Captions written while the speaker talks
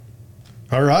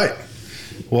All right.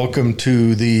 Welcome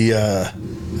to the,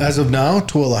 as of now,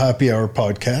 Tooele Happy Hour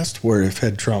podcast, where if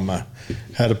Head Trauma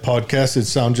had a podcast, it'd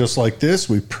sound just like this.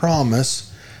 We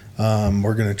promise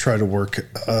we're going to try to work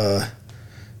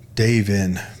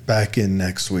Dave back in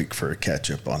next week for a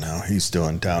catch-up on how he's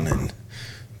doing down in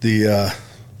the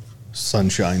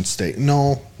Sunshine State.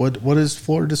 No, what is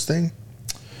Florida's thing?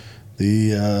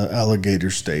 The Alligator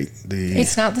State.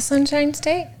 It's not the Sunshine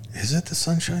State? Is it the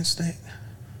Sunshine State?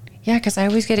 Yeah, because I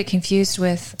always get it confused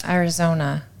with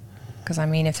Arizona. Because, I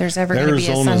mean, if there's ever going to be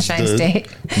a Sunshine State.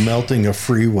 Melting a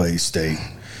freeway state.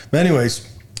 But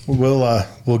anyways,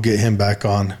 we'll get him back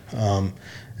on. And,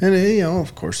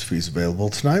 of course, if he's available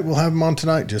tonight, we'll have him on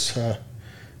tonight. Just,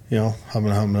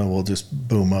 we'll just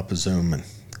boom up a Zoom and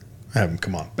have him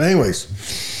come on. But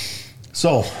anyways,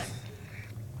 so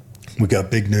we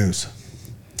got big news.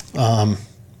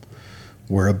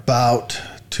 We're about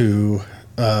to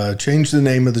change the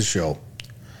name of the show.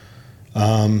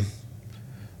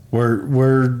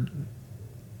 We're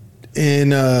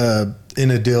in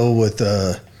a deal with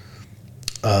a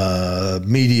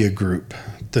media group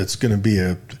that's going to be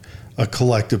a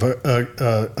collective,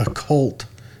 a cult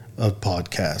of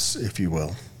podcasts, if you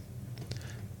will.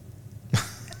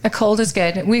 A cult is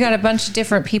good. We got a bunch of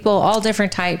different people, all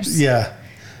different types. Yeah.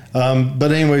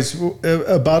 But anyways,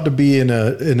 about to be in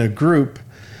a group,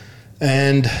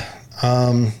 and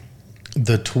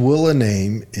the Tooele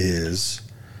name is,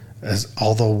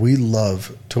 although we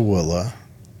love Tooele,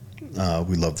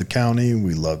 we love the county,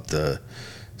 we love the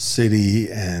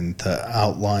city and the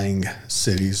outlying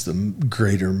cities, the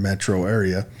greater metro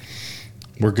area.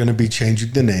 We're going to be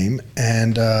changing the name,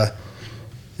 and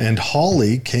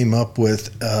Holly came up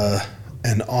with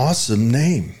an awesome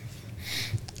name.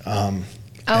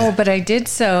 But I did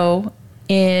so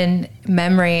in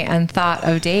memory and thought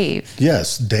of Dave.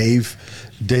 Yes, Dave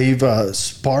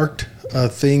sparked a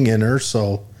thing in her.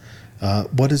 So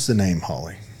what is the name,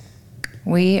 Holly?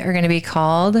 We are going to be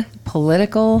called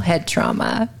Political Head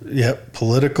Trauma. Yep,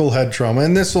 Political Head Trauma.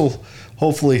 And this will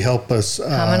hopefully help us.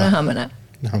 Humana.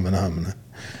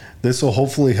 This will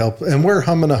hopefully help. And where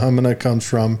humana comes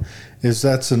from is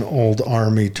that's an old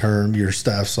Army term. Your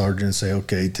staff sergeant say,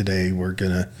 okay, today we're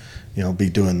going to be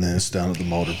doing this down at the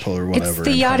motor pool or whatever. It's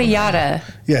the yada yada.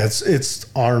 Yeah, it's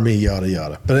Army yada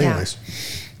yada. But anyways,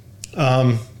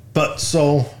 that's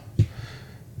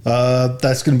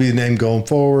going to be the name going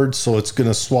forward. So it's going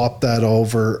to swap that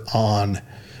over on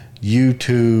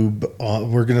YouTube.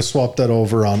 We're going to swap that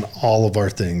over on all of our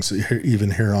things, even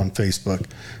here on Facebook.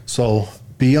 So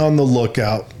be on the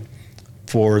lookout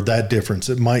for that difference.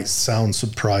 It might sound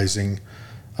surprising.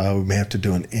 We may have to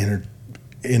do an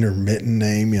intermittent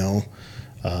name,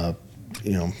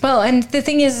 Well, and the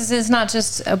thing is it's not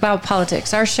just about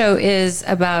politics. Our show is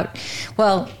about,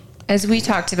 as we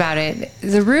talked about it,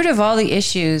 the root of all the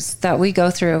issues that we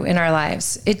go through in our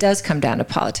lives, it does come down to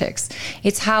politics.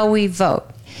 It's how we vote.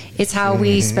 It's how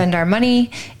we spend our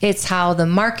money. It's how the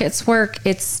markets work.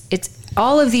 It's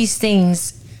all of these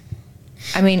things,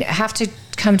 have to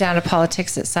come down to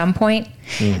politics at some point.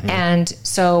 And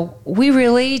so we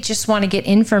really just want to get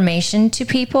information to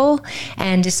people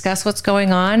and discuss what's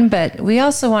going on, but we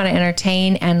also want to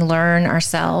entertain and learn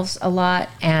ourselves a lot.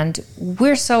 And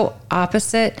we're so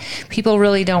opposite. People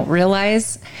really don't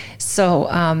realize. So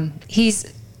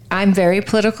I'm very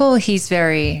political. He's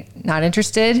very not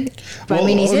interested. But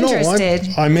he's interested.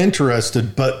 I'm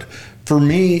interested, but for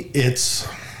me, it's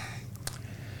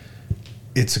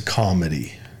a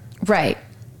comedy. Right.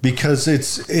 Because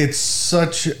it's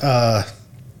such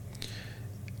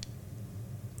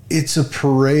it's a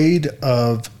parade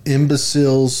of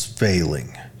imbeciles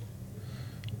failing.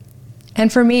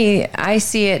 And for me, I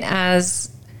see it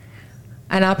as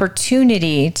an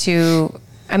opportunity to,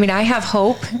 I have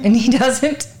hope and he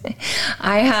doesn't.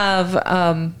 I have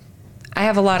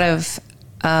a lot of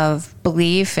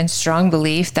belief and strong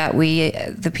belief that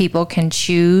the people can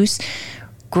choose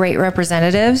great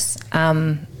representatives.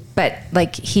 But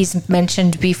like he's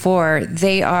mentioned before,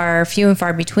 they are few and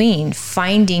far between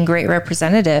finding great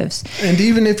representatives. And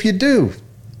even if you do,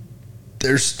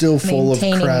 they're still full of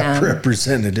crap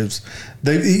representatives.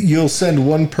 You'll send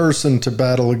one person to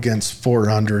battle against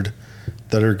 400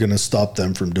 that are going to stop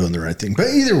them from doing the right thing. But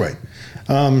either way,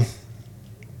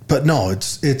 but no,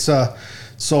 it's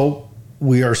so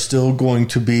we are still going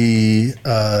to be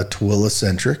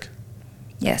Tooele-centric.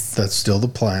 Yes. That's still the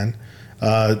plan.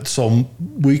 So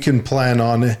we can plan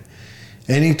on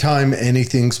anytime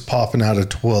anything's popping out of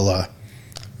Tooele,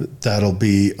 that'll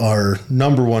be our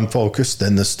number one focus,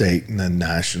 then the state, and then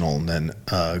national, and then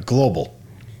global.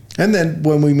 And then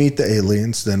when we meet the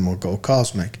aliens, then we'll go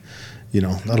cosmic.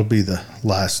 that'll be the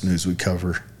last news we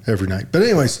cover every night. But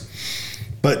anyways,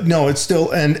 but no, it's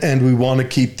still, and we want to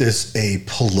keep this a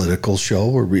political show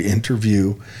where we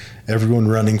interview everyone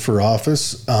running for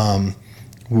office.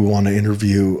 We want to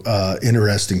interview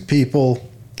interesting people.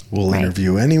 We'll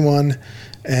interview anyone.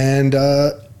 And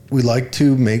we like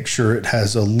to make sure it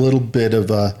has a little bit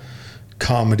of a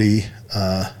comedy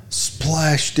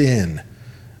splashed in,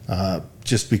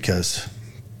 just because,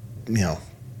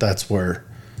 that's where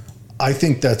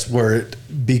it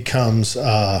becomes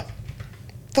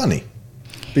funny,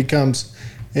 becomes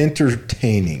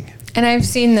entertaining. And I've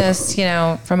seen this,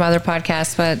 from other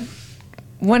podcasts, but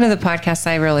one of the podcasts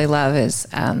I really love is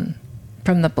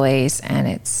from The Blaze, and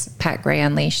it's Pat Gray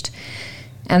Unleashed.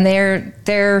 And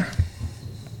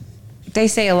they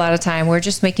say a lot of time, we're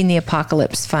just making the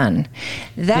apocalypse fun.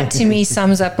 That to me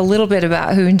sums up a little bit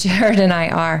about who Jared and I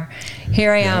are.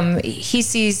 Here I am. He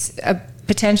sees a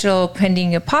potential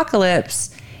pending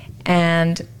apocalypse,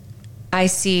 and I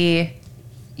see,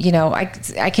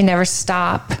 I can never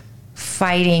stop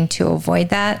fighting to avoid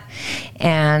that.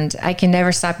 And I can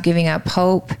never stop giving up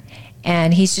hope.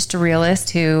 And he's just a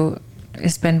realist who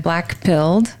has been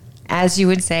black-pilled, as you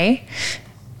would say,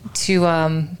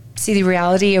 to see the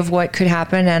reality of what could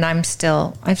happen. And I'm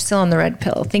still on the red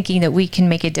pill, thinking that we can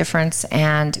make a difference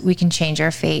and we can change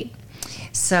our fate.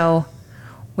 So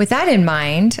with that in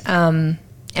mind, I'm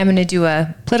going to do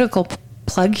a political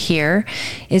plug here,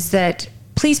 is that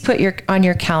please put on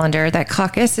your calendar that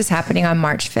caucus is happening on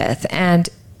March 5th. And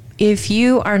if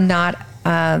you are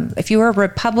if you are a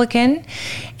Republican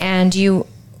and you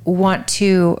want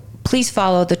to, please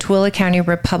follow the Tooele County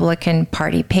Republican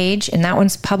Party page, and that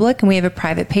one's public, and we have a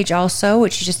private page also,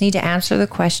 which you just need to answer the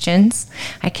questions.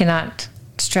 I cannot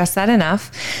stress that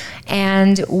enough.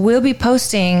 And we'll be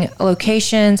posting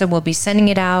locations, and we'll be sending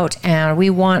it out, and we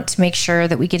want to make sure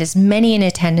that we get as many in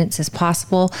attendance as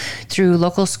possible through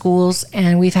local schools,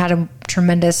 and we've had a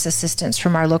tremendous assistance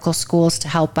from our local schools to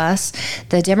help us.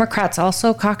 The Democrats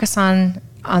also caucus on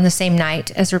the same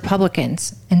night as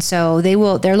Republicans. And so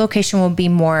their location will be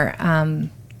more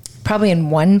probably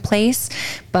in one place,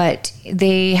 but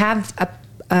they have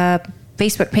a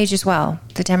Facebook page as well,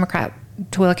 the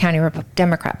Tooele County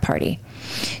Democrat Party.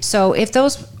 So if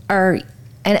those are,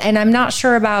 and I'm not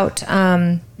sure about,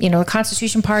 the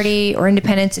Constitution Party or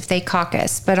Independents if they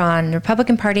caucus, but on the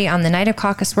Republican Party, on the night of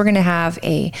caucus, we're going to have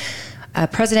a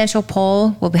presidential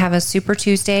poll. We'll have a Super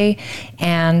Tuesday,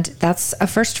 and that's a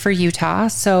first for Utah.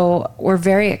 So we're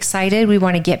very excited. We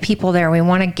want to get people there. We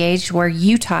want to gauge where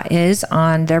Utah is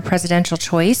on their presidential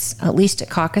choice, at least at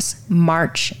caucus,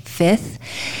 March 5th.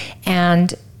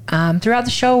 And throughout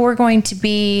the show, we're going to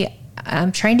be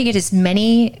trying to get as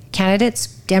many candidates,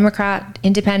 Democrat,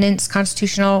 Independents,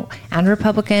 Constitutional, and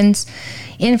Republicans,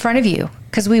 in front of you,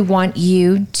 because we want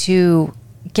you to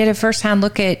get a first-hand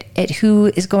look at who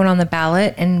is going on the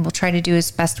ballot, and we'll try to do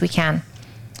as best we can.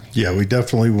 Yeah, we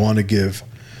definitely want to give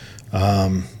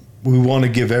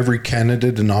every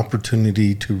candidate an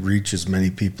opportunity to reach as many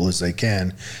people as they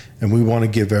can, and we want to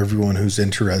give everyone who's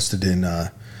interested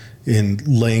in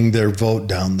laying their vote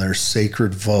down, their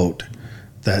sacred vote,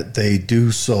 that they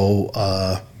do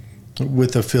so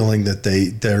with a feeling that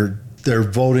they're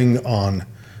voting on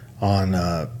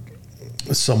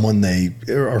someone they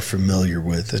are familiar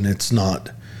with, and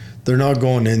they're not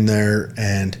going in there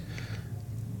and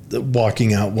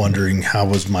walking out wondering, how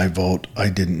was my vote? I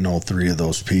didn't know 3 of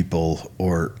those people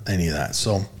or any of that.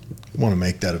 So I want to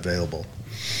make that available.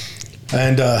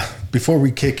 And before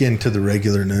we kick into the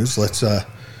regular news, let's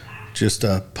just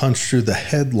punch through the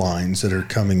headlines that are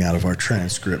coming out of our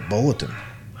transcript bulletin.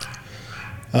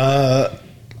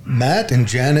 Matt and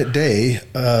Janet Day,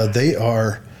 they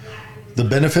are the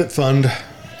benefit fund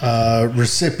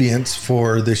recipients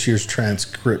for this year's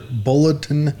transcript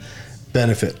bulletin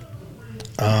benefit.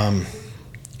 Got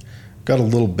a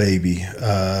little baby.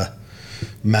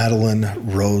 Madeline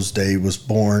Rose Day was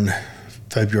born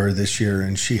February this year,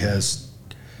 and she has,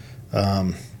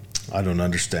 I don't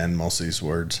understand most of these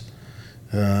words.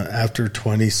 After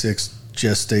 26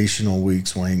 gestational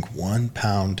weeks, weighing 1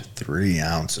 pound 3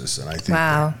 ounces, and I think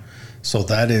wow. So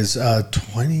that is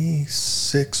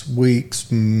 26 weeks.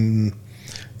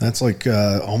 That's like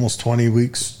almost 20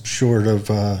 weeks short of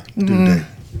due date.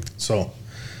 So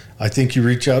I think you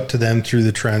reach out to them through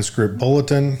the transcript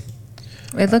bulletin.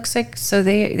 It looks like, so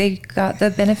they got the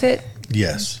benefit?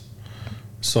 Yes.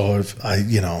 So if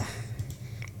we're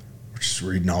just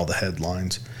reading all the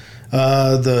headlines.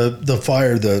 The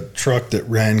fire, the truck that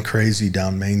ran crazy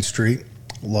down Main Street,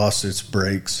 lost its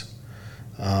brakes.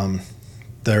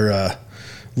 Their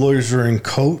lawyers are in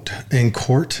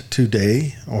court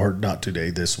today, or not today,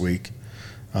 this week,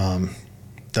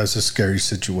 That's a scary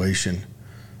situation.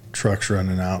 Trucks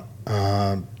running out.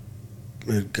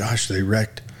 Gosh, they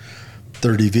wrecked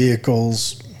 30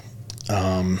 vehicles.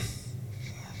 Man.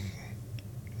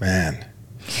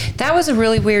 That was a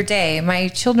really weird day. My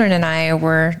children and I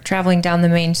were traveling down the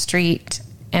main street,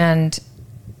 and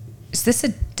is this a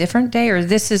different day, or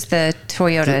this is the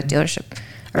Toyota dealership,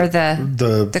 or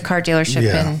the car dealership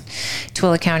in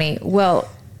Tooele County? Well,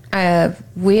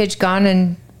 we had gone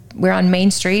and we're on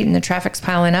Main Street, and the traffic's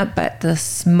piling up, but the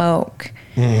smoke,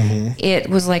 it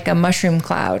was like a mushroom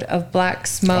cloud of black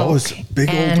smoke. Oh, it's a big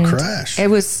old crash. It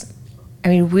was, I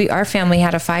mean, our family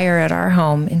had a fire at our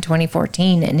home in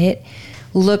 2014, and it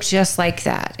looked just like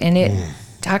that. And it,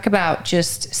 talk about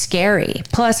just scary.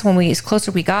 Plus, as closer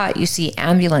we got, you see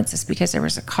ambulances because there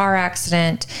was a car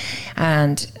accident.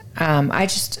 And I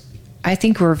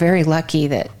think we're very lucky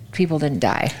that people didn't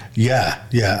die. Yeah.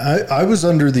 I was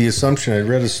under the assumption, I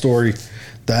read a story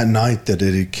that night that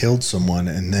it had killed someone.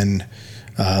 And then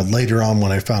later on,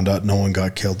 when I found out no one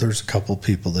got killed, there's a couple of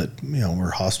people that,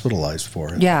 were hospitalized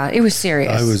for it. Yeah, it was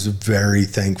serious. I was very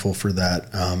thankful for that.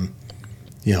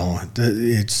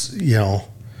 It's,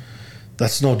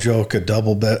 that's no joke. A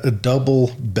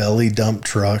double belly dump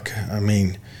truck. I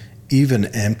mean, even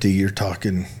empty, you're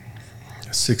talking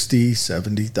 60,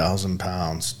 70,000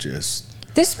 pounds.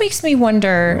 This makes me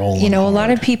wonder, a lot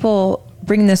of people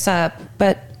bring this up,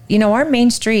 but our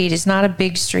main street is not a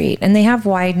big street, and they have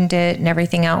widened it and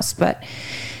everything else, but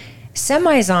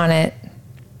semis on it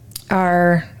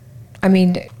are,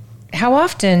 how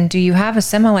often do you have a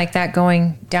semi like that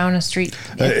going down a street?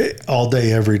 All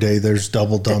day, every day, there's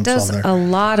double dumps on there. It does a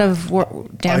lot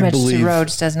of damage to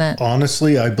roads, doesn't it?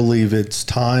 Honestly, I believe it's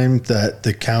time that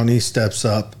the county steps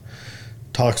up,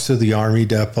 talks to the Army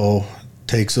depot,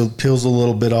 peels a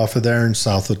little bit off of there in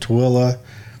south of Tooele.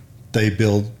 They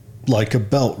build like a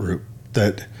belt route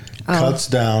that cuts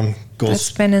down,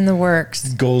 that's been in the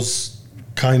works. Goes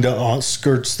kind of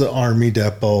skirts the Army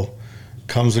depot,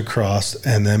 comes across,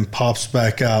 and then pops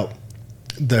back out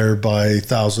there by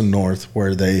 1000 North,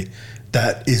 where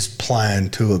that is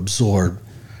planned to absorb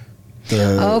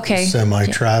the semi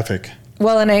traffic.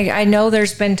 Well, and I know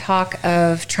there's been talk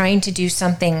of trying to do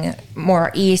something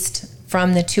more east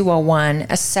from the 201,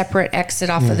 a separate exit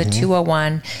off of the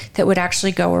 201 that would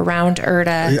actually go around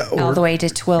Erta all the way to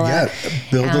Tooele. Yeah,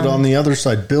 build it on the other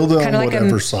side. Build it on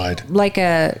whatever side. Like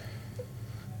a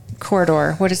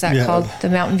corridor. What is that called? The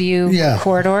Mountain View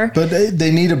corridor? But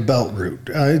they need a belt route.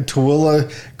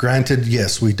 Tooele, granted,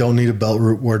 yes, we don't need a belt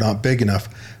route. We're not big enough.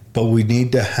 But we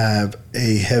need to have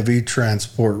a heavy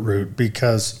transport route,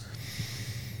 because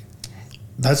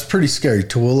that's pretty scary.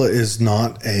 Tooele is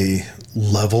not a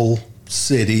level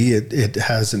city. It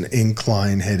has an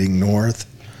incline heading north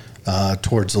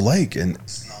towards the lake, and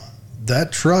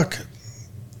that truck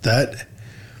that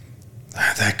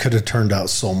could have turned out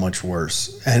so much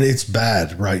worse, and it's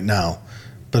bad right now,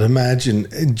 but imagine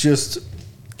just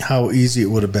how easy it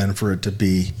would have been for it to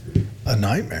be a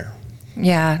nightmare.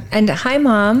 And hi,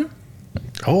 Mom.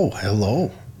 Oh,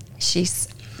 hello. She's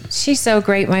so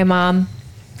great, my mom.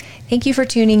 Thank you for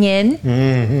tuning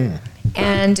in.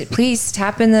 And please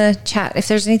tap in the chat if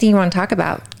there's anything you want to talk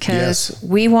about, because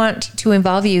we want to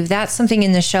involve you. That's something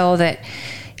in the show that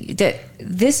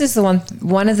this is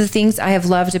one of the things I have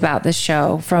loved about this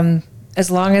show from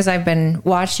as long as I've been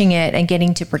watching it and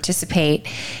getting to participate,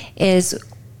 is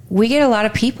we get a lot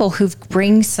of people who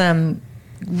bring some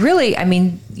really,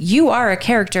 you are a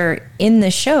character in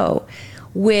the show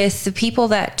with the people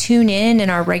that tune in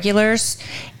and are regulars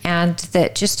and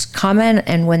that just comment,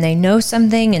 and when they know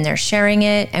something and they're sharing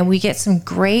it, and we get some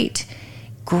great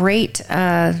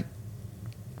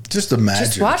just imagine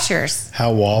just watchers.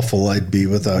 How awful I'd be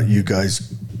without you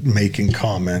guys making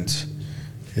comments.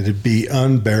 It'd be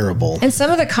unbearable. And some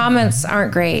of the comments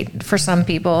aren't great for some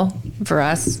people, for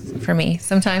us, for me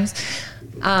sometimes.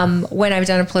 When I've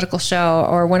done a political show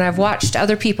or when I've watched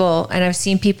other people and I've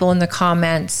seen people in the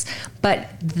comments. But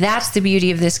that's the beauty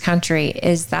of this country,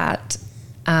 is that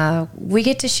we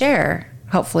get to share,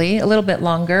 hopefully, a little bit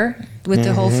longer with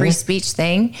the whole free speech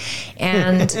thing.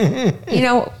 And,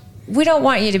 we don't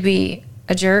want you to be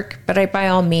a jerk, but by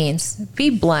all means, be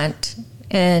blunt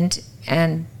and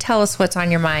tell us what's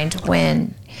on your mind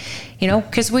when,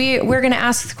 because we're going to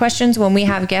ask the questions when we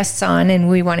have guests on and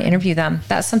we want to interview them.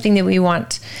 That's something that we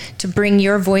want to bring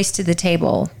your voice to the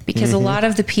table, because a lot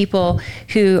of the people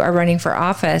who are running for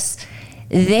office,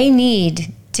 they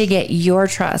need to get your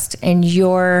trust and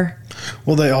your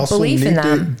they also belief need in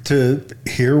them to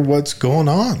hear what's going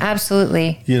on.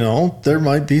 Absolutely. There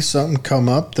might be something come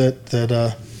up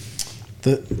that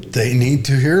that they need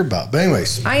to hear about. But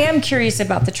anyways, I am curious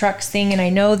about the trucks thing, and I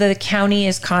know that the county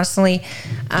is constantly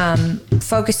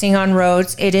focusing on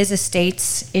roads. It is a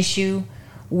state's issue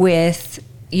with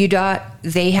UDOT.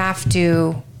 They have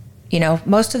to,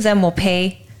 most of them will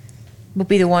be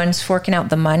the ones forking out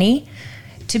the money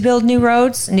to build new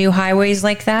roads, new highways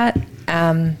like that.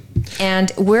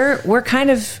 And we're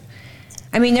kind of,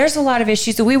 there's a lot of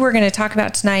issues that we were going to talk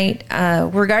about tonight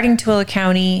regarding Tooele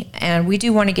County, and we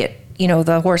do want to get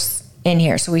the horse in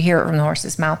here, so we hear it from the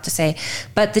horse's mouth to say.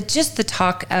 But just the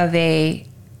talk of a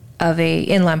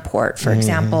inland port, for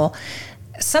example,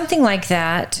 something like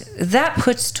that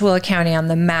puts Tooele County on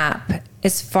the map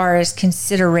as far as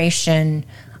consideration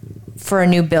for a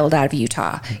new build out of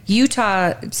Utah.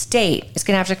 Utah State is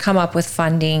going to have to come up with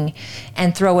funding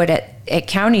and throw it at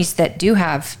counties that do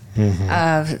have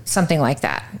something like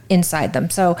that inside them.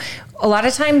 So a lot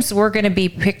of times we're going to be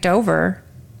picked over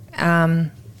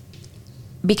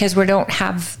because we don't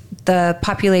have the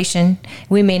population.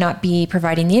 We may not be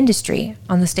providing the industry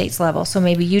on the state's level. So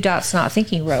maybe UDOT's not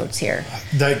thinking roads here.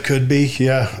 That could be,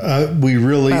 yeah. We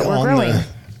really,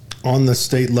 on the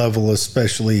state level,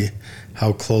 especially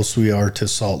how close we are to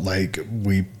Salt Lake,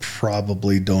 we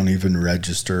probably don't even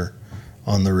register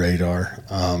on the radar.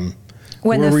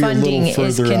 When the funding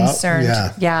is concerned.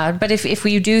 Yeah. But if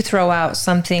we do throw out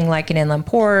something like an inland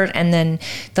port, and then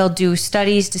they'll do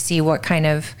studies to see what kind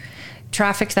of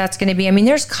traffic that's going to be.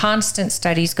 There's constant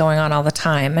studies going on all the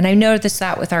time. And I noticed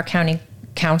that with our county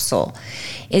council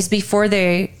is before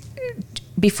they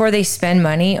spend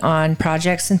money on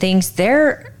projects and things,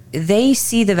 they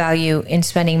see the value in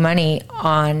spending money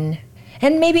on,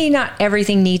 and maybe not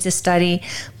everything needs a study,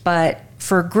 but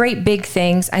for great big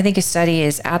things, I think a study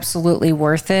is absolutely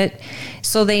worth it.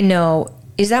 So they know,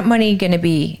 is that money going to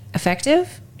be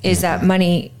effective? Is that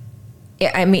money,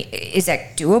 is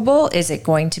that doable? Is it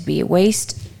going to be a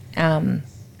waste?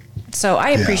 So I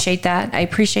appreciate that.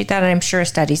 And I'm sure a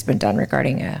study's been done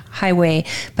regarding a highway.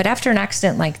 But after an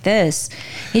accident like this,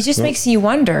 it just makes you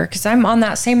wonder, because I'm on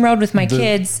that same road with my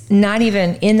kids, not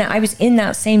even I was in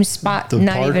that same spot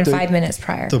not even 5 minutes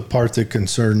prior. The part that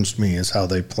concerns me is how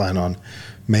they plan on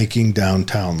making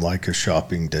downtown like a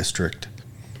shopping district.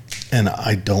 And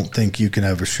I don't think you can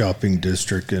have a shopping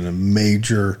district in a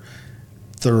major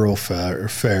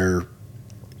thoroughfare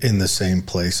in the same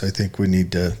place. I think we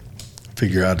need to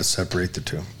figure out how to separate the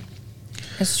two.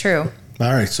 It's true.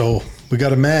 All right, so we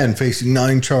got a man facing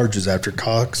 9 charges after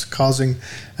causing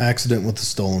accident with a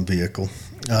stolen vehicle.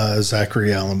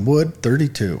 Zachary Allen Wood,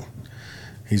 32.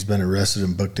 He's been arrested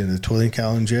and booked into Tooele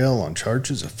County Jail on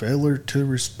charges of failure to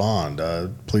respond.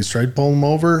 Police tried to pull him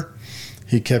over.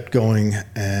 He kept going,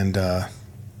 and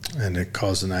it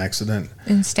caused an accident.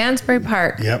 In Stansbury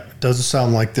Park. Yep. Doesn't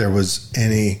sound like there was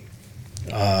any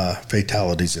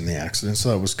fatalities in the accident, so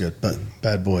that was good. But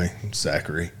bad boy,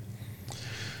 Zachary.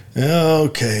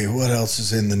 Okay, what else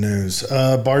is in the news?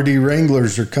 Bardee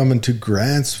Wranglers are coming to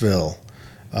Grantsville.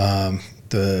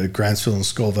 The Grantsville and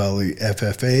Skull Valley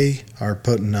FFA are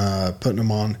putting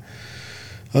them on.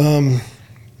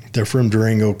 They're from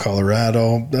Durango,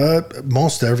 Colorado.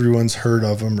 Most everyone's heard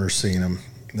of them or seen them.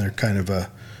 They're kind of a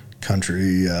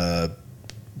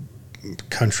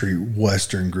country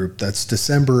western group. That's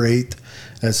December 8th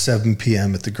at 7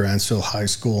 p.m. at the Grantsville High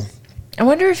School. I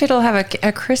wonder if it'll have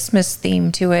a Christmas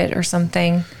theme to it or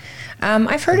something.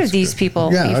 I've heard of these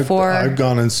people before. I've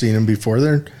gone and seen them before.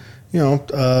 They're,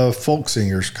 folk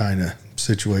singers kind of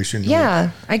situation.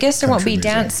 Yeah, I guess there won't be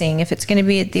dancing if it's going to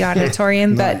be at the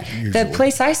auditorium, but the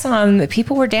place I saw them,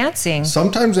 people were dancing.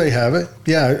 Sometimes they have it.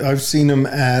 Yeah, I've seen them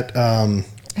at...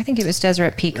 I think it was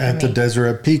Deseret Peak. At the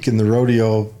Deseret Peak in the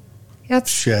rodeo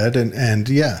shed, and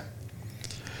yeah.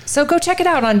 So go check it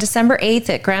out on December 8th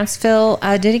at Grantsville.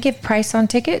 Did it give price on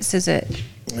tickets?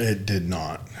 It did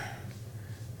not.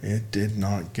 It did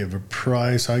not give a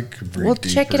price. I could read. Well,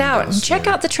 check it out. And check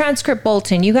out the transcript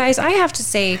bulletin. You guys, I have to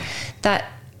say that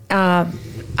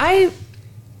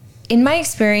in my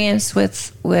experience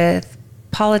with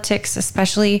politics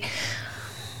especially,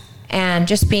 and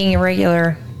just being a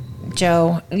regular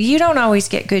Joe, you don't always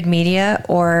get good media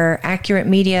or accurate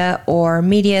media or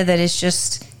media that is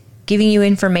just giving you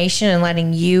information and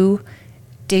letting you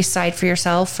decide for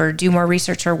yourself or do more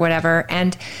research or whatever.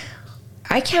 And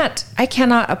I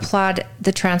cannot applaud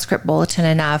the transcript bulletin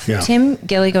enough. Yeah. Tim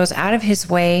Gilly goes out of his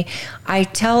way. I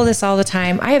tell this all the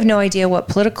time. I have no idea what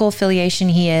political affiliation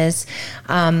he is.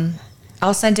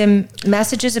 I'll send him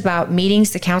messages about meetings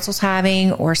the council's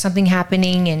having or something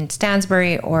happening in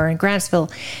Stansbury or in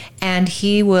Grantsville, and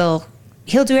he'll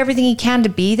do everything he can to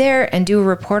be there and do a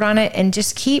report on it and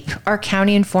just keep our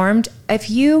county informed.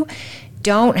 If you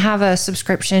don't have a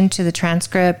subscription to the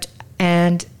transcript,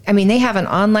 and I mean, they have an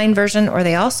online version, or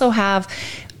they also have,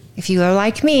 if you are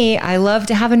like me, I love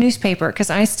to have a newspaper because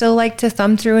I still like to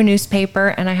thumb through a newspaper,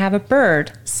 and I have a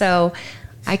bird. So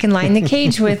I can line the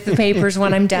cage with the papers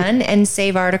when I'm done and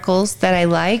save articles that I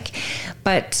like.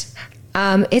 But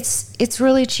it's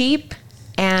really cheap,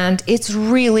 and it's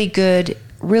really good,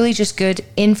 really just good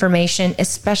information,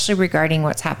 especially regarding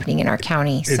what's happening in our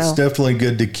county. It's definitely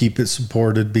good to keep it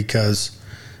supported because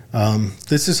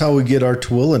this is how we get our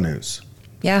Tooele news.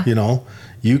 Yeah. You know,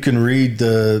 you can read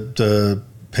the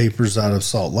papers out of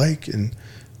Salt Lake, and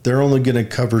they're only going to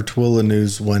cover Tooele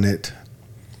news when it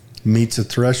meets a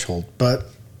threshold. But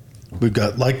we've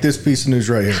got, like, this piece of news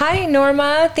right here. Hi,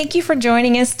 Norma. Thank you for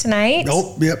joining us tonight.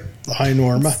 Oh, yep. Hi,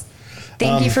 Norma.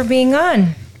 Thank you for being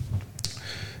on.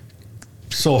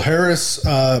 So Harris,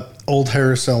 Old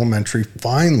Harris Elementary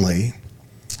finally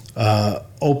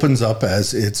opens up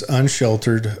as its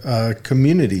unsheltered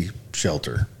community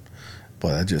shelter. Boy,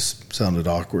 that just sounded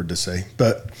awkward to say,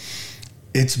 but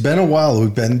it's been a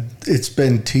while. It's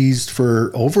been teased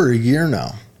for over a year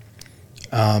now.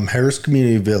 Harris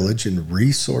Community Village and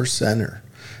Resource Center,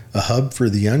 a hub for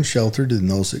the unsheltered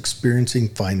and those experiencing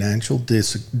financial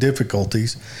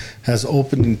difficulties, has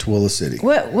opened in Tooele City.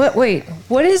 Wait,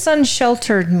 what does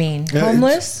unsheltered mean?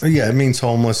 Homeless? It means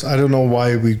homeless. I don't know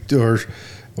why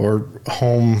or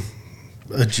home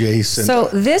adjacent. So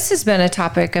this has been a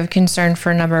topic of concern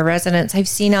for a number of residents. I've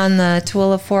seen on the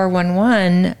Tooele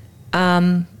 411,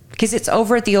 because it's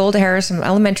over at the old Harris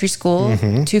Elementary School,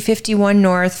 251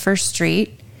 North 1st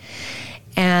Street,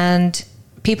 and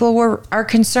people are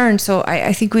concerned. So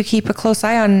I think we keep a close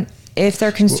eye on if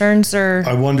their concerns are...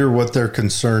 I wonder what their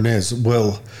concern is.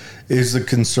 Well, is the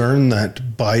concern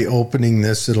that by opening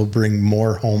this, it'll bring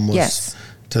more homeless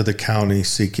to the county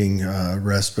seeking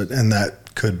respite? And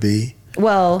that could be...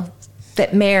 Well,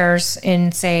 that mayors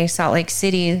in, say, Salt Lake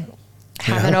City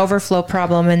have an overflow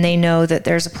problem, and they know that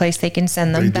there's a place they can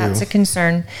send them. That's a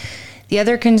concern. The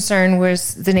other concern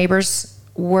was the neighbors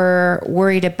were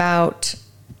worried about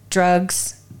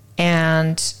drugs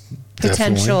and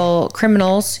potential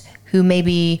criminals who may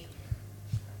be,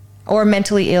 or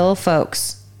mentally ill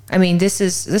folks. I mean, this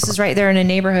is right there in a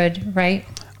neighborhood, right?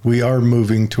 We are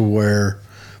moving to where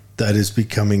that is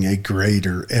becoming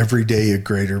every day a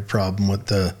greater problem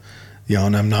with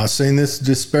and I'm not saying this to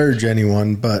disparage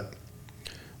anyone, but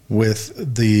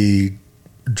with the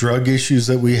drug issues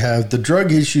that we have, the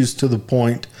drug issues to the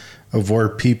point of where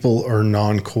people are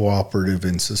non-cooperative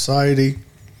in society,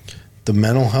 the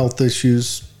mental health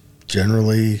issues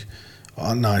generally,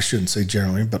 I shouldn't say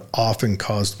generally, but often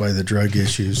caused by the drug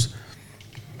issues.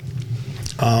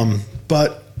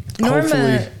 But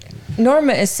hopefully...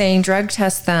 Norma is saying drug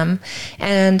test them.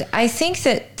 And I think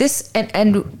that this,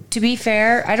 and to be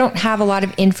fair, I don't have a lot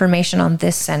of information on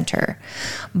this center,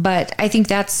 but I think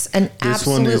that's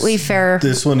absolutely fair.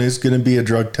 This one is going to be a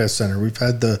drug test center. We've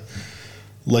had the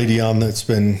lady on that's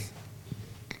been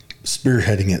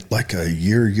spearheading it like a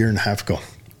year and a half ago.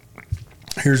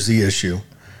 Here's the issue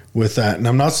with that. And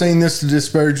I'm not saying this to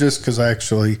disparage this because I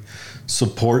actually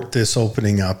support this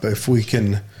opening up. If we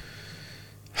can...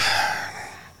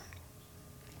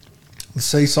 Let's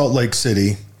say Salt Lake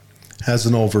City has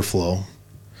an overflow.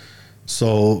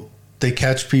 So they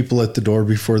catch people at the door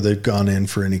before they've gone in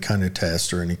for any kind of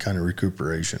test or any kind of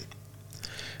recuperation.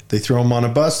 They throw them on a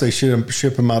bus. They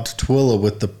ship them out to Tooele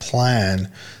with the plan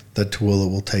that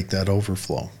Tooele will take that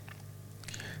overflow.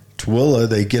 Tooele,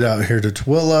 they get out here to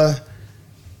Tooele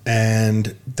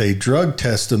and they drug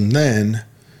test them. Then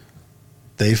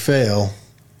they fail.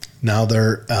 Now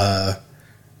they're...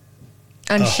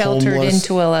 unsheltered in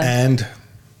Tooele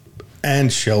and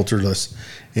shelterless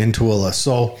in Tooele.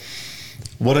 So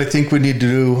what I think we need to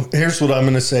do, here's what I'm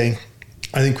going to say.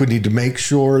 I think we need to make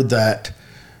sure that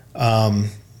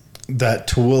that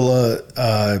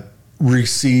Tooele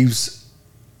receives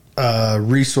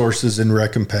resources in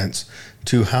recompense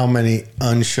to how many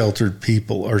unsheltered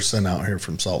people are sent out here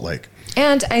from Salt Lake.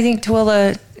 And I think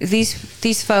Tooele,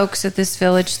 these folks at this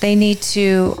village, they need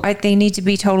to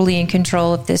be totally in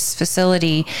control of this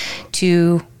facility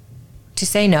to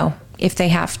say no if they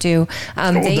have to.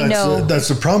 That's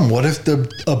the problem. What if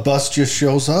a bus just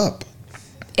shows up?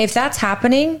 If that's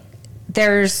happening,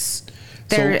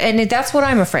 and that's what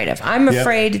I'm afraid of. I'm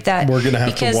afraid that we're going to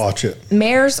have to watch it.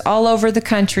 Mayors all over the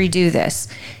country do this.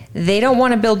 They don't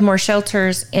want to build more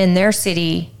shelters in their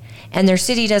city. And their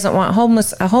city doesn't want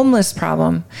a homeless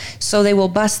problem, so they will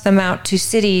bus them out to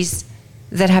cities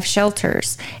that have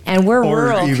shelters. And we're a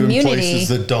rural even community. Places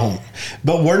that don't.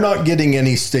 But we're not getting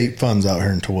any state funds out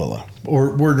here in Tooele,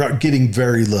 or we're not getting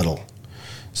very little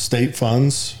state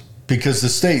funds because the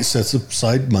state sets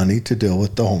aside money to deal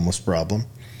with the homeless problem.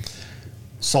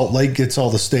 Salt Lake gets all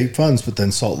the state funds, but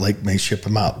then Salt Lake may ship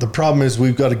them out. The problem is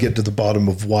we've got to get to the bottom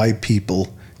of why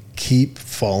people keep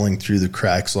falling through the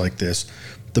cracks like this.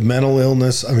 The mental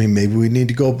illness, I mean, maybe we need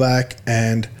to go back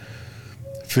and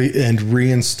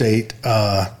reinstate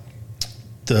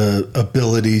the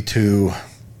ability to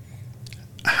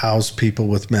house people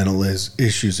with mental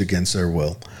issues against their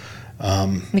will.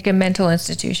 Like a mental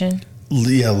institution?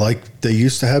 Yeah, like they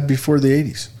used to have before the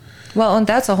 80s. Well, and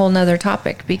that's a whole nother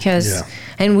topic because,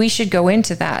 and we should go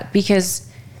into that because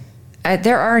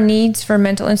there are needs for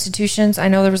mental institutions. I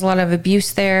know there was a lot of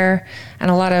abuse there and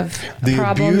a lot of the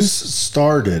problems. The abuse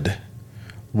started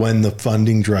when the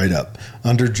funding dried up.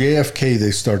 Under JFK,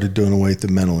 they started doing away with the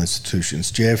mental institutions.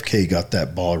 JFK got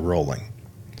that ball rolling.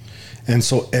 And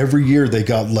so every year they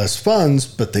got less funds,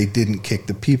 but they didn't kick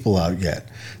the people out yet.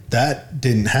 That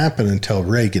didn't happen until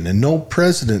Reagan, and no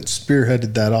president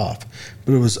spearheaded that off.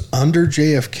 But it was under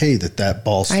JFK that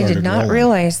ball started rolling. I did not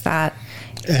realize that.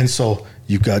 And so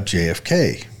you've got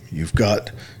JFK, you've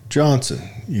got Johnson,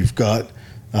 you've got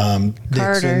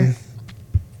Nixon,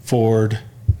 Ford,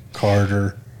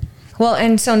 Carter. Well,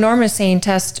 and so Norm is saying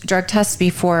drug tests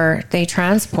before they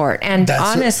transport. And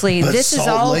honestly, this is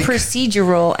all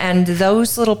procedural, and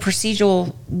those little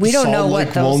procedural, we don't know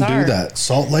what those are. Salt Lake won't do that.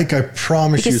 Salt Lake, I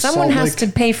promise you, because someone has to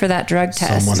pay for that drug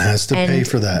test. Someone has to pay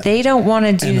for that. They don't want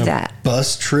to do that.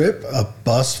 Bus trip, a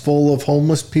bus full of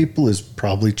homeless people is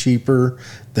probably cheaper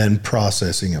than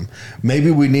processing them.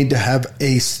 Maybe we need to have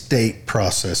a state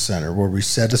process center where we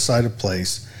set aside a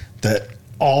place that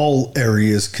all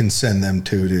areas can send them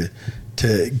to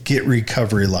get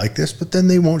recovery like this, but then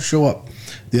they won't show up.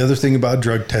 The other thing about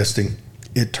drug testing,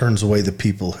 it turns away the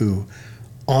people who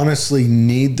honestly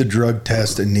need the drug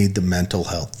test and need the mental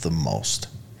health the most.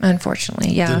 Unfortunately,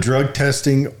 yeah. The drug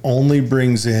testing only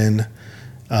brings in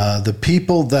the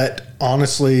people that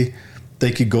honestly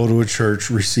they could go to a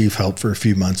church, receive help for a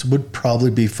few months, would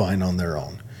probably be fine on their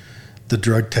own. The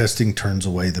drug testing turns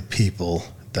away the people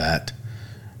that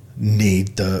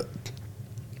need the...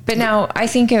 But now I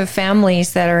think of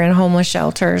families that are in homeless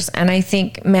shelters, and I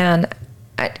think, man,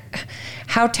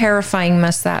 how terrifying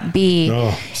must that be?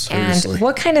 Oh, seriously. And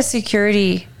what kind of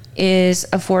security is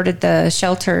afforded the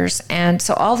shelters? And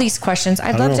so all these questions,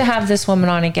 I'd love to have this woman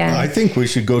on again. I think we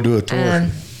should go do a tour.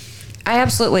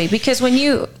 Absolutely, because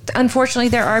unfortunately,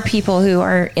 there are people who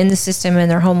are in the system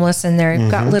and they're homeless and they've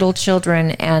got little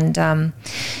children, and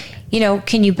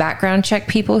can you background check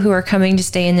people who are coming to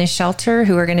stay in this shelter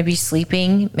who are going to be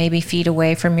sleeping maybe feet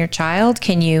away from your child?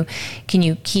 Can you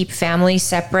keep families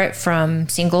separate from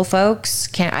single folks?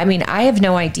 I have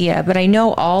no idea, but I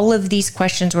know all of these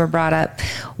questions were brought up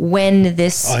when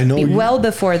well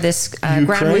before this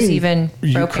ground was even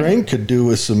broken. Ukraine could do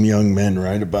with some young men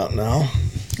right about now.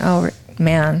 Oh,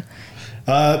 man.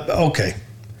 Okay.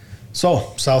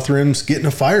 So South Rim's getting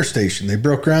a fire station. They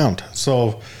broke ground.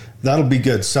 So that'll be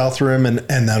good. South Rim,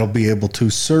 and that'll be able to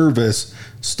service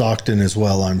Stockton as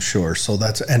well, I'm sure. So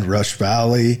and Rush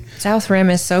Valley. South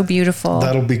Rim is so beautiful.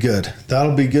 That'll be good.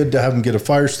 That'll be good to have them get a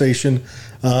fire station.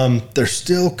 They're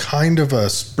still kind of a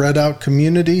spread out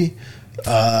community.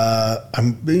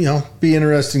 Be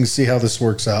interesting to see how this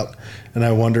works out. And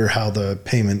I wonder how the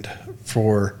payment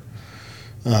for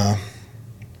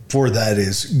that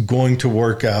is going to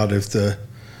work out if the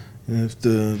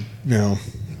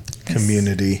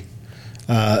community,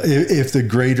 if the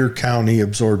greater county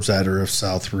absorbs that, or if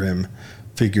South Rim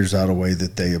figures out a way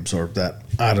that they absorb that.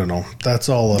 I don't know. That's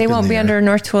all up They in won't the be air. under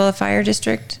North Tooele Fire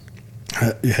District?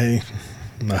 Hey,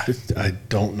 I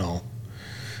don't know.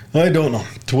 I don't know.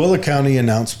 Tooele County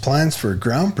announced plans for a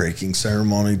groundbreaking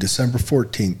ceremony December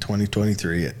 14th,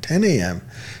 2023 at 10 a.m.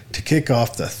 to kick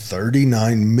off the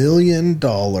 $39 million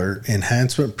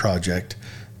enhancement project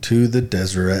to the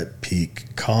Deseret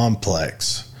Peak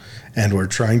complex. And we're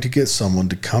trying to get someone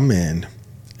to come in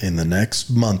the next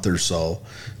month or so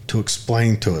to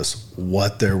explain to us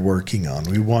what they're working on.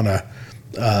 We want a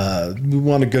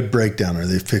good breakdown. Are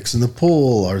they fixing the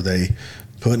pool? Are they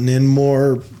putting in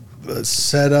more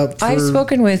setup for I've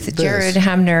spoken with Jared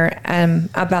Hamner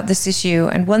about this issue,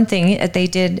 and one thing, they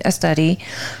did a study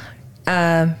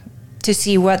to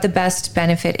see what the best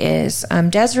benefit is.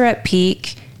 Deseret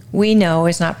Peak, we know,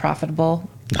 is not profitable.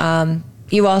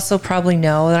 You also probably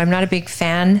know that I'm not a big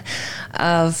fan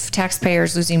of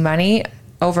taxpayers losing money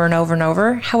over and over and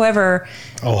over. However,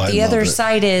 the other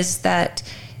side is that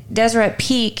Deseret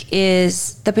Peak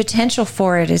is the potential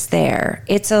for it is there.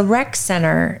 It's a rec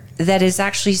center that is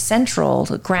actually central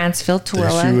to Grantsville,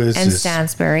 Tooele, and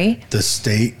Stansbury. The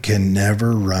state can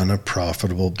never run a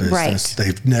profitable business. Right.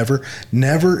 They've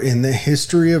never in the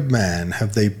history of man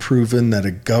have they proven that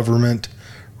a government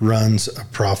runs a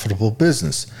profitable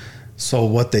business. So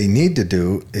what they need to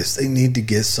do is they need to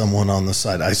get someone on the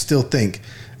side. I still think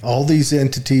all these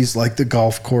entities like the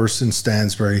golf course in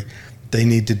Stansbury, they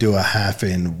need to do a half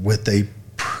in with a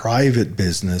private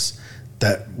business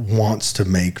that wants to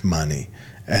make money.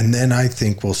 And then I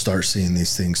think we'll start seeing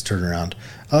these things turn around.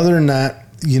 Other than that,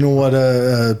 you know what?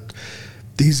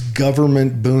 These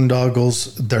government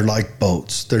boondoggles, they're like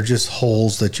boats. They're just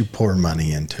holes that you pour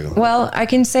money into. Well, I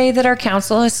can say that our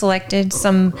council has selected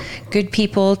some good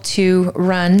people to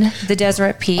run the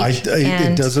Deseret Peak.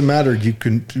 It doesn't matter. You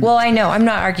can. Well, I know. I'm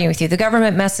not arguing with you. The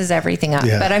government messes everything up.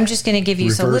 Yeah. But I'm just going to give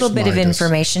you a little bit of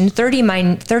information.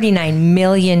 $39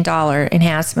 million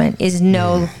enhancement is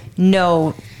no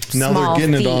now small they're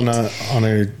getting feat.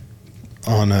 it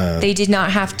on a they did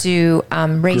not have to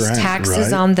raise grant,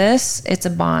 taxes right? on this. It's a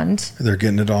bond. They're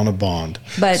getting it on a bond.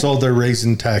 But, so they're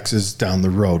raising taxes down the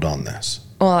road on this.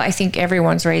 Well, I think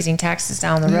everyone's raising taxes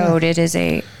down the road. It is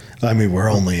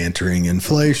we're only entering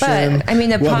inflation. But,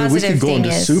 the positive we could go thing into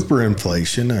is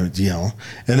superinflation,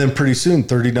 and then pretty soon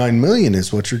 $39 million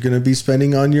is what you're going to be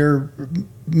spending on your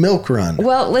milk run.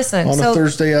 Well, listen. On a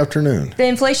Thursday afternoon. The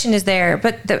inflation is there.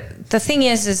 But the thing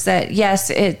is that, yes,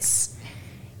 it's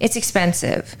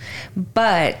expensive,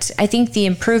 but I think the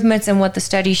improvements and what the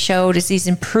study showed is these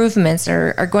improvements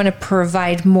are going to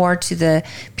provide more to the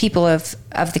people of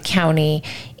the county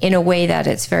in a way that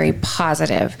it's very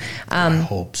positive. I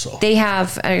hope so. They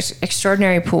have an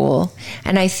extraordinary pool,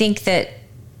 and I think that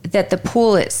the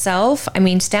pool itself,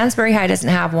 Stansbury High doesn't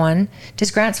have one.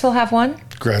 Does Grantsville have one?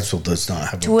 Grantsville does not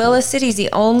have one. Tooele City is the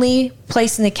only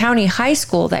place in the county high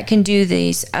school that can do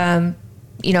these,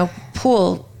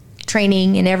 pool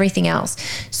training and everything else.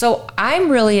 So I'm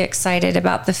really excited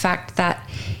about the fact that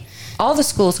all the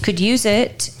schools could use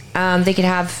it. They could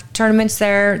have tournaments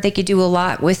there. They could do a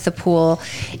lot with the pool.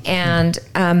 And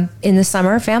in the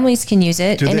summer, families can use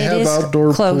it. Do they have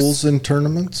outdoor pools and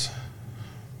tournaments?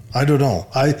 I don't know.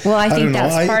 I think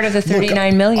that's part of the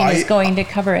 $39 million is going to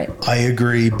cover it. I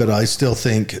agree, but I still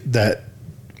think that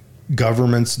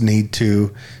governments need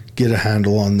to get a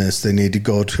handle on this. They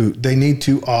need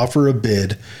to offer a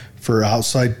bid for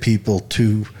outside people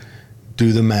to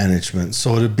do the management.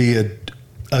 So it'd be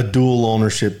a dual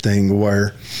ownership thing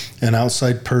where an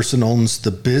outside person owns the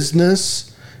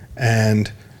business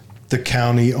and the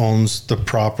county owns the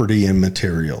property and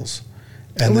materials.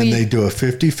 And then they do a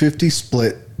 50-50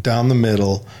 split down the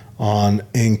middle on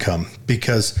income,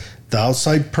 because the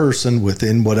outside person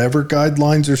within whatever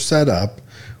guidelines are set up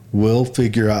will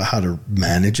figure out how to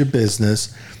manage a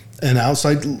business. And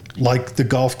outside, like the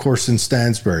golf course in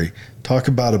Stansbury, talk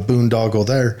about a boondoggle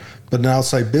there. But an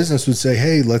outside business would say,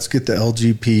 hey, let's get the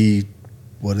LGP,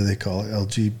 what do they call it?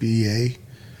 LGBA?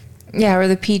 Yeah, or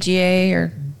the PGA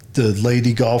or the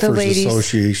Lady Golfers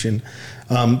Association.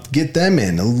 Get them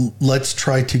in. Let's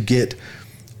try to get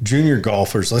junior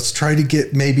golfers. Let's try to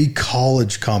get maybe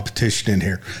college competition in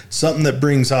here. Something that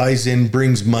brings eyes in,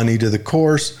 brings money to the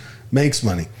course, makes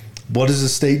money. What does the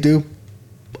state do?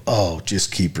 Oh,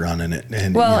 just keep running it.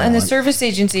 And the service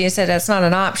agency has said that's not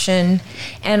an option.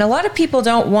 And a lot of people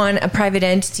don't want a private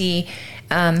entity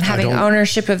having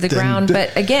ownership of the ground.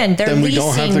 But again, they're leasing. We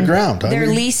don't have the ground. They're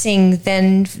leasing.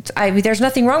 Then there's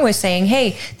nothing wrong with saying,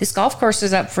 hey, this golf course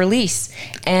is up for lease.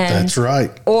 And that's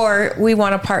right. Or we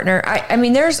want to partner.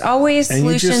 There's always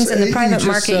solutions, and the private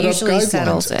market usually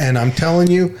settles it. And I'm telling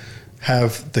you,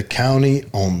 have the county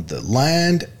own the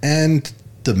land and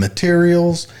the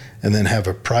materials, and then have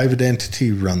a private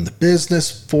entity run the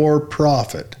business for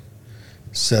profit.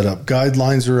 Set up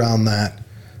guidelines around that.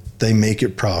 They make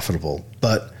it profitable.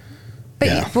 But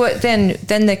then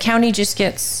the county just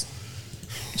gets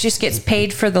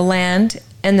paid for the land,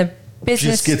 and the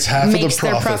business just gets half makes of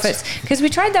the profits. Because we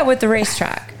tried that with the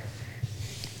racetrack.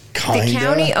 Kinda. The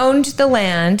county owned the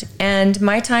land, and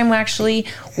my time actually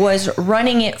was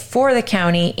running it for the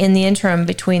county in the interim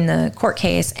between the court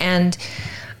case. And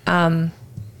I'm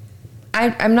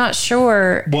not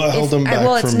sure. What held them back?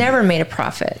 Well, it's never made a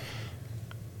profit.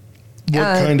 What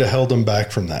kind of held them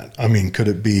back from that? Could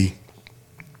it be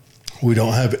we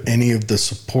don't have any of the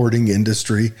supporting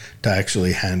industry to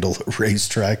actually handle a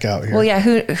racetrack out here? Well, yeah,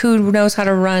 who knows how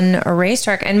to run a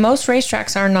racetrack? And most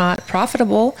racetracks are not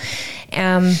profitable.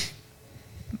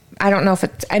 I don't know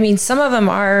if some of them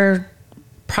are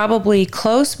probably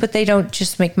close, but they don't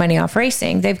just make money off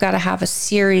racing. They've got to have a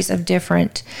series of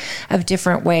different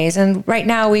ways. And right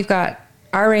now we've got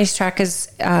our racetrack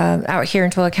is out here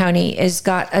in Tooele County has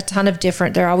got a ton of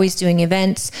different. They're always doing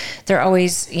events. They're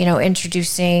always,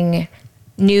 introducing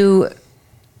new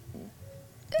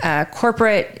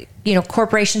corporate.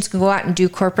 Corporations can go out and do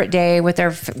corporate day with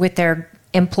their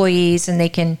employees, and they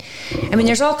can. I mean,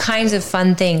 there's all kinds of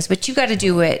fun things, but you got to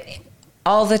do it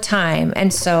all the time.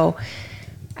 And so,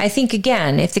 I think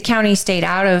again, if the county stayed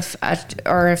out of,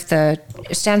 or if the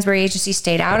Stansbury agency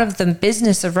stayed out of the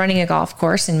business of running a golf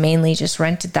course and mainly just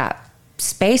rented that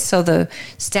space, so the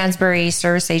Stansbury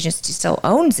Service Agency still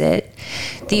owns it,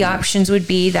 the options would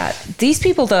be that these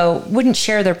people, though, wouldn't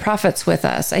share their profits with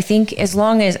us. I think as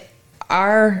long as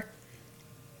our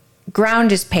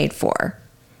ground is paid for,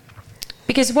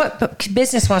 because what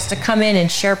business wants to come in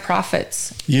and share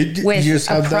profits with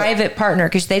a private partner?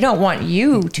 Because they don't want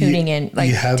you tuning in,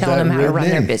 telling them how to run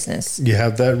their business. You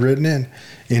have that written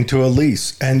into a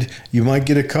lease. And you might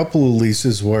get a couple of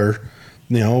leases where,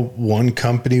 one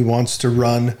company wants to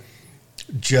run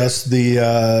just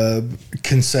the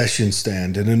concession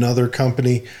stand, and another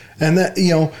company, and that,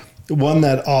 one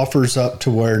that offers up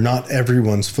to where not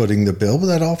everyone's footing the bill, but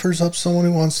that offers up someone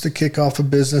who wants to kick off a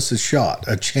business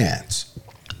a chance.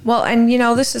 Well, and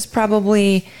this is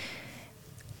probably,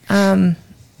 Norma's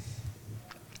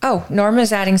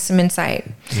adding some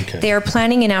insight. Okay. They are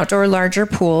planning an outdoor larger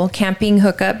pool, camping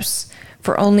hookups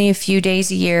for only a few days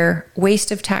a year,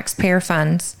 waste of taxpayer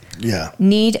funds. Yeah.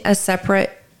 Need a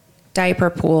separate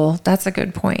diaper pool. That's a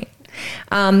good point.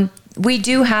 We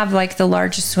do have the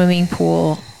largest swimming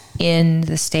pool in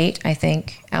the state, I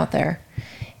think, out there.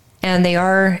 And they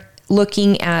are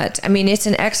looking at, it's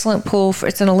an excellent pool.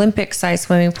 It's an Olympic-sized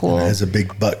swimming pool. And it has a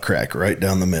big butt crack right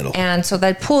down the middle. And so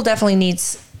that pool definitely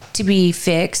needs to be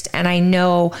fixed. And I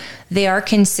know they are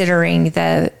considering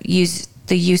the use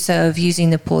of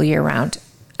using the pool year-round.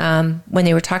 When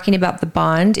they were talking about the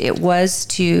bond, it was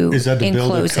to Is that to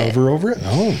build a cover over it?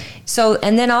 Oh. So,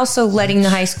 and then also letting the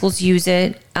high schools use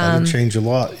it. That would change a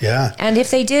lot, yeah. And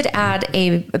if they did add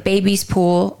a baby's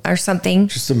pool or something.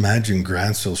 Just imagine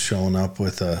Grantsville showing up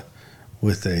with a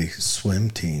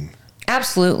swim team.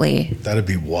 Absolutely. That'd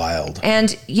be wild. And,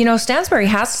 Stansbury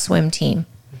has a swim team,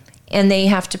 and they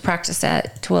have to practice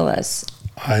at Tooele's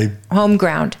home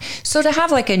ground. So to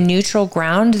have a neutral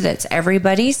ground that's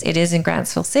everybody's, it is in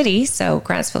Grantsville City, so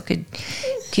Grantsville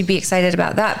could be excited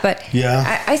about that. But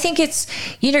yeah, I think it's,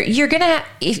 you're going to,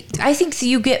 I think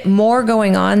you get more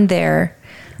going on there.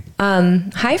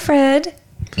 Hi, Fred.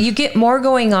 You get more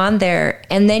going on there,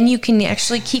 and then you can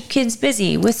actually keep kids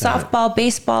busy with softball,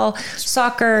 baseball,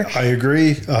 soccer. I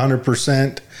agree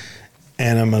 100%.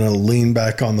 And I'm going to lean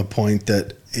back on the point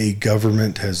that a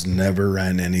government has never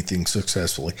ran anything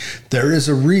successfully. There is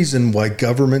a reason why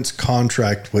governments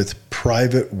contract with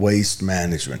private waste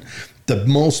management. The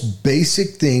most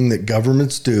basic thing that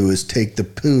governments do is take the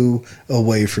poo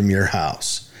away from your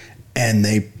house, and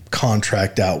they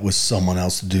contract out with someone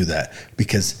else to do that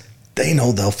because they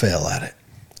know they'll fail at it.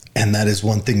 And that is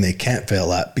one thing they can't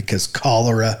fail at, because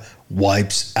cholera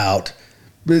wipes out,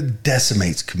 it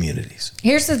decimates communities.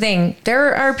 Here's the thing.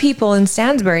 There are people in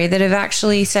Stansbury that have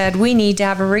actually said, we need to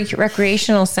have a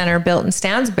recreational center built in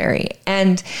Stansbury.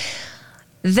 And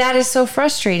that is so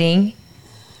frustrating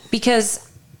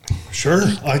because sure,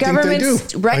 I think they do.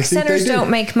 Rec centers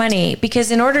don't make money, because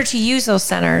in order to use those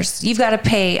centers, you've got to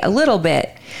pay a little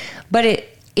bit. But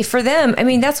for them,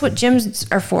 that's what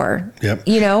gyms are for. Yep.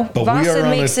 But Vasa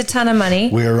makes a ton of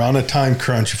money. We are on a time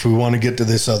crunch if we want to get to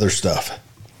this other stuff.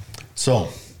 So,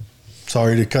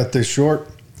 sorry to cut this short.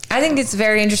 I think it's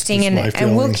very interesting,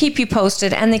 and we'll keep you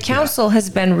posted. And the council has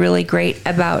been really great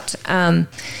about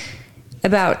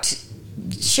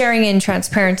sharing in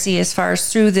transparency as far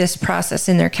as through this process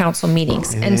in their council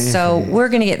meetings. And so we're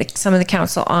going to get some of the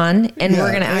council on, and we're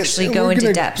going to actually go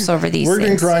into depths over these things. We're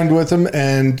going to grind with them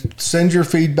and send your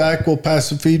feedback. We'll pass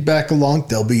the feedback along.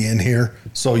 They'll be in here,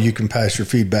 so you can pass your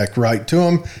feedback right to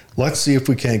them. Let's see if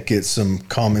we can't get some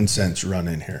common sense run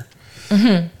in here.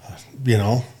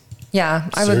 Mm-hmm. Yeah,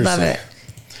 I would love it.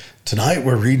 Tonight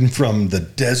we're reading from the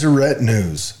Deseret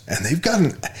News, and they've got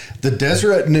the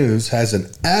Deseret News has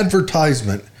an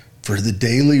advertisement for the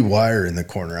Daily Wire in the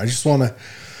corner. I just want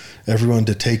everyone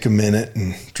to take a minute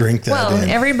and drink that in. Well,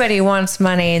 everybody wants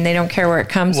money, and they don't care where it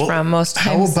comes from most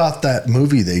times. How about that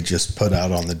movie they just put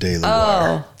out on the Daily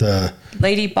Wire? The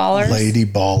Lady Ballers? Lady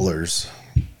Ballers.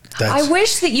 I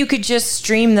wish that you could just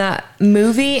stream that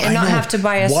movie and not have to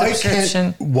buy a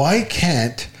subscription. Why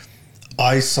can't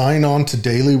I sign on to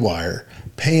Daily Wire,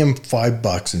 pay him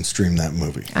 $5 and stream that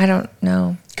movie. I don't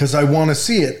know. Because I want to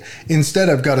see it. Instead,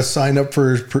 I've got to sign up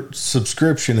for a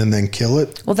subscription and then kill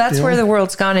it. Well, that's where the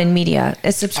world's gone in media.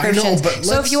 It's subscriptions.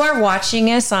 So if you are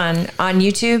watching us on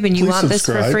YouTube and you want this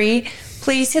for free,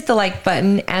 please hit the like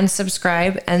button and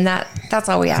subscribe. And that's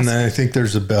all we ask. And then I think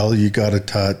there's a bell you got to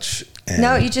touch.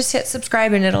 No, you just hit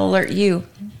subscribe and it'll alert you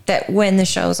that when the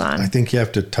show's on. I think you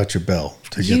have to touch a bell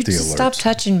to get the alerts. Stop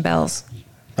touching bells.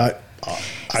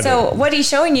 So what he's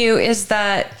showing you is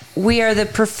that we are the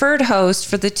preferred host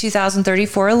for the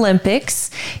 2034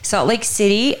 Olympics, Salt Lake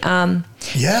City. And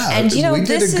we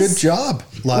did a good job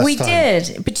last time. We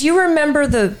did, but do you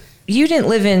remember you didn't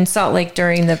live in Salt Lake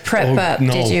during the prep up,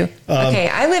 no. did you? Okay,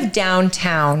 I lived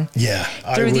downtown.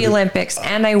 Through the Olympics,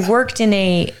 and I worked in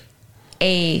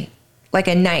a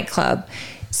nightclub.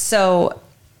 So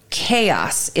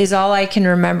chaos is all I can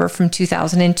remember from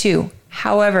 2002.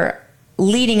 However,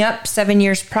 leading up 7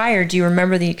 years prior, do you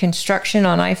remember the construction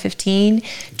on I-15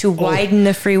 to widen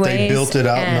the freeways? They built it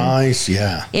out nice,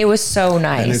 yeah. It was so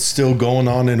nice. And it's still going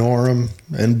on in Orem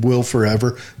and will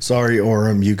forever. Sorry,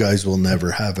 Orem, you guys will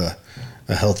never have a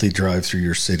healthy drive through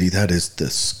your city. That is the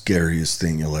scariest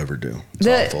thing you'll ever do. It's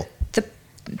awful.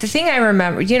 The thing I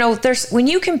remember, when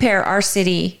you compare our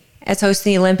city as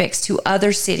hosting the Olympics to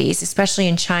other cities, especially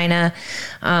in China,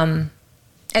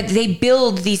 they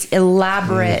build these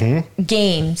elaborate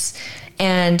games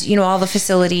and, all the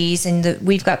facilities, and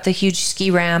we've got the huge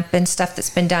ski ramp and stuff that's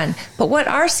been done. But what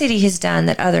our city has done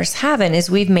that others haven't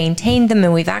is we've maintained them,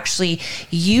 and we've actually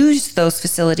used those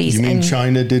facilities. You mean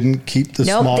China didn't keep the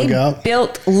smog out? They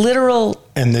built literal...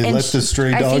 And they let the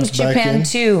stray dogs back in? I think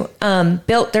Japan,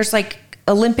 too, there's like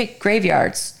Olympic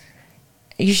graveyards.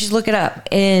 You should look it up.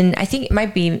 I think it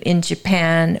might be in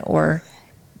Japan or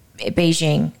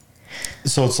Beijing.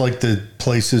 So it's like the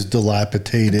place is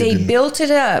dilapidated. They built it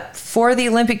up for the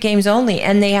Olympic Games only,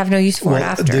 and they have no use for it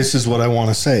after. This is what I want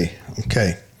to say.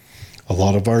 Okay. A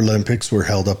lot of our Olympics were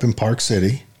held up in Park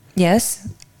City. Yes.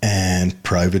 And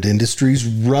private industries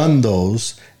run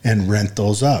those and rent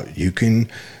those out. You can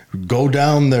go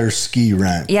down their ski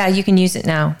ramp. Yeah, you can use it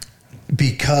now.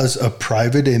 Because a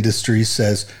private industry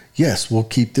says, yes, we'll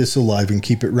keep this alive and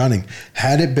keep it running.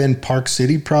 Had it been Park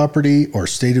City property or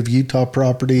state of Utah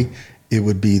property, it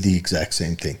would be the exact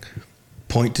same thing.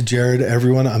 Point to Jared,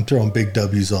 everyone. I'm throwing big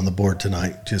W's on the board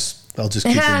tonight. I'll just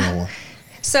keep it rolling.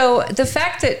 So the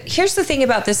fact that, here's the thing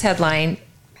about this headline,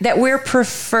 that we're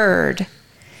preferred,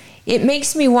 it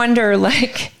makes me wonder,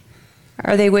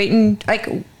 are they waiting?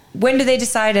 When do they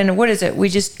decide, and what is it? We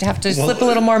just have to slip a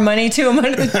little more money to them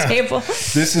under the table?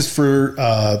 This is for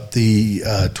the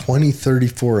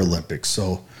 2034 Olympics,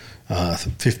 so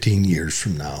 15 years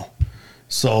from now.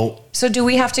 So do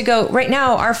we have to go? Right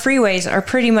now, our freeways are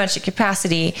pretty much at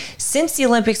capacity. Since the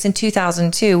Olympics in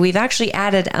 2002, we've actually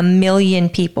added 1 million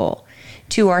people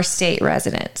to our state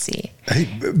residency. Hey,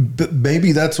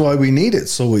 maybe that's why we need it,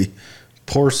 so we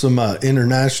pour some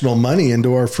international money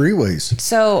into our freeways.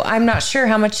 So I'm not sure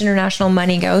how much international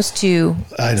money goes to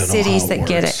cities that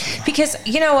get it. Because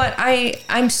you know what?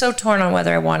 I'm so torn on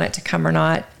whether I want it to come or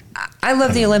not. I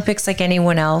love the Olympics like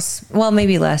anyone else. Well,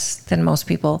 maybe less than most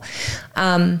people.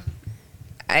 But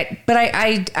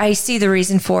I see the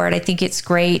reason for it. I think it's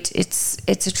great. It's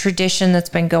a tradition that's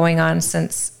been going on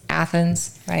since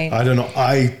Athens, right? I don't know.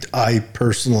 I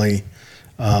personally...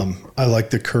 I like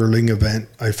the curling event.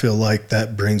 I feel like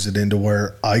that brings it into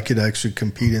where I could actually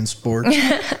compete in sports.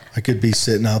 I could be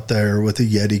sitting out there with a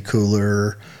Yeti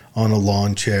cooler on a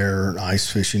lawn chair or an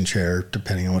ice fishing chair,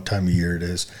 depending on what time of year it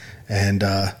is. And,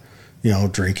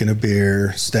 drinking a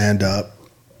beer, stand up,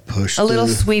 push a little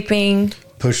sweeping.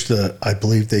 Push I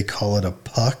believe they call it a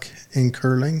puck in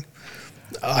curling.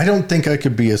 I don't think I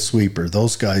could be a sweeper.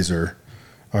 Those guys are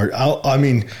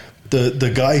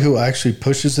The guy who actually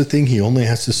pushes the thing, he only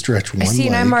has to stretch one leg.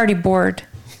 And I'm already bored.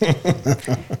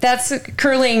 That's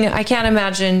curling. I can't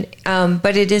imagine,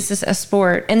 but it is a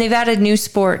sport, and they've added new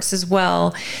sports as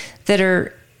well that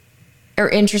are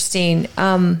interesting.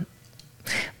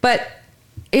 But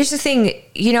here's the thing,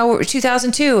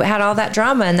 2002 had all that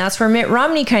drama, and that's where Mitt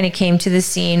Romney kind of came to the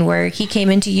scene, where he came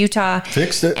into Utah,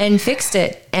 fixed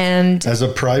it, and as a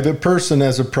private person,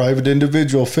 as a private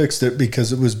individual, fixed it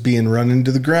because it was being run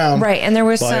into the ground, right? And there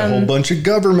was by a whole bunch of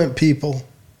government people.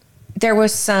 There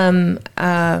was some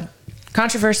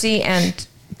controversy, and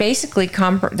basically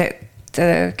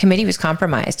the committee was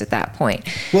compromised at that point.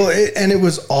 Well, it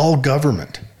was all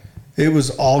government. It was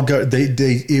all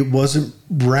it wasn't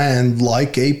ran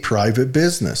like a private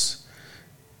business.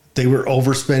 They were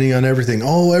overspending on everything.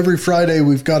 Oh, every Friday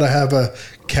we've got to have a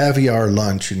caviar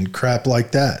lunch and crap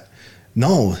like that.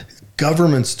 No,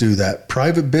 Governments do that.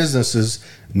 Private businesses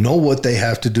know what they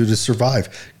have to do to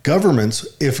survive. Governments,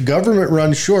 if government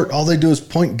runs short, all they do is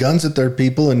point guns at their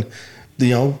people and,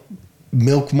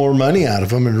 milk more money out of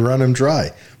them and run them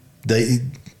dry. They,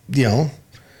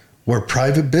 where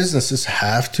private businesses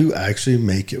have to actually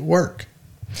make it work.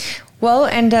 Well,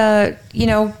 and,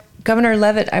 Governor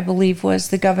Leavitt, I believe, was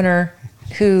the governor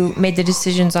who made the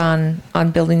decisions on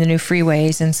building the new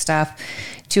freeways and stuff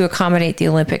to accommodate the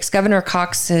Olympics. Governor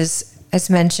Cox has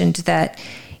mentioned that,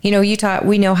 Utah,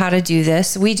 we know how to do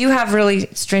this. We do have really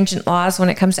stringent laws when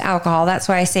it comes to alcohol. That's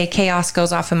why I say chaos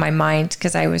goes off in my mind,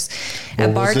 because I was a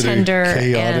bartender. Was it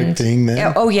a chaotic thing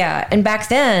then? Oh yeah. And back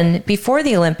then, before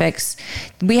the Olympics,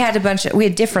 we had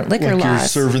different liquor laws.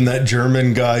 You're serving that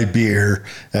German guy beer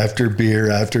after beer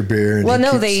after beer. And well,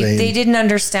 no, they didn't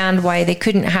understand why they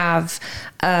couldn't have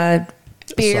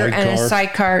beer and a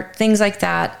sidecar, things like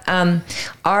that.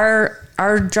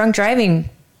 Our drunk driving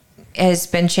has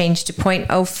been changed to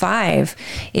 0.05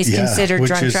 is considered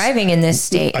drunk driving in this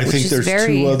state. I think there's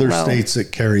two other states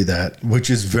that carry that, which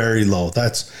is very low.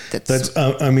 That's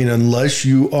unless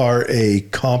you are a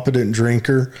competent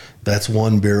drinker, that's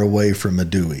one beer away from a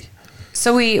Dewey.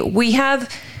 So we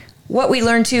have what we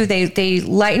learned too. They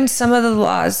lightened some of the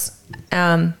laws.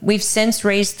 We've since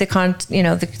raised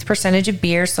the percentage of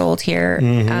beer sold here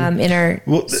in our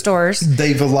stores.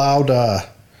 They've allowed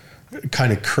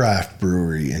kind of craft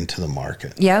brewery into the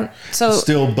market. Yeah. So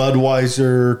still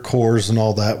Budweiser, Coors, and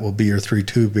all that will be your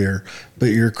 3.2 beer, but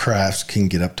your crafts can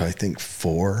get up to, I think,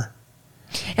 4.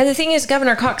 And the thing is,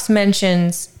 Governor Cox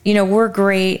mentions, we're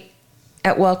great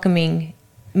at welcoming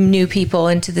new people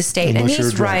into the state. Unless and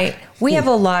he's right. We have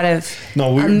a lot of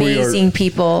amazing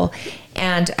people.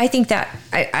 And I think that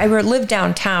I live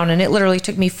downtown, and it literally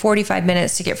took me 45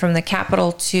 minutes to get from the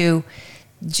Capitol to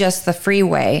just the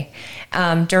freeway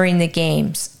during the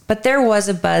games. But there was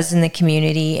a buzz in the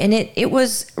community, and it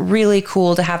was really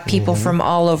cool to have people from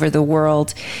all over the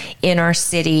world in our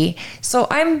city. So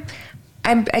I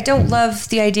don't love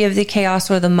the idea of the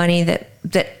chaos or the money that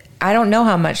I don't know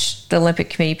how much the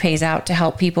Olympic Committee pays out to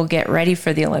help people get ready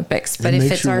for the Olympics. But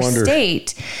if it's our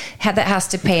state that has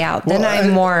to pay out, then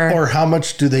I'm more... Or how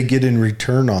much do they get in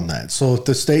return on that? So if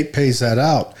the state pays that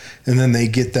out, and then they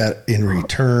get that in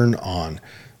return on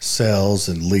sales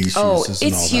and lease uses and all that.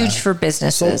 It's huge for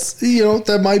businesses. So,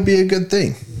 that might be a good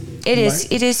thing. It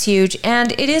is huge.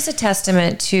 And it is a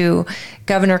testament to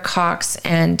Governor Cox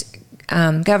and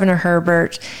Governor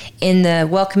Herbert in the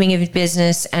welcoming of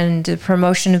business and the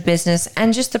promotion of business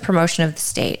and just the promotion of the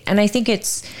state. And I think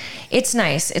it's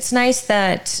nice. It's nice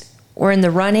that we're in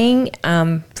the running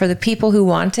for the people who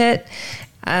want it,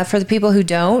 for the people who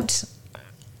don't.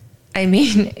 I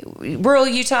mean, rural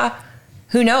Utah,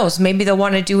 who knows? Maybe they'll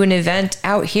want to do an event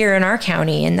out here in our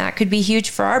county, and that could be huge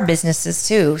for our businesses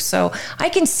too. So I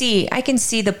can see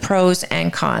the pros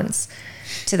and cons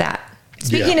to that.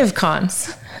 Speaking of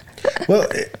cons. Well,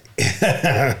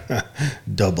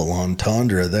 double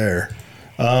entendre there.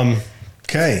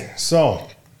 Okay, so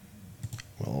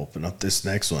we'll open up this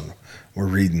next one. We're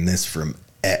reading this from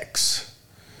X.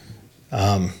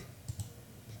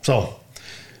 So,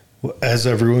 as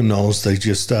everyone knows, they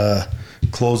just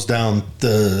closed down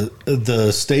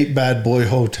the State Bad Boy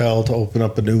Hotel to open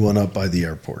up a new one up by the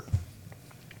airport.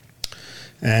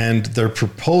 And they're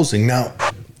proposing now.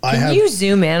 Can you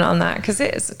zoom in on that? Because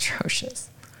it is atrocious.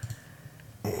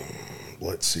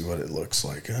 Let's see what it looks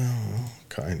like. Oh,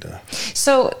 kind of.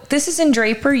 So this is in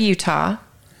Draper, Utah,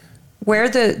 where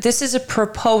this is a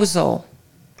proposal.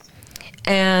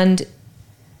 And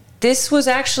this was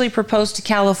actually proposed to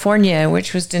California,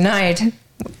 which was denied.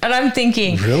 And I'm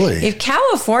thinking, really? If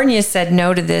California said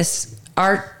no to this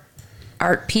art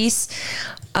piece,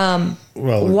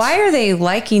 why are they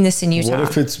liking this in Utah?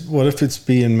 What if it's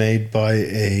being made by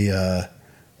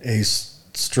a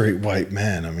straight white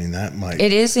man? I mean, that might...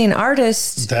 It is an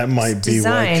artist. That might be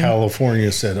why California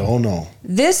said, oh no.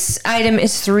 This item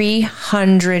is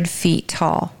 300 feet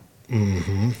tall.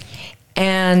 Mm-hmm.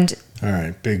 And... All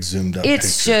right, big zoomed up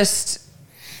It's picture. Just...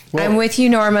 Well, I'm with you,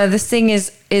 Norma. This thing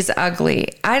is ugly.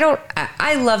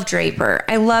 I love Draper.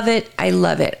 I love it.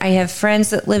 I have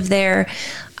friends that live there.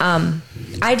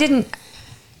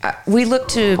 We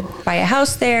looked to buy a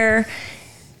house there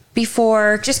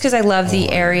before just because I love the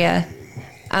area.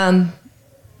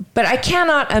 But I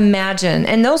cannot imagine,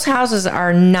 and those houses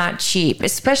are not cheap,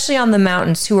 especially on the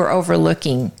mountains who are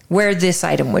overlooking where this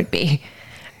item would be.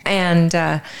 And,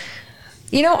 I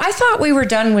thought we were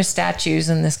done with statues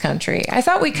in this country. I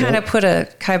thought we kind of put a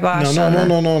kibosh on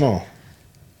No.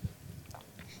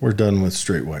 We're done with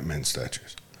straight white men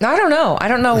statues. I don't know. I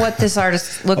don't know what this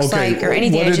artist looks like or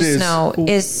anything. I just know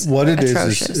is what it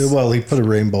atrocious. is. Well, he put a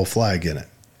rainbow flag in it,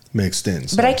 mixed in.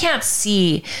 So. But I can't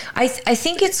see. I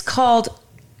think it's called.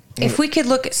 If we could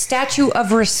look at Statue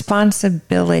of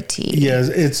Responsibility. Yes,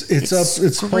 it's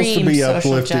supposed to be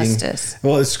uplifting. Justice.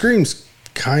 Well, it screams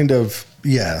kind of.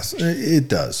 Yes, it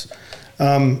does.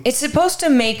 It's supposed to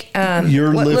make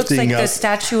you're what looks like up, the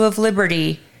Statue of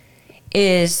Liberty.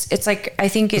 It's like, I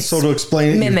think it's so to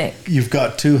explain mimic. You've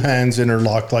got two hands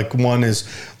interlocked, like one is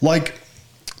like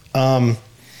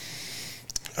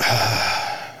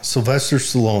Sylvester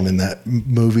Stallone in that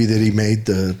movie that he made,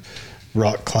 the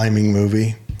rock climbing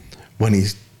movie, when he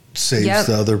saves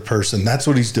the other person. That's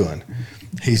what he's doing.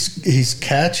 He's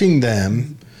catching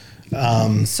them.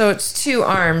 So it's two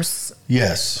arms.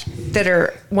 Yes. That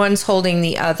are, one's holding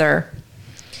the other.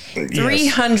 Yes.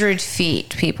 300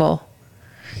 feet, people.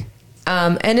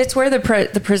 And it's where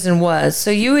the prison was.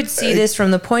 So you would see this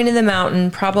from the point of the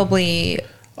mountain, probably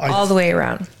all the way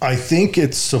around. I think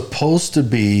it's supposed to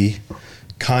be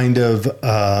kind of,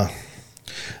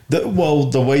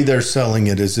 the way they're selling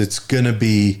it is it's going to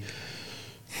be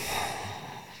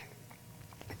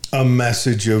a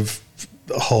message of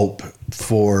hope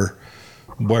for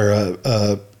where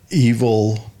a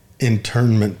evil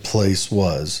internment place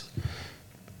was.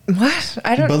 What?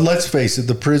 I don't. But let's face it,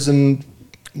 the prison.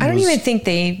 I don't even think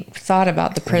they thought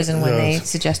about the prison when they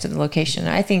suggested the location.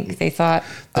 I think they thought,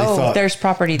 there's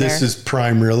property there. This is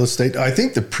prime real estate. I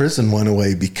think the prison went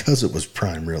away because it was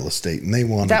prime real estate, and they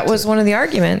wanted. That was one of the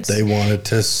arguments. They wanted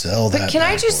to sell that. But can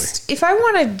I just, if I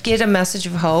want to get a message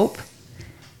of hope,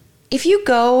 if you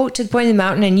go to the point of the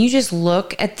mountain and you just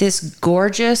look at this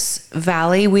gorgeous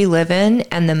valley we live in,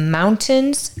 and the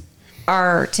mountains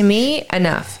are, to me,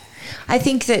 enough. I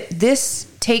think that this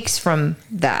takes from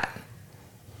that.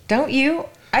 Don't you?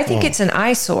 I think it's an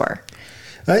eyesore.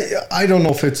 I don't know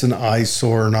if it's an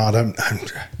eyesore or not.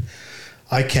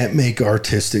 I can't make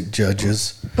artistic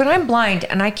judges. But I'm blind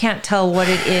and I can't tell what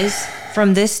it is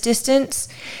from this distance.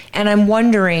 And I'm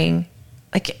wondering,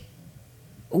 like,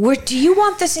 do you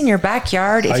want this in your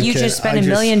backyard if you just spend $1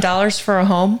 million for a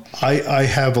home? I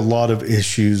have a lot of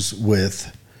issues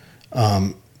with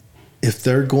if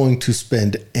they're going to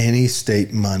spend any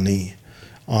state money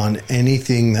on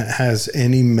anything that has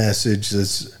any message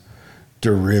that's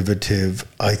derivative.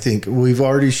 I think we've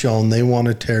already shown they want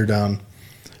to tear down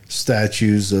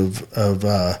statues of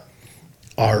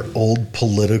our old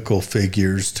political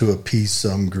figures to appease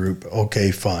some group.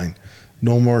 Okay, fine.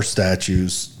 No more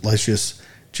statues. Let's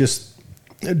just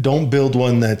don't build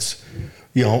one that's,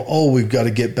 we've got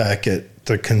to get back at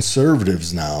the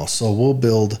conservatives now. So we'll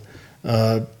build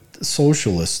a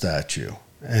socialist statue.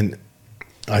 And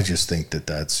I just think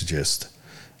that's just.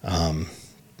 I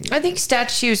think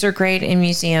statues are great in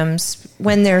museums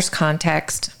when there's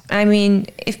context. I mean,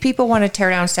 if people want to tear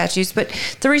down statues, but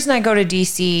the reason I go to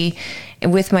D.C.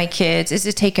 with my kids is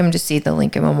to take them to see the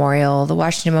Lincoln Memorial, the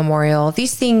Washington Memorial.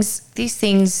 These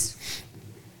things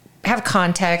have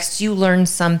context. You learn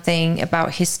something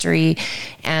about history,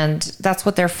 and that's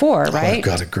what they're for, right? I've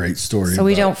got a great story. So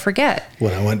we don't forget.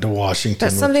 When I went to Washington.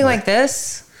 But something like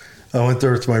this. I went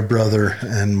there with my brother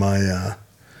and my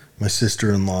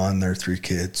sister-in-law and their 3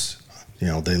 kids.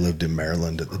 They lived in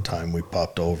Maryland at the time we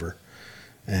popped over.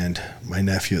 And my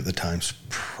nephew at the time's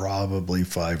probably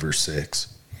 5 or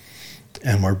 6.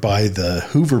 And we're by the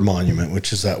Hoover Monument,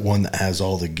 which is that one that has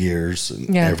all the gears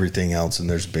and everything else. And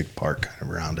there's a big park kind of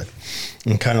around it.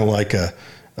 And kind of like a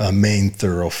main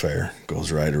thoroughfare goes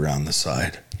right around the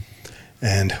side.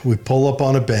 And we pull up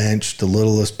on a bench. The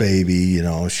littlest baby,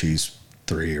 she's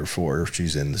 3 or 4.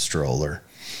 She's in the stroller.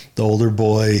 The older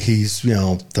boy, he's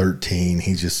 13.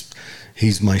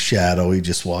 He's my shadow. He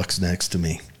just walks next to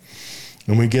me.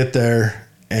 And we get there,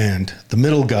 and the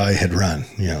middle guy had run.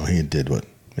 He did what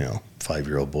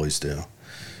 5-year-old boys do.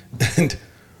 And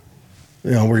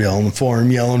we're yelling for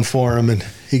him, and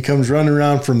he comes running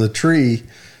around from the tree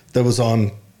that was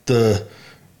on the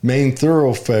main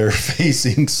thoroughfare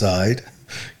facing side.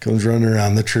 Comes running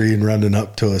around the tree and running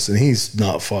up to us, and he's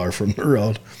not far from the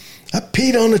road. I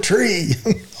peed on a tree.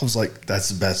 I was like, that's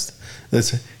the best.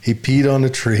 He peed on a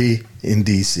tree in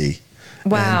D.C.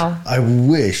 Wow. And I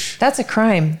wish. That's a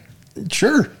crime.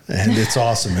 Sure. And it's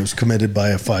awesome. It was committed by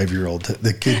a 5-year-old.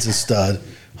 The kid's a stud,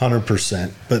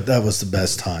 100%. But that was the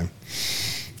best time.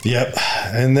 Yep.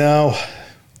 And now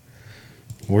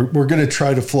we're going to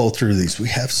try to flow through these. We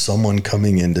have someone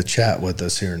coming in to chat with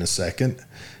us here in a second.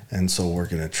 And so we're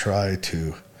going to try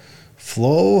to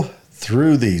flow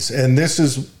through these. And this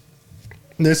is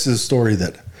a story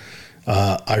that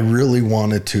I really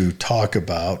wanted to talk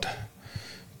about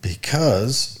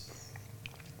because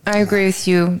I agree with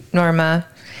you, Norma.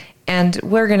 And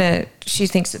she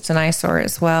thinks it's an eyesore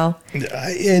as well.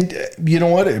 And you know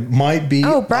what? It might be.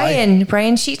 Oh, Brian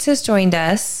Sheets has joined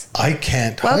us. I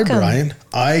can't. Welcome. Hi, Brian.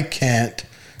 I can't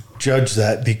judge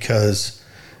that because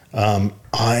I'm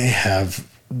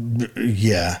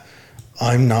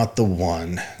not the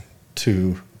one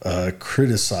to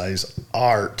criticize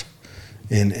art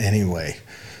in any way.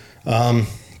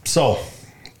 So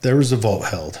there was a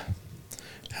vote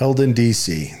held in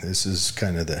D.C. This is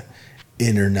kind of the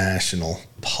international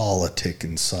politic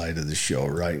inside of the show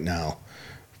right now,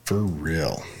 for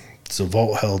real. It's a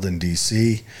vote held in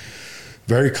D.C.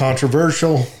 Very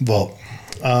controversial vote.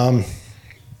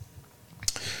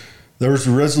 There was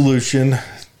a resolution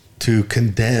to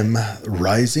condemn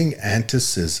rising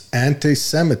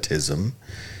anti-Semitism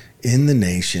in the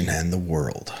nation and the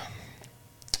world.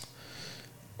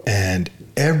 And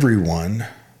everyone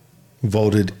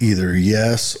voted either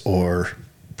yes or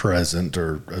present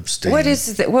or abstain. What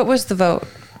was the vote?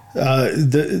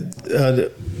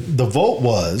 The vote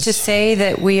was to say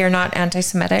that we are not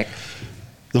anti-Semitic.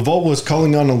 The vote was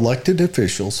calling on elected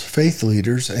officials, faith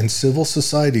leaders, and civil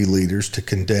society leaders to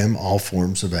condemn all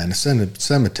forms of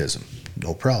anti-Semitism.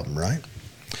 No problem, right?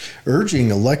 Urging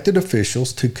elected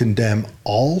officials to condemn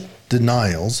all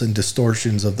denials and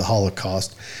distortions of the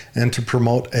Holocaust and to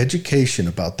promote education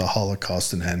about the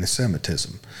Holocaust and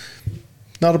anti-Semitism.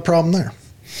 Not a problem there.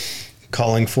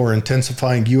 Calling for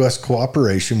intensifying U.S.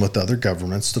 cooperation with other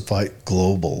governments to fight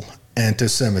global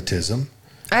anti-Semitism.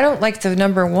 I don't like the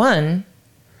number one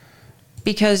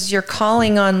because you're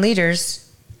calling on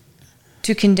leaders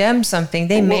to condemn something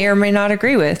they may or may not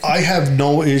agree with. I have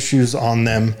no issues on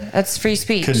them. That's free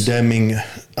speech. Condemning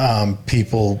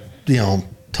people,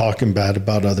 talking bad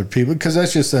about other people, because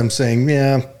that's just them saying,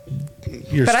 yeah,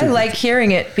 you're But stupid. I like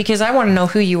hearing it because I want to know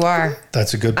who you are.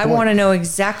 That's a good point. I want to know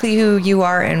exactly who you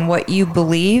are and what you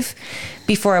believe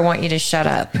before I want you to shut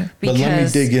up. But let me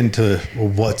dig into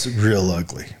what's real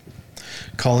ugly.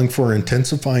 Calling for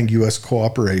intensifying U.S.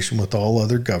 cooperation with all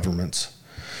other governments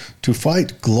to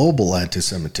fight global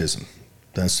anti-Semitism.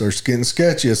 That starts getting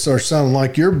sketchy. It starts sounding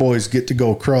like your boys get to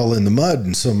go crawl in the mud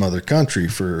in some other country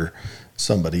for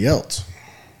somebody else.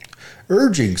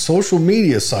 Urging social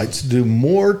media sites to do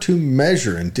more to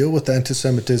measure and deal with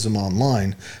anti-Semitism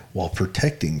online while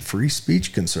protecting free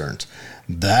speech concerns.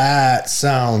 That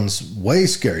sounds way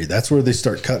scary. That's where they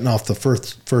start cutting off the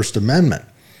First Amendment,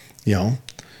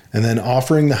 And then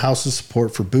offering the House's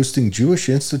support for boosting Jewish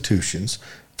institutions'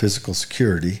 physical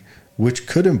security, which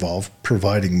could involve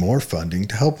providing more funding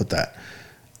to help with that.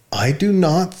 I do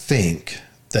not think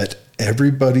that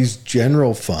everybody's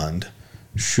general fund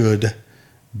should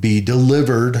be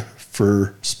delivered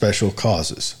for special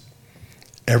causes.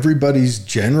 Everybody's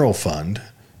general fund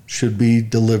should be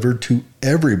delivered to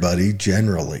everybody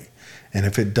generally. And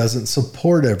if it doesn't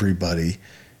support everybody,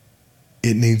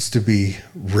 it needs to be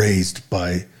raised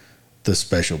by the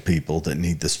special people that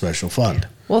need the special fund.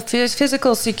 Well,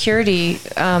 physical security,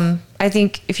 I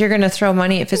think if you're going to throw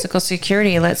money at physical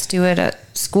security, let's do it at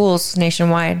schools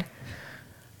nationwide.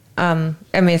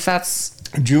 If that's...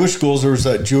 Jewish schools, there was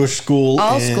that Jewish school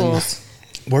schools.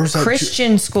 Where was that?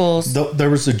 Christian schools. There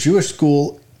was a Jewish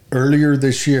school earlier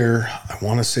this year, I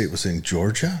want to say it was in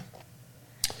Georgia,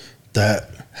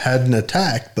 that had an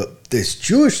attack, but this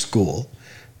Jewish school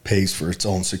pays for its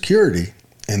own security,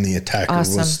 and the attacker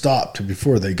was stopped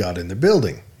before they got in the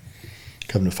building.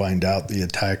 Come to find out, the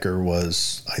attacker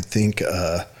was, I think,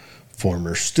 a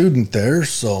former student there.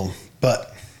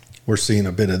 But we're seeing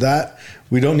a bit of that.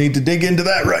 We don't need to dig into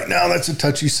that right now. That's a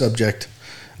touchy subject.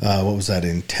 What was that,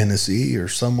 in Tennessee or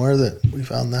somewhere that we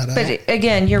found that out? But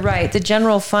again, you're right. The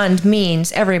general fund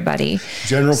means everybody.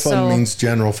 General fund means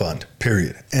general fund,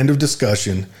 period. End of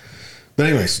discussion. But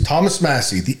anyways, Thomas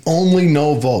Massey, the only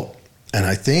no vote. And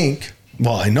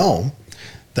I know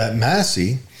that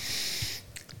Massey,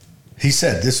 this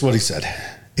is what he said.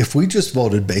 If we just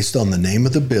voted based on the name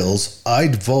of the bills,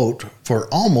 I'd vote for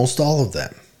almost all of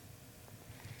them.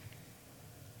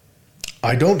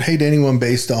 I don't hate anyone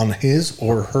based on his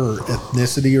or her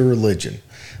ethnicity or religion.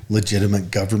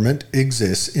 Legitimate government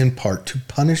exists in part to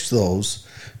punish those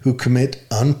who commit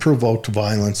unprovoked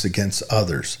violence against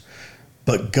others.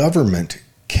 But government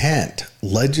can't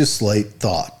legislate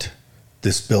thought.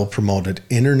 This bill promoted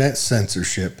internet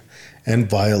censorship and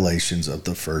violations of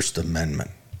the First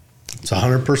Amendment. It's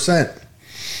 100%.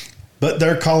 But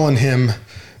they're calling him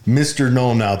Mr.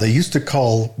 No now. They used to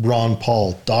call Ron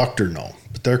Paul Dr. No.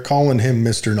 They're calling him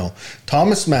Mr. No.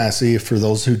 Thomas Massey, for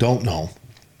those who don't know,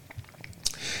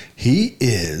 he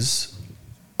is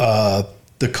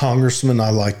the congressman I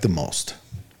like the most.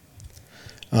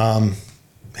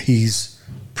 He's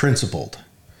principled,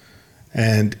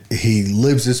 and he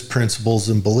lives his principles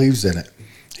and believes in it.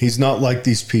 He's not like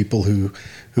these people who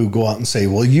go out and say,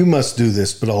 well, you must do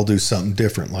this, but I'll do something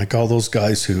different. Like all those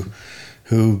guys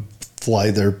who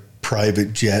fly their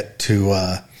private jet to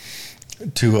a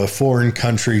foreign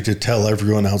country to tell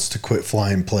everyone else to quit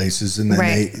flying places, and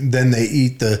then they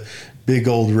eat the big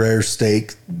old rare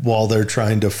steak while they're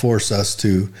trying to force us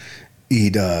to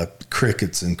eat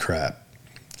crickets and crap.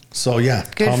 So yeah,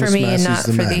 good Thomas for me Massey's and not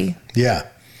the for man. Thee. Yeah.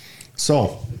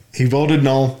 So he voted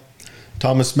no.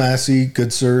 Thomas Massey,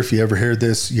 good sir, if you ever hear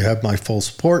this, you have my full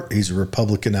support. He's a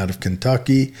Republican out of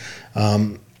Kentucky.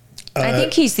 I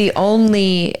think he's the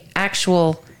only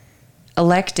actual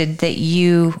elected that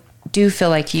you do feel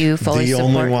like you fully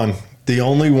support. The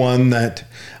only one that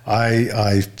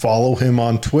I follow him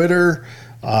on Twitter.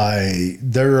 I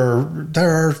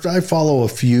follow a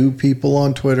few people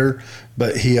on Twitter,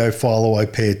 but I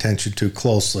pay attention to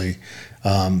closely.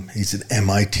 He's an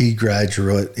MIT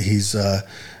graduate. He's a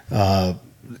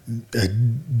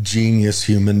genius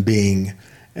human being,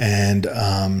 and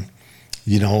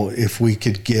if we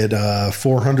could get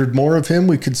 400 more of him,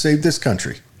 we could save this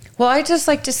country. Well, I just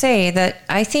like to say that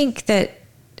I think that,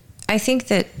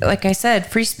 like I said,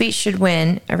 free speech should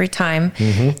win every time.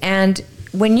 Mm-hmm. And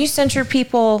when you censure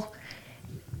people,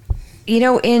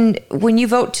 when you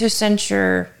vote to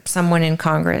censure someone in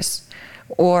Congress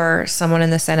or someone in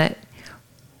the Senate,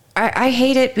 I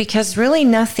hate it because really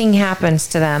nothing happens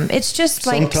to them. It's just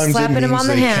like sometimes slapping them on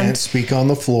the hand. Can't speak on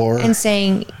the floor and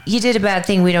saying, you did a bad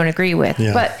thing we don't agree with.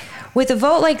 Yeah. But with a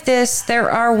vote like this, there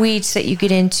are weeds that you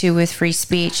get into with free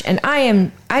speech. And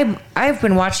I've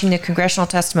been watching the congressional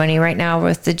testimony right now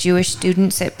with the Jewish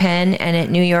students at Penn and at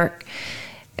New York.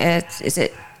 Is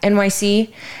it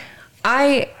NYC?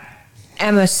 I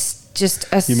am just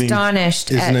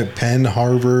astonished. Isn't it Penn,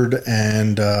 Harvard,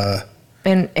 and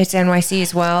it's NYC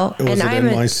as well? Was it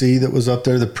NYC that was up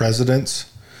there, the presidents?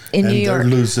 In New York.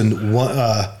 They're losing,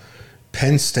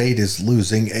 Penn State is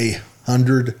losing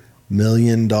 $100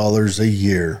 million a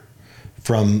year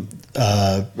from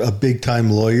a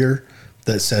big-time lawyer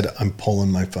that said, I'm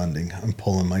pulling my funding. I'm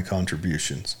pulling my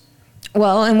contributions.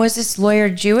 Well, and was this lawyer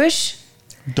Jewish?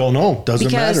 Don't know.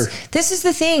 Doesn't matter. This is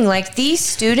the thing. Like, these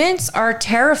students are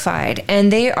terrified,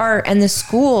 and the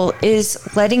school is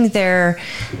letting their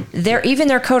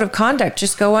code of conduct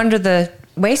just go under the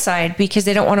wayside because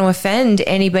they don't want to offend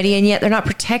anybody, and yet they're not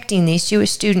protecting these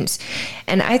Jewish students.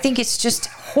 And I think it's just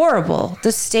horrible,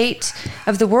 the state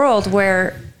of the world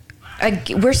where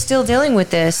we're still dealing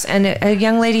with this. And a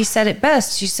young lady said it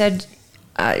best. She said,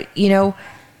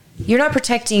 you're not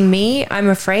protecting me. I'm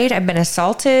afraid. I've been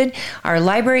assaulted. Our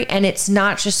library, and it's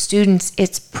not just students,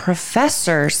 it's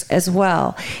professors as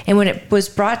well. And when it was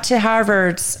brought to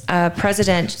Harvard's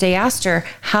president, they asked her,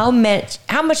 how much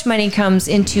money comes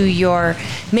into your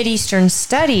Mideastern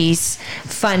Studies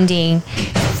funding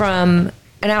from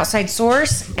an outside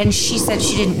source? And she said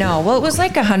she didn't know. Well, it was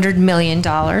like $100 million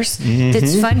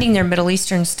that's funding their Middle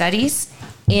Eastern studies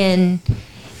at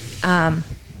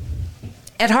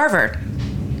Harvard.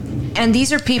 And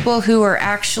these are people who are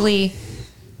actually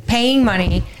paying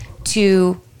money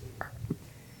to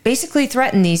basically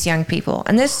threaten these young people.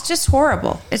 And this is just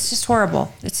horrible. It's just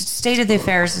horrible. It's the state of the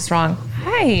affairs is wrong.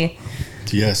 Hi.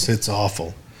 Yes, it's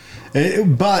awful.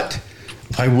 But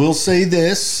I will say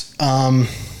this. I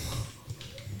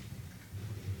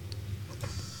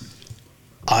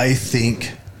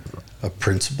think a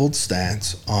principled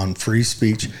stance on free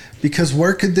speech, because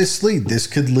where could this lead? This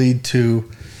could lead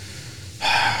to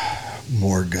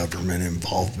more government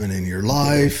involvement in your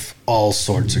life, all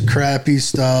sorts of crappy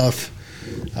stuff.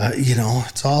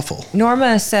 It's awful.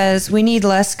 Norma says we need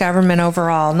less government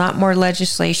overall, not more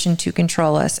legislation to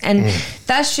control us. And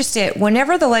that's just it.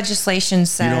 Whenever the legislation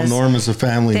says... Norma's a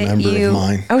family member of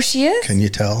mine. Oh, she is? Can you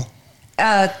tell?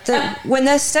 When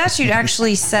the statute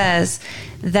actually says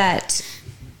that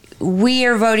we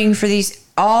are voting for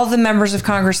all the members of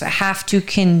Congress that have to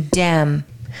condemn,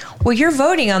 well, you're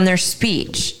voting on their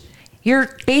speech.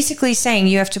 You're basically saying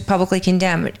you have to publicly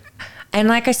condemn it. And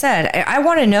like I said, I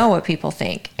want to know what people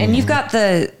think. And you've got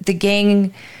the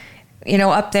gang,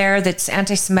 up there that's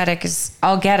anti-Semitic is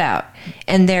all get out.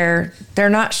 And they're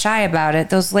not shy about it,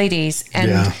 those ladies.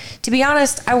 And to be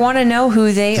honest, I want to know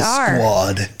who they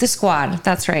are. The squad,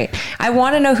 that's right. I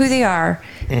want to know who they are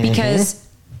because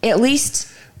at least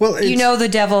the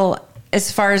devil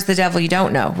as far as the devil you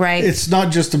don't know, right? It's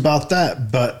not just about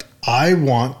that, but I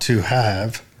want to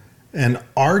have an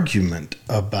argument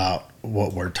about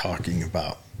what we're talking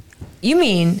about. You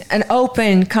mean an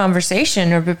open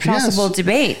conversation or a possible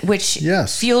debate, which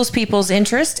fuels people's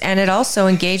interest, and it also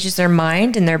engages their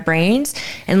mind and their brains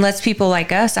and lets people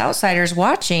like us, outsiders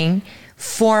watching,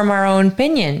 form our own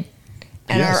opinion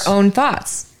and our own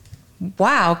thoughts.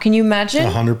 Wow, can you imagine?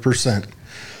 100%.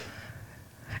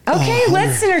 Okay,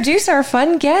 let's introduce our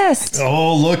fun guest.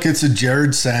 Oh, look, it's a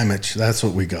Jared sandwich. That's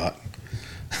what we got.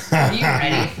 Are you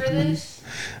ready for this?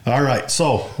 All right,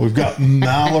 so we've got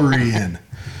Mallory in.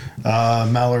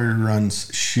 Mallory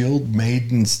runs Shield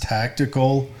Maiden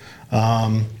Tactical.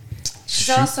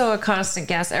 She's also a constant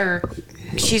guest, or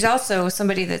she's also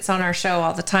somebody that's on our show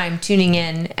all the time, tuning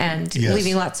in and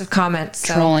leaving lots of comments.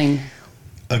 So. Trolling.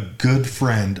 A good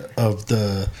friend of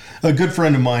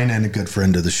mine and a good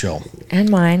friend of the show. And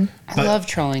mine. I love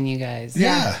trolling you guys.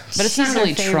 Yeah. But it's not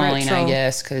really trolling, I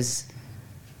guess, because...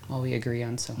 Well, we agree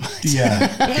on so much.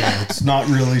 Yeah, it's not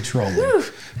really trolling.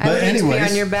 But anyways, be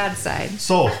on your bad side.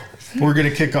 So we're going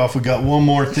to kick off. We got one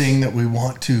more thing that we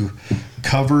want to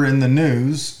cover in the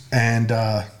news, and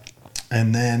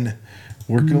then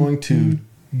we're going to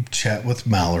chat with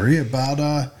Mallory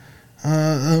about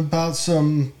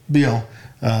some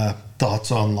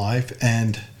thoughts on life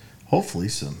and hopefully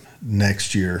some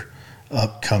next year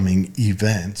upcoming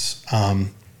events.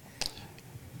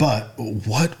 But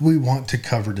what we want to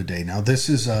cover today, now this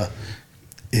is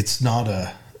it's not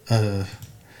a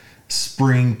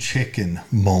spring chicken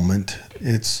moment.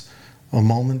 It's a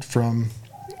moment from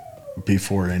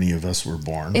before any of us were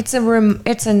born. It's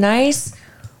a nice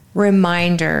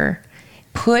reminder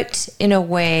put in a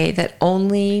way that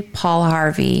only Paul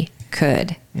Harvey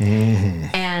could.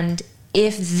 Mm-hmm. And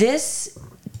if this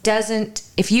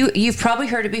if you've probably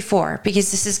heard it before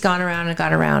because this has gone around and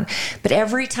gone around, but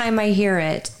every time I hear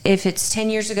it, if it's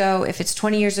 10 years ago, if it's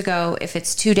 20 years ago, if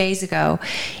it's 2 days ago,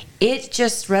 it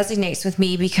just resonates with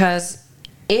me because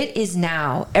it is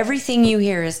now. Everything you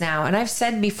hear is now. And I've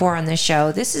said before on this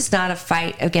show, this is not a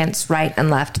fight against right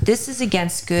and left. This is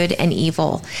against good and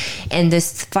evil and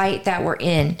this fight that we're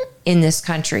in this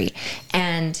country.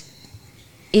 And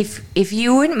if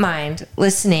you wouldn't mind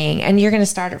listening, and you're going to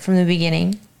start it from the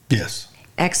beginning. Yes.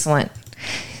 Excellent.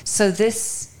 So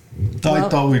this... I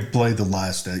thought we'd play the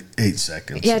last 8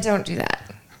 seconds. Yeah, don't do that.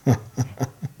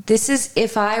 This is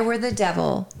If I Were the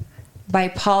Devil by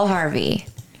Paul Harvey.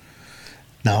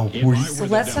 Now, so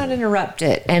let's not interrupt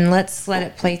it, and let's let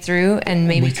it play through, and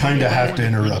maybe... We kind of have to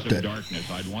interrupt it,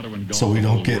 so we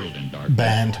don't get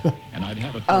banned. And I'd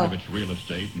have a third of its real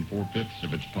estate and 4/5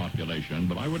 of its population,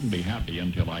 but I wouldn't be happy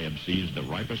until I had seized the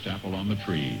ripest apple on the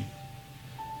tree.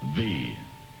 Thee.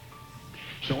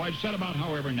 So I'd set about,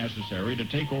 however necessary, to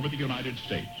take over the United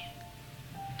States.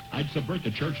 I'd subvert the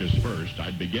churches first.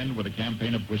 I'd begin with a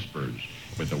campaign of whispers.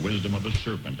 With the wisdom of the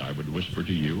serpent, I would whisper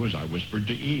to you as I whispered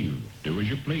to Eve, do as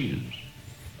you please.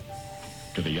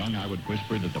 To the young, I would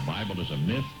whisper that the Bible is a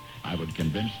myth. I would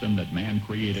convince them that man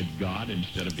created God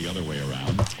instead of the other way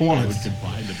around. I would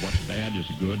confide that what's bad is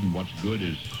good and what's good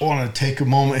is... I want to take a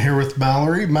moment here with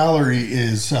Mallory. Mallory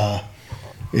is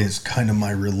kind of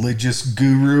my religious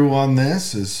guru on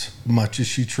this, as much as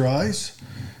she tries.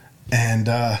 And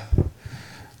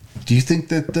do you think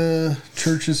that the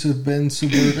churches have been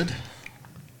subverted?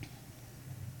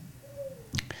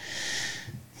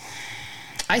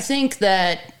 I think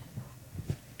a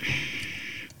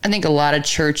lot of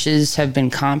churches have been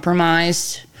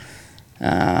compromised.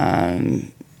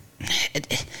 They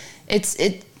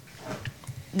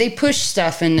push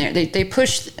stuff in there. They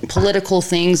push political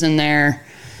things in there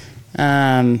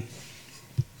that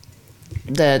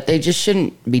they just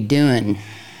shouldn't be doing.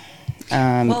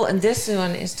 Well, and this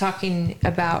one is talking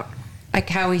about like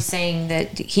how he's saying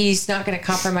that he's not going to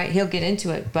compromise. He'll get into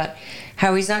it, but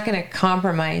how he's not going to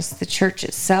compromise the church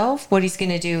itself. What he's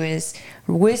going to do is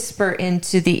whisper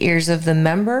into the ears of the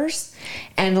members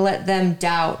and let them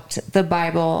doubt the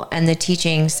Bible and the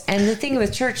teachings. And the thing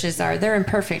with churches they're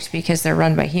imperfect because they're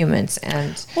run by humans.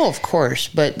 And well, of course,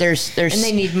 but there's and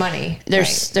they need money.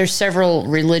 There's several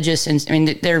religious, and I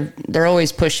mean they're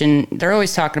always pushing. They're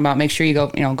always talking about make sure you go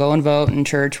and vote in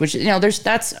church, which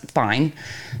that's fine.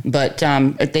 But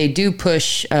they do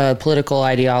push political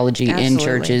ideology in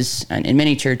churches and in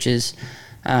many churches.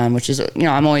 Which is,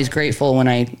 I'm always grateful when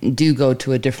I do go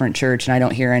to a different church and I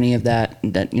don't hear any of that,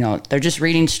 they're just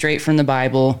reading straight from the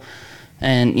Bible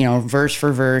and, verse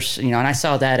for verse, and I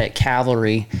saw that at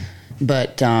Calvary,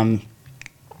 but, I've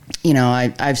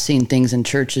seen things in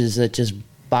churches that just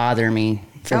bother me.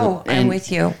 I'm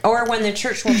with you. Or when the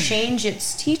church will change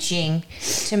its teaching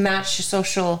to match the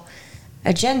social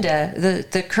agenda,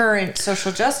 the current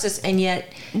social justice, and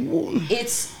yet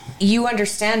you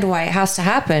understand why it has to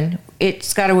happen.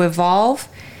 It's got to evolve.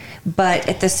 But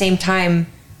at the same time,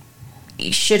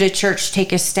 should a church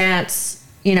take a stance?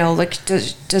 You know, like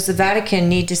does the Vatican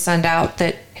need to send out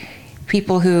that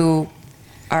people who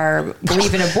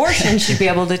believe in abortion should be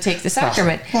able to take the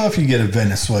sacrament? Well, if you get a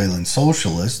Venezuelan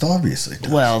socialist, obviously.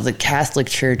 Well, the Catholic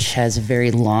Church has a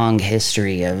very long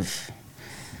history of.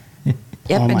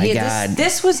 Yep, oh my God!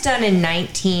 This was done in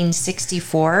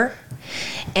 1964,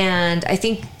 and I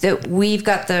think that we've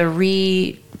got the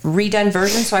redone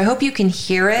version. So I hope you can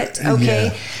hear it.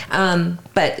 Okay, yeah.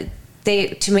 But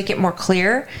to make it more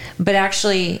clear, but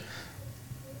actually,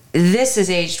 this is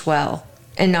aged well.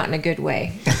 And not in a good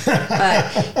way.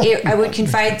 I would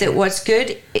confide that what's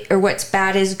good or what's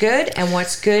bad is good, and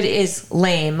what's good is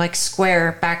lame, like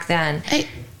Square back then.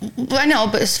 I know,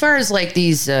 but as far as like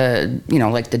these,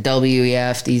 like the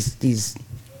WEF, these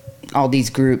all these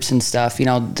groups and stuff,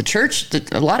 the church,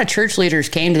 a lot of church leaders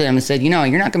came to them and said, you're not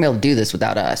going to be able to do this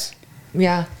without us.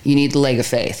 Yeah. You need the leg of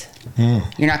faith.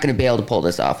 You're not going to be able to pull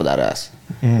this off without us.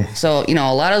 So,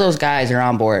 a lot of those guys are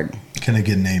on board. Can I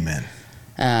get an amen?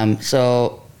 And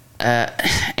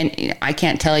I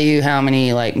can't tell you how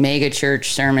many like mega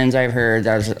church sermons I've heard.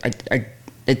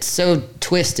 It's so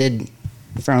twisted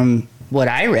from what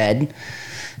I read,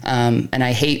 and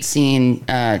I hate seeing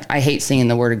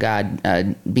the Word of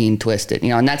God being twisted.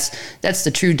 And that's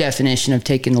the true definition of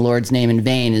taking the Lord's name in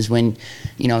vain, is when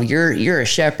you're a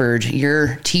shepherd,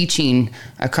 you're teaching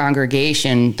a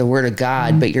congregation the Word of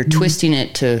God, but you're twisting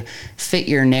it to fit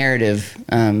your narrative.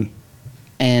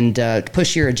 And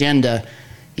push your agenda.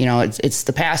 It's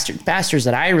the pastors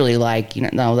that I really like,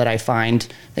 that I find.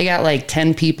 They got like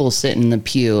 10 people sitting in the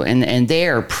pew, and they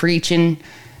are preaching,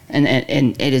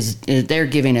 and they're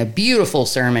giving a beautiful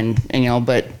sermon,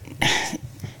 but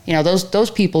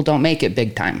those people don't make it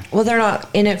big time. Well, they're not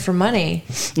in it for money.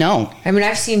 No. I mean,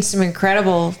 I've seen some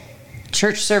incredible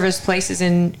church service places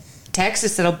in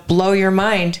Texas that'll blow your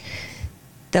mind.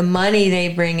 The money they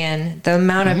bring in, the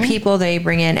amount of people they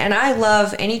bring in. And I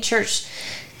love any church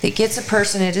that gets a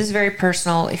person. It is very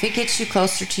personal. If it gets you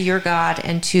closer to your God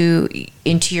and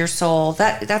into your soul,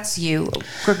 that's you.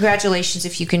 Congratulations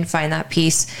if you can find that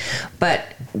peace. But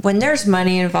when there's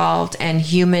money involved and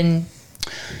humans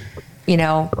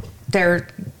are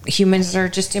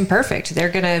just imperfect. They're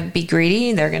going to be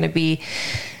greedy. They're going to be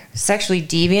sexually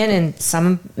deviant. And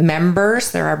some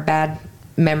members, there are bad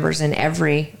members in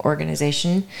every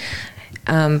organization,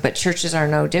 but churches are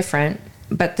no different.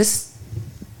 But this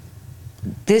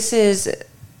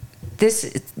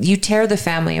you tear the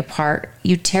family apart,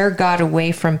 you tear God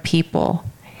away from people.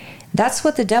 That's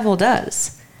what the devil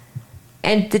does.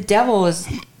 And the devil is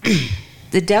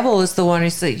the one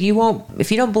who's like,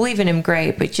 if you don't believe in him,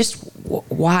 great, but just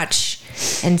watch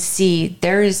and see.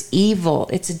 There is evil.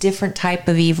 It's a different type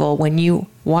of evil when you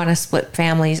want to split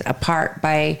families apart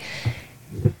by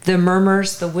the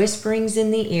murmurs, the whisperings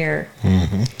in the ear.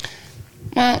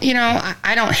 Well,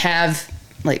 I don't have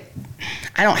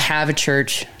a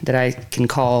church that I can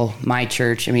call my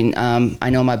church. I mean, I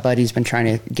know my buddy's been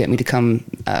trying to get me to come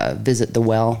visit the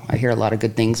Well. I hear a lot of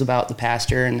good things about the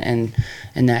pastor and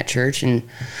that church, and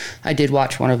I did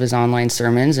watch one of his online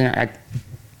sermons, and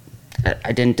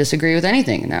I didn't disagree with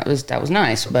anything, and that was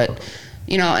nice. But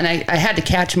and I had to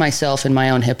catch myself in my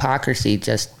own hypocrisy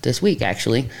just this week,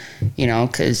 actually,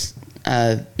 because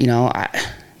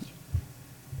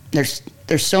there's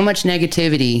so much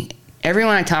negativity.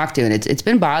 Everyone I talk to, and it's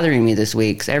been bothering me this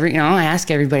week. I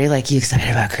ask everybody, like, you excited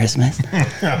about Christmas?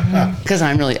 Because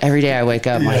I'm really, every day I wake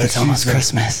up, it's almost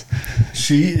Christmas.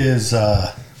 She is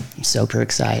I'm super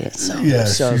excited. So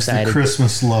she's excited. The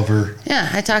Christmas lover. Yeah,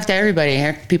 I talk to everybody.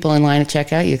 People in line at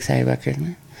checkout, you excited about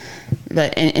Christmas?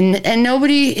 But and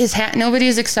nobody is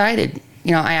excited.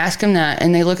 I ask them that,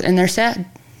 and they look and they're sad.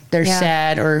 They're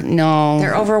sad, or no,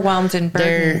 they're overwhelmed and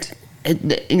burdened.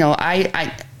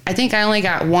 I think I only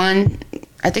got one.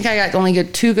 I think I got only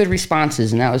good 2 good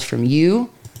responses, and that was from you.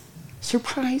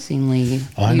 Surprisingly,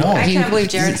 I know. I can't believe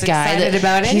Jared's excited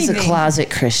about anything. He's a closet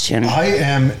Christian. I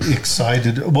am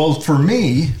excited. Well, for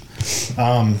me,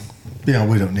 we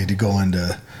don't need to go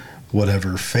into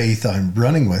whatever faith I'm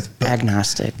running with, but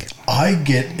agnostic. I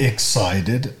get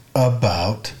excited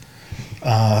about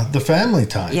the family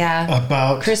time. Yeah.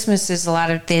 About Christmas is a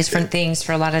lot of different things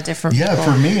for a lot of different people. Yeah,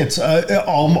 for me, it's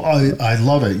I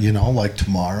love it. Like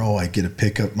tomorrow, I get to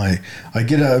pick up I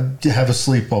get to have a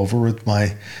sleepover with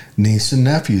my niece and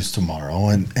nephews tomorrow,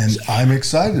 and I'm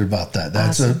excited about that.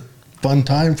 That's awesome. A fun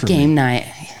time for game me. night.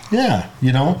 Yeah,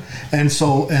 and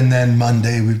then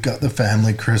Monday we've got the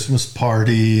family Christmas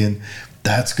party, and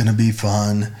that's going to be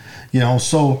fun.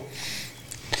 So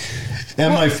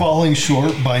am I falling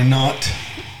short by not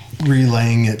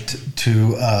relaying it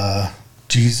to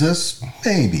Jesus,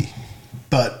 maybe,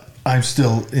 but I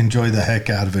still enjoy the heck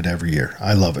out of it every year.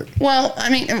 I love it. Well, I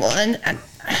mean, and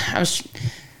I was.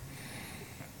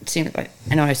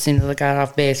 I know I seem to look out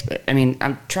off base, but I mean,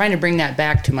 I'm trying to bring that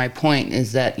back to my point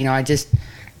is that,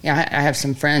 I have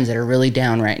some friends that are really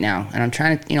down right now, and I'm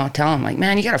trying to, tell them, like,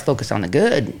 man, you got to focus on the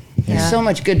good. There's so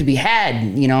much good to be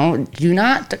had,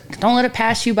 don't let it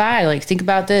pass you by. Like, think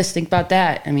about this, think about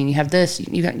that. I mean, you have this,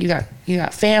 you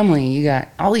got family, you got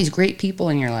all these great people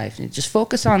in your life. Just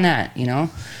focus on that,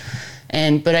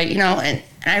 but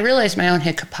I realized my own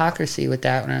hypocrisy with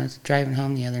that when I was driving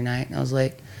home the other night, and I was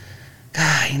like,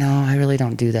 God, I really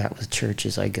don't do that with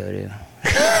churches I go to.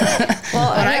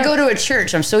 Well, when I go to a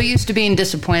church, I'm so used to being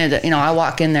disappointed that, I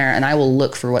walk in there and I will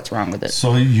look for what's wrong with it.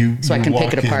 So I can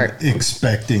pick it apart.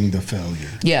 Expecting the failure.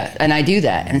 Yeah, and I do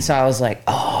that. And so I was like,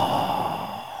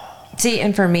 oh. See,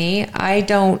 and for me, I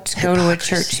don't go to a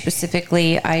church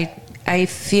specifically. I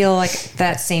feel like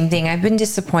that same thing. I've been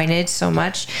disappointed so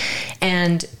much.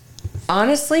 And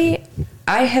honestly,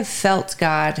 I have felt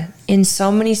God in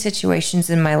so many situations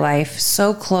in my life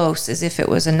so close, as if it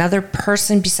was another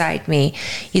person beside me,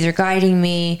 either guiding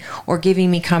me or giving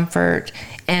me comfort.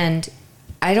 And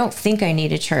I don't think I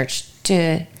need a church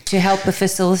to help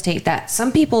facilitate that.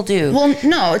 Some people do. Well,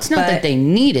 no, it's not that they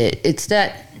need it. It's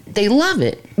that they love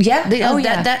it. Yeah.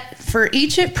 That for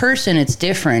each person, it's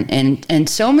different. And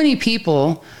so many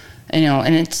people,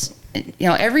 and it's,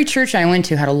 every church I went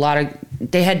to had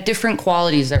they had different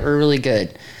qualities that were really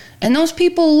good. And those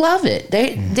people love it.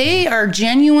 They are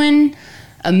genuine,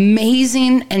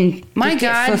 amazing, and my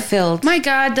God,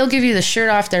 they'll give you the shirt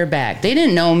off their back. They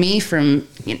didn't know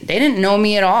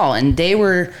me at all. And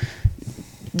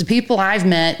the people I've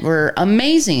met were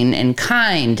amazing and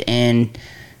kind and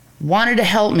wanted to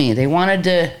help me. They wanted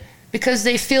to, because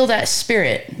they feel that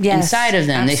spirit inside of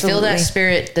them. Absolutely. They feel that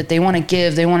spirit that they want to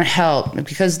give, they want to help,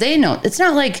 because they know. It's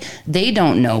not like they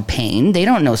don't know pain, they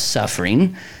don't know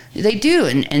suffering. They do,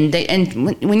 and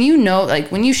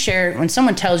when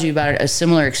someone tells you about a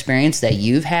similar experience that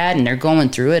you've had, and they're going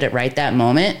through it at that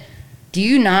moment, do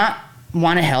you not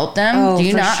want to help them? Oh, do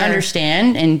you not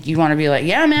understand? And you want to be like,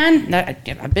 yeah, man,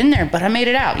 I've been there, but I made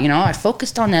it out. I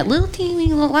focused on that little teeny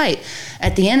little light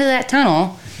at the end of that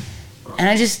tunnel, and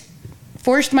I just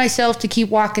forced myself to keep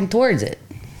walking towards it.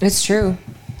 It's true.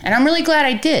 And I'm really glad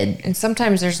I did. And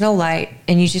sometimes there's no light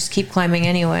and you just keep climbing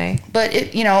anyway. But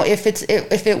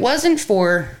if it wasn't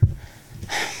for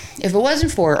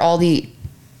all the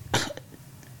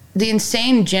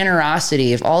insane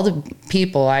generosity of all the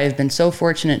people I have been so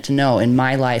fortunate to know in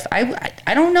my life, I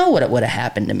don't know what would have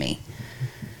happened to me.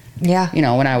 Yeah.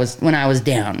 When I was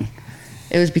down.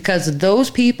 It was because of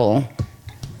those people.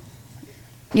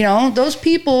 Those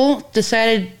people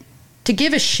decided to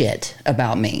give a shit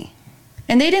about me.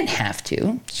 And they didn't have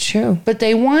to. It's true. But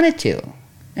they wanted to.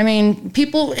 I mean,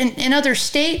 people in other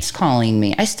states calling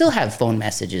me. I still have phone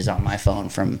messages on my phone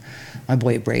from my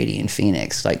boy Brady in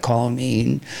Phoenix, like calling me,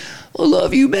 and, I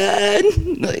love you, man.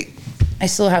 Like, I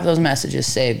still have those messages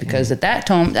saved because at that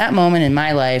moment in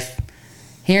my life,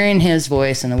 hearing his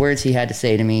voice and the words he had to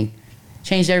say to me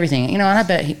changed everything. And I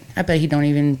bet he don't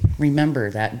even remember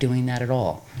doing that at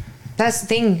all. That's the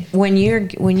thing, when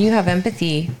you have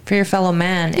empathy for your fellow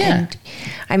man, and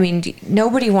I mean,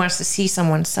 nobody wants to see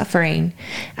someone suffering.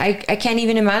 I can't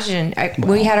even imagine.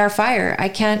 We had our fire. I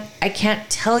can't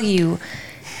tell you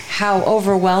how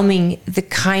overwhelming the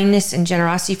kindness and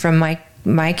generosity from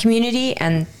my community,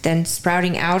 and then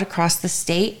sprouting out across the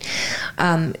state.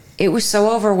 It was so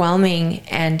overwhelming,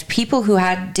 and people who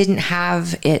didn't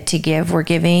have it to give were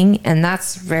giving, and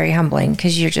that's very humbling,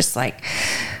 because you're just like,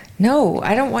 no,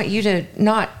 I don't want you to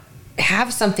not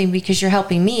have something because you're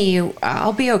helping me.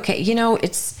 I'll be okay.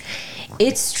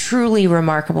 It's truly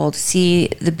remarkable to see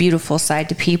the beautiful side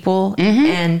to people. Mm-hmm.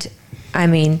 And I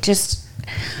mean,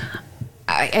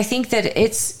 I think that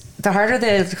it's the harder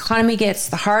the economy gets,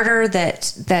 the harder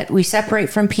that we separate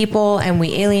from people and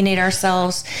we alienate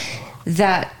ourselves,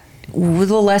 that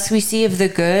the less we see of the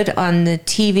good on the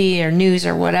TV or news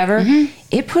or whatever, mm-hmm.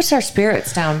 it puts our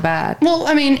spirits down bad. Well,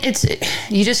 I mean,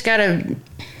 you just gotta.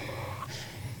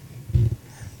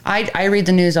 I read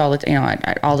the news all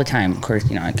the all the time. Of course,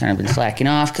 I kind of been slacking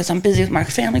off because I'm busy with my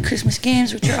family Christmas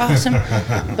games, which are awesome.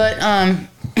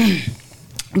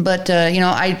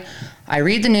 I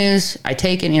read the news. I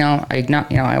take it.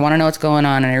 I want to know what's going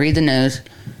on, and I read the news,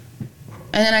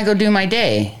 and then I go do my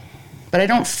day. But I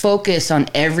don't focus on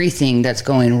everything that's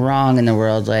going wrong in the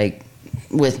world, like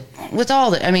with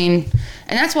all the. I mean,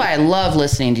 and that's why I love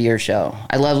listening to your show.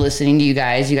 I love listening to you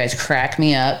guys. You guys crack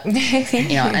me up. And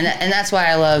that's why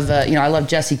I love. I love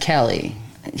Jesse Kelly.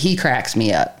 He cracks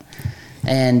me up,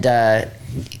 and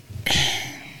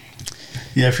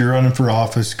if you're running for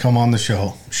office, come on the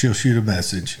show. She'll shoot a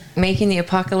message. Making the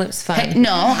apocalypse fun. Hey,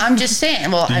 no, I'm just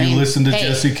saying. Well, Do you listen to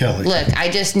Jesse Kelly? Look, I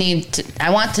just need to.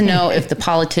 I want to know if the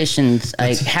politicians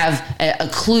have a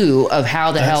clue of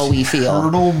how the hell we feel.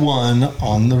 Hurdle 1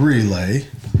 on the relay.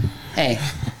 Hey,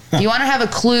 if you want to have a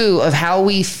clue of how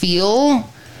we feel,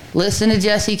 listen to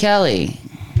Jesse Kelly.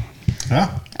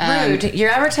 Yeah. Rude.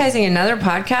 You're advertising another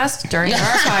podcast during our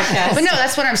podcast. But no,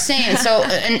 that's what I'm saying. So,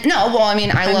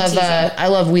 I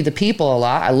love We the People a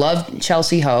lot. I love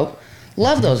Chelsea Hope.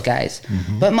 Love those guys.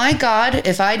 Mm-hmm. But my God,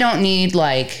 if I don't need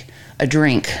like a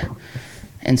drink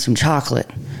and some chocolate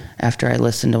after I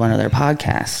listen to one of their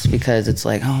podcasts, because it's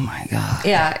like, oh my God.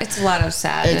 Yeah, it's a lot of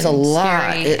sad. It's a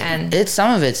lot. And it's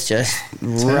some of it's just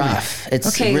rough.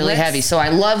 It's really heavy. So I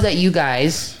love that you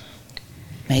guys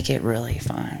make it really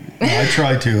fun. I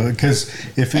try to, because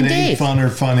if it ain't fun or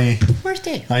funny. Where's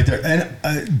Dave? Right there.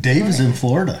 And Dave is in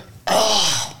Florida.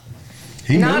 Oh.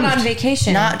 He not moved. on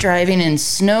vacation. Not driving in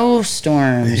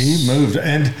snowstorms. He moved.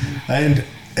 And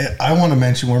I want to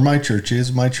mention where my church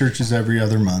is. My church is every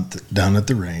other month down at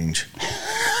the range.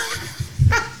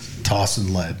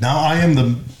 Tossing lead. Now, I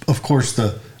am, of course,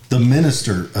 the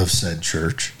minister of said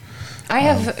church. I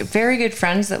have very good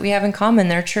friends that we have in common.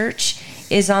 Their church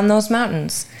is on those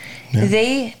mountains. Yeah.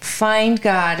 They find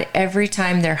God every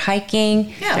time they're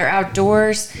hiking, they're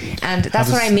outdoors, and that's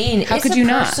what I mean. How it's could a you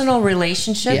not? personal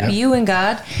relationship, you and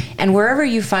God, and wherever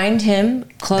you find Him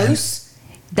close,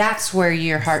 that's where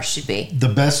your heart should be. The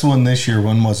best one this year,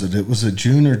 when was it? It was a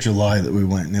June or July that we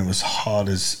went, and it was hot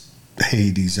as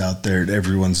Hades out there, and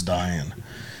everyone's dying.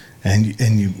 And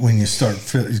you when you start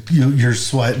you're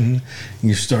sweating, and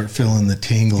you start feeling the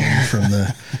tingling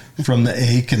from the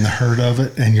ache and the hurt of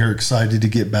it, and you're excited to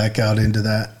get back out into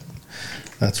that.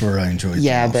 That's where I enjoyed it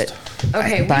the most. But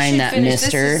buying that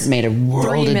mister made a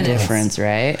world of difference,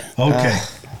 right? Okay.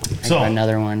 So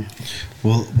another one.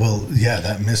 Well, yeah,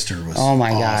 that mister was. Oh my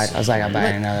awesome. God! I was like, I'm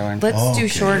buying another one. Let's do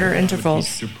shorter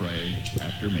intervals. To pray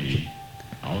after me,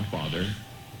 Our Father,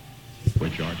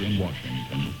 which art in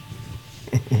Washington.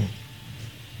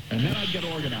 And then I'd get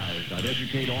organized. I'd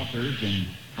educate authors in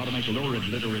how to make lurid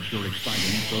literature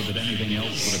exciting so that anything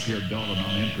else would appear dull and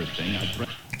uninteresting.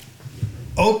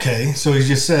 Okay, so he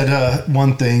just said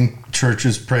one thing,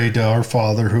 churches pray to our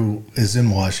Father who is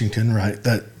in Washington, right?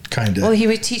 That kind of. Well, he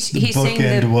would teach, he's saying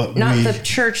the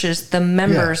churches, the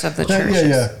members of the churches.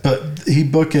 Yeah, but he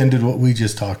bookended what we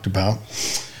just talked about.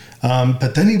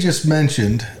 But then he just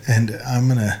mentioned, and I'm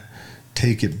going to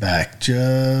take it back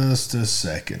just a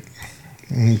second.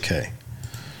 Okay.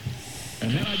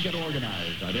 And then I'd get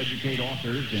organized. I'd educate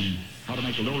authors in how to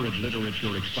make lurid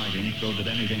literature exciting so that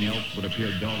anything else would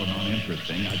appear dull and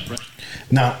uninteresting.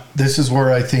 Now, this is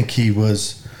where I think he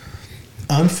was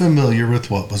unfamiliar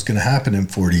with what was going to happen in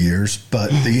 40 years,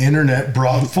 but the internet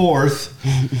brought forth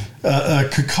a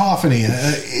cacophony,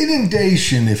 an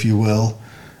inundation, if you will,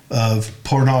 of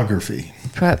pornography.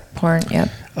 Porn, yep.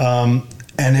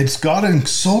 And it's gotten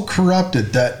so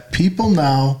corrupted that people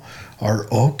now are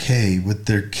okay with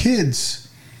their kids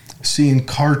seeing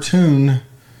cartoon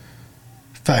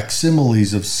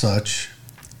facsimiles of such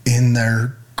in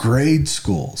their grade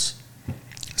schools.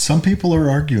 Some people are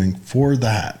arguing for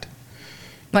that.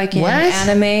 Like in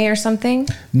anime or something?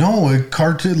 No, a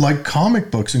cartoon, like comic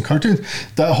books and cartoons.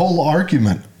 That whole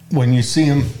argument, when you see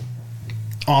them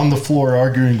on the floor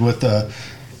arguing with a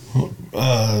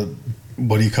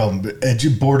what do you call them?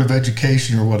 Board of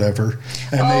Education or whatever,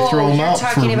 and they throw them out. You're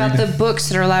talking about the books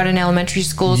that are allowed in elementary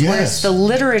schools, where the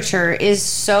literature is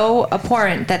so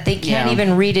abhorrent that they can't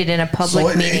even read it in a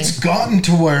public meeting. It's gotten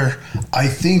to where I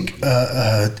think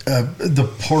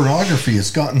the pornography has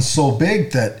gotten so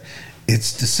big that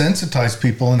it's desensitized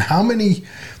people. And how many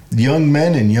young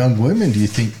men and young women do you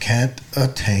think can't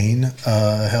attain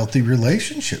a healthy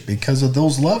relationship because of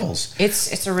those levels?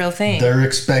 It's a real thing. They're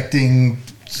expecting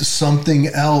something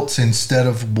else instead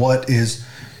of what is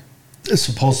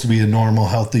supposed to be a normal,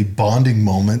 healthy bonding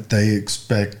moment. They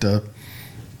expect an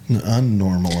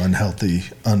unnormal, unhealthy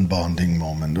unbonding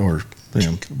moment, or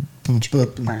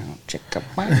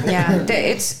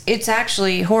it's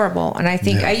actually horrible. And I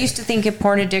think I used to think if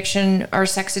porn addiction or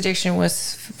sex addiction was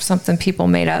something people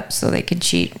made up so they could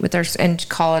cheat with their and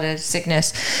call it a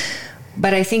sickness.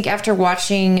 But I think after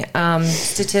watching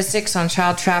statistics on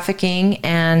child trafficking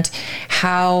and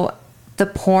how the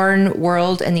porn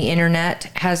world and the internet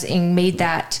has made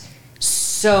that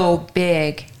so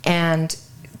big, and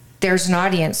there's an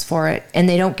audience for it, and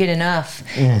they don't get enough.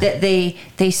 That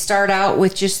they start out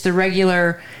with just the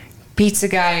regular pizza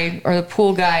guy or the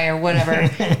pool guy or whatever,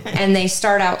 and they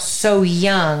start out so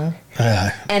young,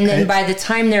 and then by the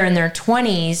time they're in their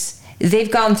 20s,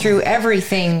 they've gone through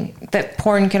everything that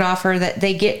porn can offer, that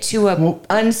they get to a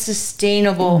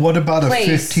unsustainable What about place.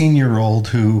 a 15-year-old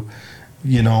who,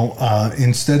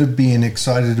 instead of being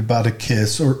excited about a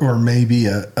kiss or maybe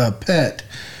a pet,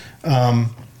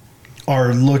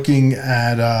 are looking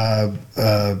at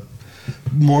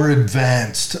more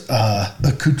advanced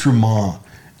accoutrement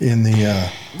in the...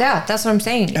 Yeah, that's what I'm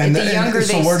saying. and the younger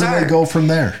so they where start, do they go from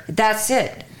there? That's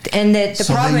it. And the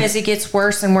So problem they- is it gets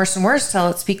worse and worse and worse till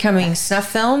it's becoming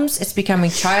snuff films. It's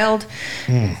becoming child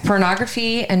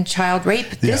pornography and child rape.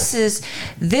 This is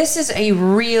a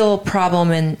real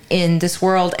problem in this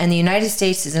world, and the United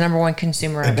States is the number one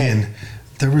consumer of it. Again,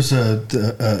 there was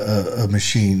a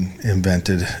machine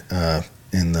invented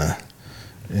in the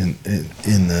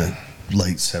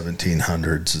late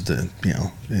 1700s that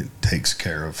it takes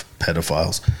care of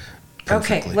pedophiles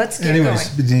perfectly. Okay, let's get Anyways,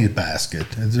 going. we need a basket.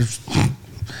 There's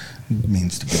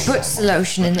means to be. Put the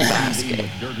lotion in the A basket.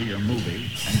 dirtier movie,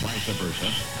 and vice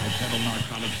versa. I'd peddle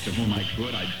narcotics to whom I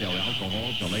could. I'd sell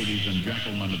alcohol to ladies and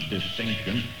gentlemen of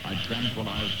distinction. I'd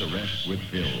tranquilize the rest with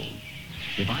pills.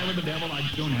 If I were the devil, I'd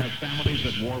soon have families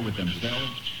at war with themselves,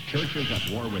 churches at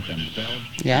war with themselves,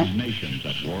 Yeah. and nations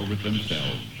at war with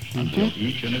themselves, until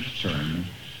each in its turn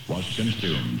was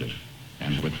consumed.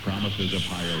 And with promises of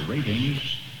higher ratings,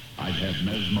 I'd have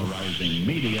mesmerizing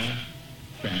media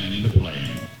fanning the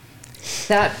flame.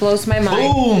 That blows my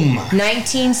mind. Boom!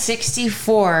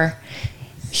 1964.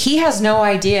 He has no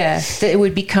idea that it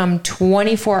would become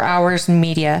 24 hours in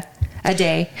media a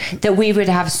day, that we would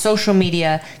have social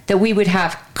media, that we would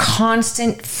have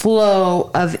constant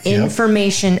flow of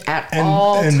information at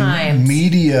all times.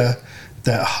 Media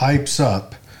that hypes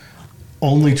up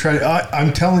only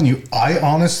I'm telling you, I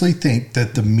honestly think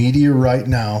that the media right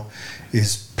now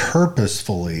is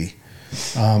purposefully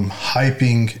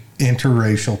hyping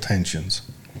interracial tensions.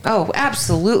 Oh,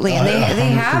 absolutely. And they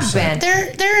have 100%.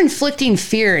 been. They're inflicting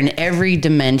fear in every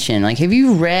dimension. Like, have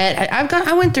you read?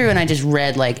 I went through and I just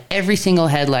read like every single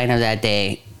headline of that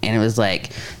day, and it was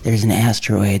like, "There's an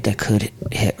asteroid that could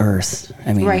hit Earth."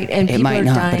 I mean, Right, and it people might are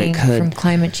not, but dying it could. from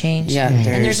climate change. Yeah, and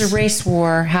there's a race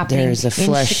war happening There's a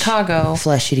in Chicago.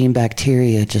 flesh-eating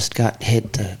bacteria just got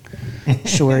hit the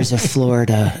shores of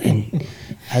Florida and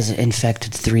has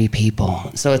infected 3 people.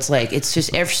 So it's like, it's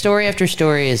just every story after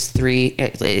story is fear.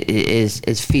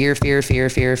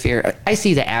 I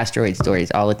see the asteroid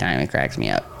stories all the time. It cracks me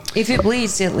up. If it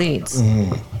bleeds, it leads.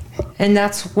 And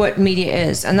that's what media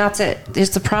is. And that's it. It's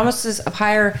the promises of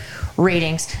higher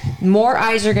ratings. More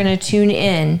eyes are going to tune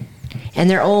in, and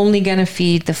they're only going to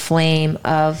feed the flame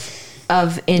of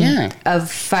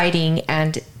fighting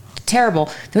and terrible.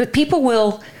 The people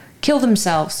will kill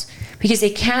themselves because they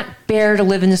can't bear to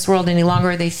live in this world any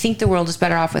longer. They think the world is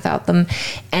better off without them,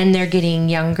 and they're getting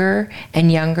younger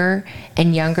and younger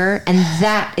and younger, and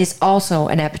that is also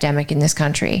an epidemic in this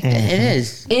country. It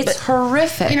is. It's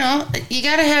horrific. You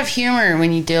got to have humor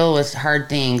when you deal with hard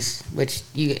things, which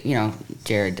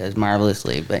Jared does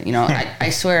marvelously. But I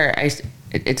swear,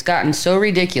 it's gotten so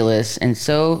ridiculous and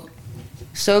so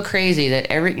crazy that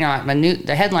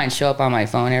the headlines show up on my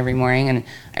phone every morning, and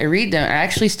I read them. I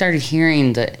actually started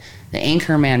hearing the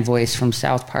anchorman voice from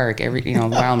South Park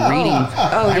while I'm reading.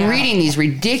 I'm reading these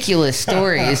ridiculous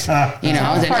stories. South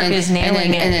Park is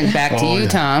nailing it. And then back to you,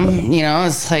 Tom.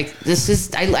 It's like, this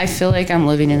is. I feel like I'm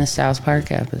living in a South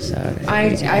Park episode.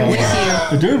 I'm with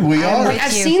you. Dude, we are. with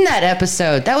I've you. seen that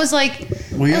episode. That was like.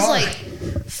 We are. Like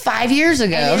 5 years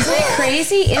ago. And isn't it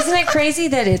crazy? Isn't it crazy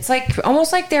that it's like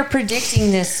almost like they're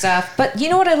predicting this stuff? But you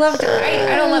know what I love?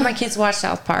 I don't let my kids watch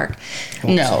South Park.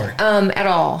 No. At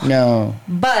all. No.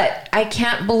 But I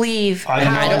can't believe how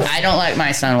I don't let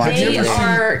my son watch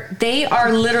it. they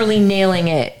are literally nailing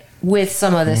it with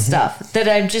some of this stuff that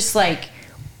I'm just like,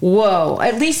 whoa,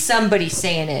 at least somebody's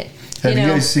saying it. Have you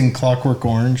guys seen Clockwork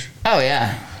Orange? Oh,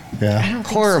 yeah. Yeah.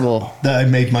 Horrible. I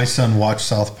made my son watch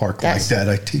South Park like that.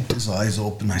 I taped his eyes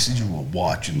open. I said, "You will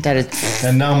watch." And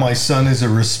now my son is a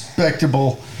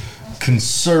respectable,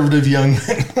 conservative young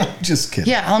man. Just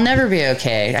kidding. Yeah, I'll never be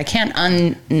okay. I can't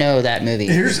unknow that movie.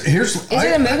 Here's. Is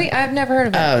it a movie? I've never heard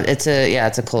of it. Oh, it's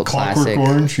a cult Clockwork classic.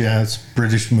 Orange. Yeah, it's a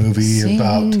British movie Singing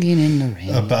in the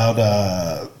rain. about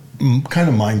kind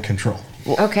of mind control.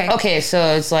 Okay,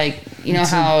 so it's like,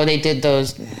 how they did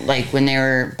those, like when they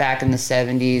were back in the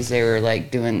 70s, they were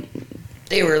like in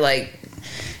order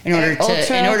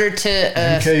to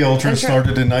MK Ultra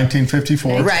started in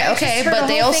 1954. right, okay, but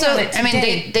they also,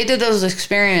 they did those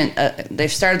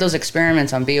they've started those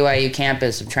experiments on BYU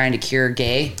campus of trying to cure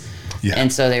gay Yeah.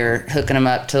 And so they were hooking them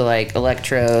up to like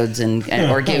electrodes and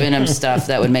or giving them stuff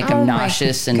that would make them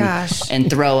nauseous and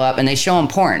throw up. And they show them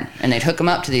porn, and they'd hook them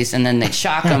up to these, and then they'd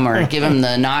shock them or give them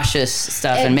the nauseous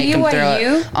stuff and make them throw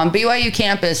up on BYU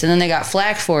campus. And then they got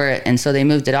flack for it, and so they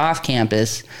moved it off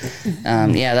campus.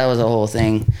 Yeah, that was a whole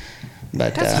thing.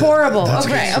 But that's horrible.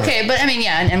 Okay, but I mean,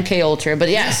 yeah, an MK Ultra, but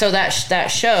yeah, so that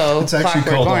show, it's actually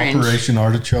Clockwork called Orange. Operation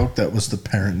Artichoke. That was the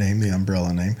parent name, the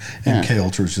umbrella name. MK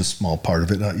Ultra is just a small part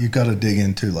of it. You got to dig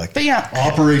into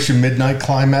Operation Midnight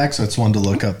Climax. That's one to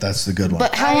look up. That's the good one.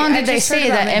 But how long did they say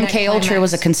that MK Ultra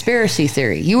was a conspiracy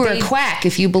theory? You were a quack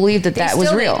if you believed that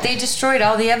was real. They destroyed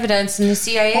all the evidence, and the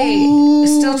CIA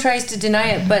still tries to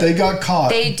deny it. But they got caught.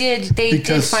 They did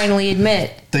finally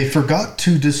admit. They forgot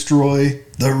to destroy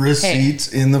the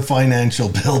receipts in the financial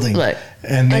building. Look,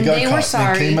 and they got caught. Were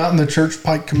sorry. They came out in the Church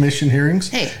Pike Commission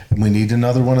hearings. And we need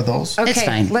another one of those. Okay, it's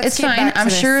fine. Let's it's fine. I'm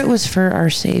sure it was for our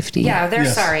safety. Yeah, they're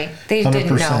sorry. They 100%.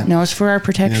 Didn't know. No, it's for our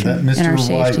protection that Mr. and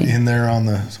our White safety. in there on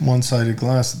the one-sided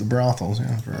glass at the brothels.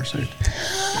 Yeah, for our safety.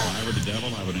 If I were the devil,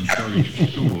 I would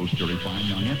encourage schools to refine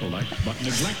young intellects, but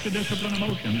neglect to discipline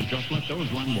emotions. Just let those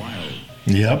run wild.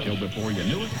 Yep. Until before you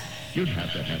knew it, you'd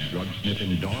have to have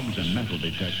drug-sniffing dogs and metal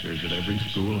detectors at every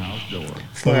schoolhouse door.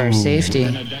 For our safety.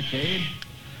 In a decade,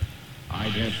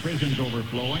 I'd have prisons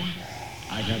overflowing.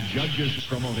 I'd have judges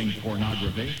promoting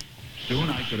pornography. Soon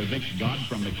I could evict God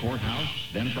from the courthouse,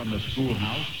 then from the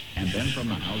schoolhouse, and then from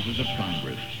the houses of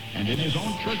Congress. And in his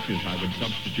own churches, I would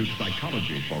substitute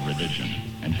psychology for religion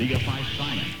and deify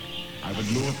science. I would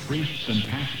lure priests and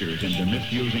pastors into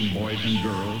misusing boys and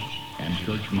girls and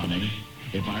church money.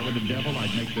 If I were the devil,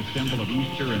 I'd make the symbol of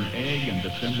Easter an egg and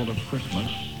the symbol of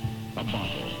Christmas a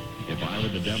bottle. If I were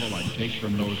the devil, I'd take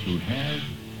from those who had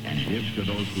and give to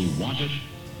those who wanted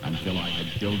until I had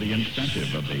killed the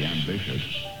incentive of the ambitious.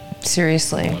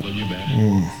 Seriously. What'll you bet?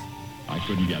 I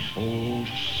couldn't get whole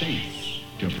states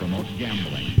to promote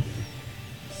gambling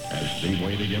as the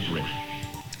way to get rich.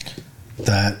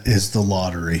 That is the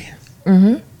lottery.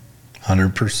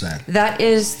 100%. That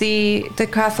is the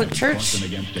Catholic Church.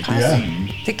 Yeah.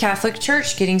 The Catholic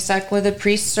Church getting stuck with the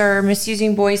priests are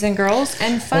misusing boys and girls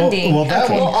and funding.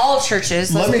 All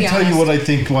churches. Let me tell you what I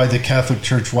think why the Catholic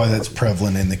Church, why that's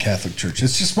prevalent in the Catholic Church.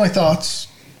 It's just my thoughts.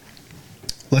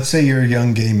 Let's say you're a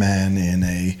young gay man in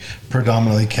a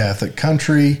predominantly Catholic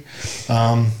country.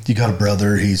 You got a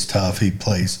brother, he's tough, he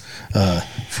plays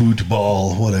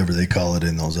football, whatever they call it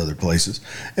in those other places.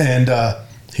 And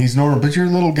he's normal, but you're a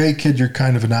little gay kid, you're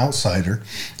kind of an outsider,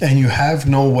 and you have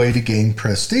no way to gain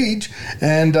prestige.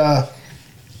 And,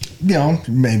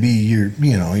 maybe you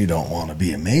don't want to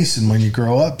be a Mason when you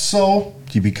grow up, so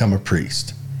you become a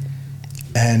priest.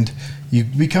 And you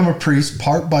become a priest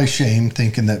part by shame,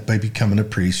 thinking that by becoming a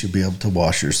priest you'll be able to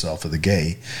wash yourself of the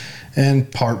gay, and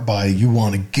part by you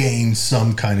want to gain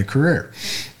some kind of career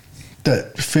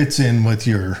that fits in with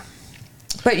your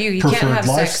But you can't have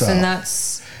lifestyle. Sex, and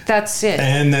that's it.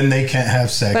 And then they can't have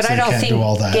sex. But I don't think do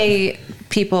all that. Gay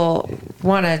people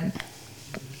want to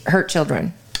hurt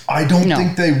children. I don't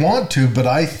think they want to, but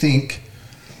I think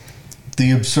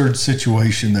the absurd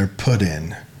situation they're put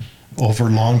in over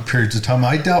long periods of time.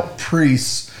 I doubt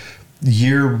priests,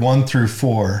 year 1 through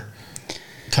 4,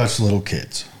 touch little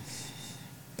kids.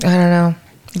 I don't know,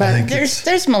 but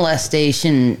there's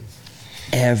molestation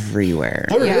everywhere.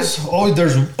 There is. Oh,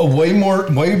 there's a way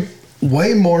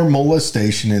more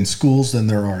molestation in schools than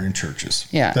there are in churches.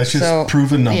 Yeah, that's just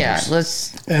proven numbers.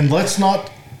 Yeah, let's not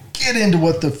get into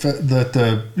what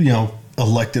the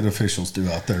elected officials do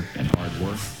out there. In hard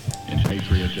work, in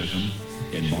patriotism,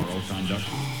 in moral conduct.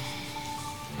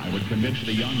 I would convince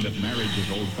the young that marriage is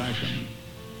old-fashioned,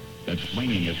 that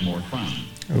swinging is more fun.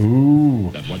 Ooh.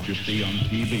 That what you see on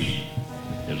TV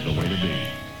is the way to be.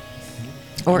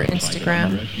 Or Instagram. I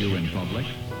could undress you in public,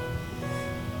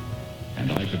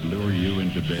 and I could lure you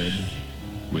into bed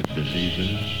with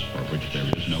diseases for which there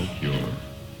is no cure.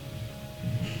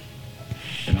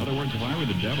 In other words, if I were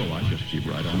the devil, I'd just keep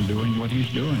right on doing what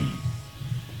he's doing.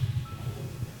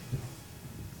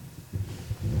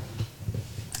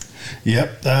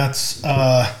 Yep, that's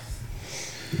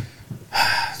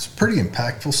it's pretty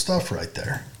impactful stuff right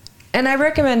there. And I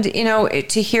recommend,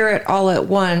 to hear it all at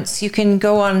once, you can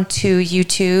go on to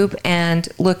YouTube and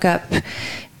look up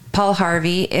Paul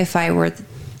Harvey, If I Were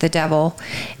the Devil.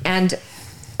 And,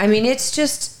 I mean, it's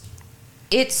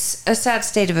a sad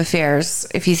state of affairs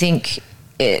if you think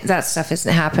that stuff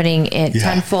isn't happening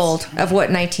tenfold of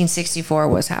what 1964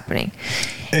 was happening.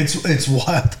 It's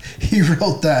wild. He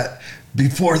wrote that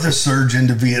before the surge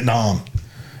into Vietnam.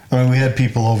 I mean, we had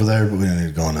people over there, but we didn't need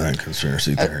to go into that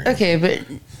conspiracy theory. Okay, but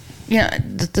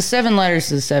the 7 letters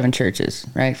to the 7 churches,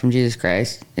 right, from Jesus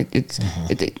Christ.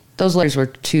 Those letters were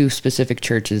to specific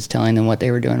churches, telling them what they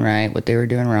were doing right, what they were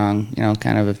doing wrong.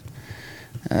 Kind of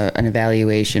an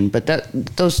evaluation. But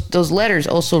those letters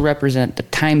also represent the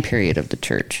time period of the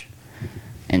church,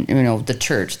 and the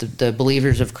church, the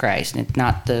believers of Christ, and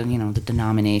not the the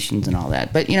denominations and all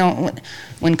that. But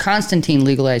when Constantine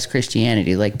legalized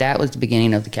Christianity, like that was the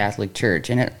beginning of the Catholic Church,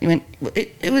 and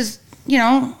it was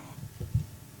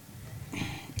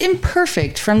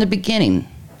imperfect from the beginning.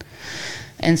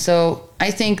 And so I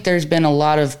think there's been a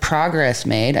lot of progress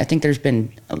made. I think there's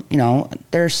been,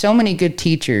 there are so many good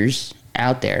teachers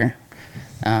out there.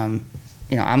 I'm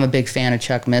a big fan of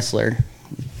Chuck Missler.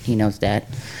 He knows that.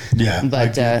 Yeah.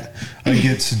 But I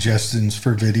get suggestions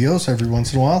for videos every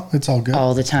once in a while. It's all good.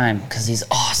 All the time, because he's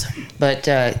awesome. But,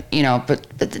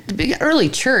 but the big early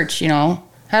church,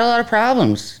 had a lot of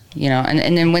problems.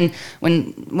 And then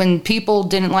when people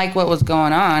didn't like what was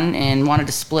going on and wanted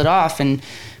to split off, and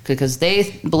because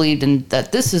they believed in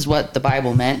that this is what the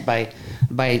Bible meant by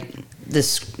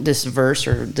this verse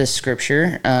or this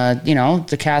scripture,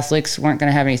 the Catholics weren't going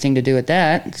to have anything to do with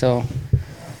that. So,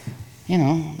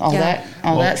 that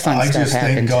fun stuff happened. I just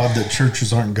thank God that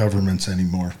churches aren't governments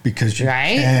anymore, because you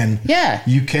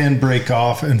can break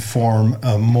off and form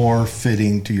a more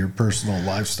fitting to your personal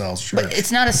lifestyle church. But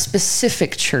it's not a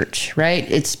specific church,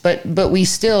 right? But we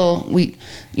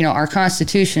our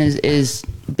Constitution is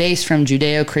based from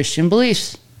Judeo-Christian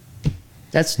beliefs.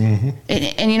 That's and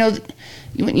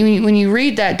when you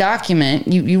read that document,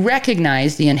 you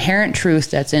recognize the inherent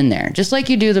truth that's in there, just like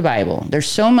you do the Bible. There's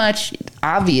so much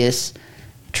obvious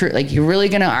truth. Like, you're really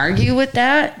going to argue with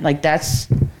that? Like, that's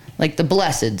like the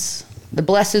Blesseds. The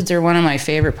Blesseds are one of my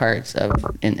favorite parts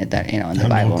in the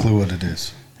Bible. I have no clue what it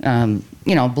is.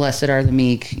 Blessed are the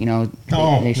meek. They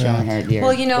shall inherit the earth.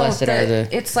 Well, blessed are the.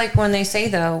 It's like when they say,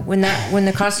 though, when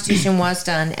the Constitution was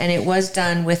done, and it was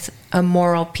done with a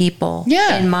moral people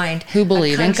in mind, who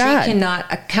believe in God.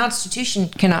 A constitution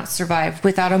cannot survive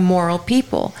without a moral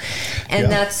people, and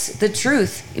that's the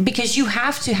truth. Because you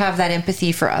have to have that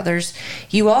empathy for others.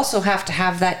 You also have to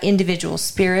have that individual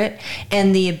spirit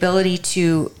and the ability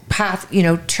to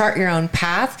chart your own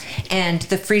path, and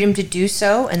the freedom to do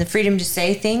so, and the freedom to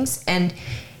say things. And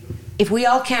if we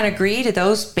all can't agree to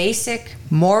those basic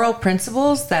moral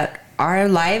principles, that our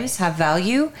lives have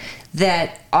value,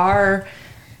 that our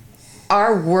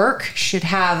work should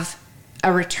have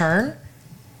a return,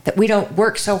 that we don't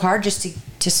work so hard just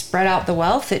to spread out the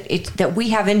wealth, that we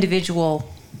have individual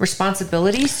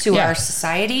responsibilities to our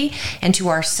society and to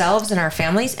ourselves and our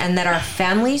families, and that our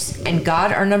families and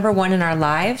God are number one in our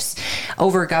lives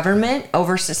over government,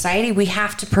 over society. We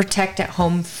have to protect at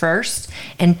home first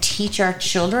and teach our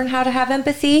children how to have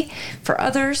empathy for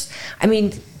others. I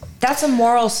mean, that's a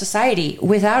moral society.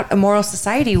 Without a moral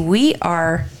society, we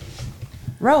are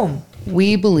Rome.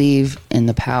 We believe in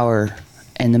the power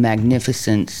and the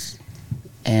magnificence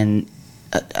and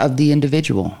of the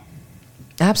individual.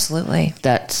 Absolutely.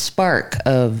 That spark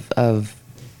of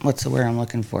what's the word I'm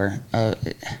looking for?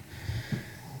 The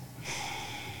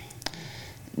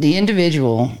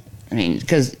individual. I mean,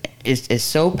 because it's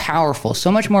so powerful,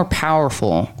 so much more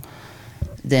powerful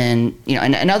than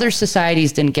and other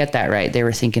societies didn't get that right. They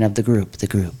were thinking of the group.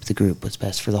 The group was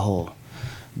best for the whole.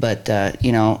 But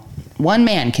one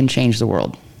man can change the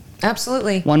world.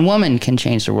 Absolutely. One woman can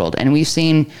change the world, and we've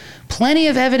seen plenty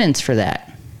of evidence for that.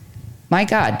 My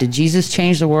God, did Jesus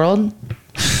change the world?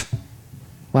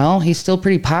 Well, he's still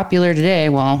pretty popular today.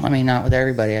 Well, I mean, not with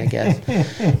everybody, I guess.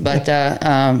 But,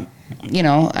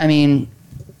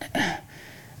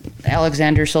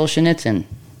 Alexander Solzhenitsyn,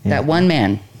 that one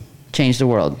man changed the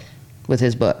world with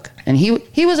his book. And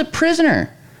he was a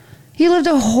prisoner. He lived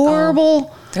a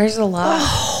horrible... There's a lot. A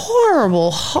horrible,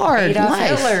 hard Adolf life.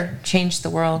 Hitler changed the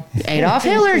world. Adolf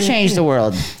Hitler changed the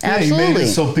world. Absolutely. He made it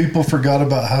so people forgot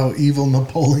about how evil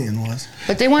Napoleon was.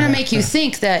 But they want to make you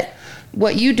think that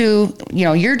what you do,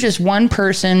 you're just one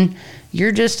person.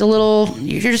 You're just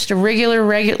a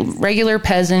regular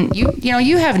peasant.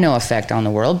 You have no effect on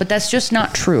the world, but that's just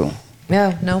not true.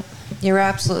 No, you're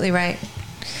absolutely right.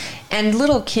 And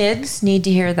little kids need to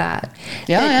hear that.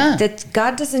 That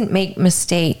God doesn't make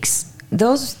mistakes.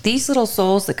 These little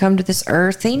souls that come to this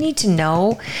earth, they need to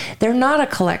know they're not a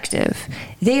collective.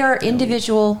 They are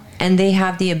individual, and they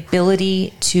have the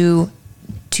ability to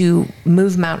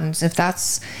move mountains if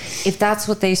that's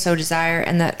what they so desire,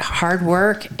 and that hard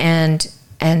work and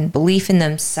belief in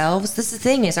themselves. This is the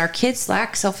thing, is our kids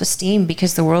lack self-esteem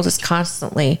because the world is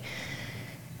constantly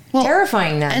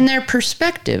terrifying them. And their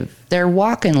perspective, their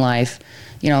walk in life,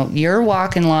 your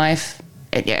walk in life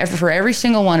for every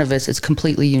single one of us, it's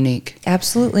completely unique.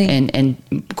 Absolutely. And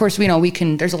of course,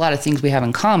 there's a lot of things we have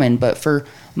in common, but for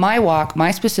my walk,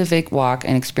 my specific walk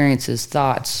and experiences,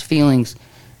 thoughts, feelings,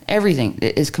 everything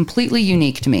is completely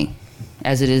unique to me,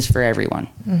 as it is for everyone.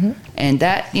 Mm-hmm. And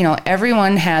that,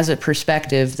 everyone has a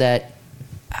perspective that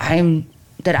I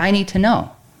need to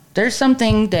know. There's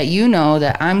something that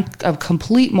that I'm a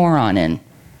complete moron in.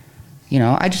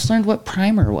 I just learned what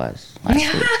primer was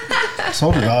last week.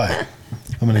 So did I.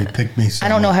 I'm going to pick me some. I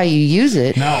don't know how you use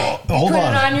it. No, hold Put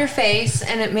on. it on your face,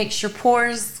 and it makes your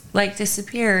pores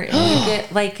disappear, and you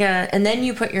get and then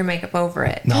you put your makeup over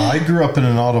it. No, I grew up in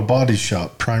an auto body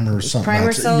shop. Primer or something.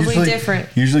 Primer's totally different.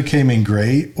 Usually came in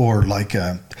gray or like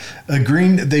a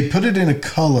green. They put it in a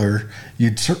color.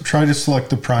 You'd try to select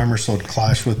the primer so it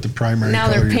clashed with the primary now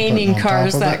color. They're painting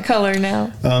cars that color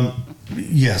now.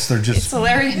 Yes, they're just it's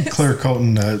hilarious. Clear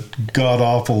coating god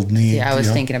awful neat. Yeah, I was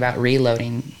thinking about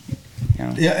reloading.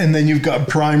 Yeah, and then you've got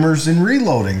primers and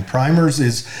reloading. Primers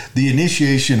is the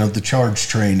initiation of the charge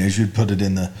train, as you'd put it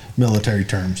in the military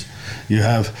terms. You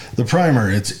have the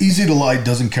primer. It's easy to light,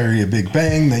 doesn't carry a big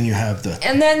bang. Then you have the...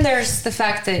 And then there's the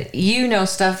fact that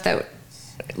stuff that...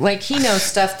 he knows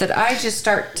stuff that I just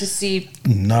start to see.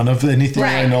 None of anything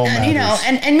I know matters.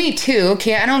 And me too.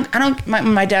 Okay, I don't.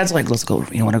 My dad's like, let's go.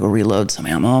 You want to go reload some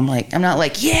ammo? I'm not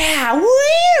like, yeah,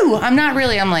 woo. I'm not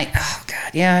really. I'm like, oh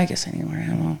god, yeah. I guess I need more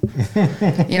ammo.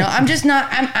 I'm just not.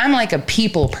 I'm like a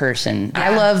people person.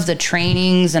 Yeah. I love the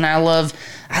trainings, and I love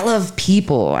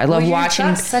people. I love watching.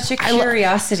 Got such a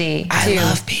curiosity. I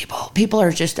love people. People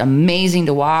are just amazing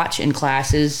to watch in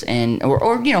classes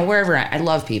or wherever. I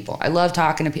love people. I love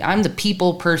talking to people. I'm the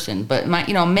people person, but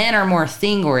men are more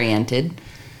thing oriented,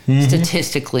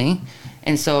 statistically.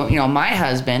 And so, my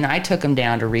husband, I took him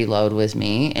down to reload with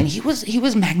me, and he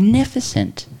was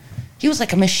magnificent. He was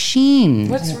like a machine.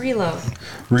 What's reload?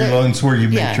 Reload's where you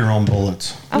make your own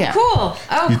bullets. Oh, yeah. Cool. Oh,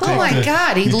 cool. Oh, my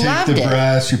God. He loved it. You take the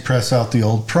brass, you press out the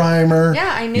old primer.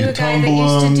 Yeah, I knew a guy that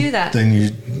used to do that. Then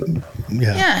you...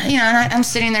 Yeah. Yeah, and I'm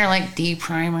sitting there like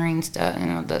de-primering stuff,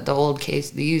 the old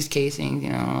case, the used casings,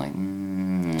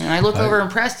 and I look over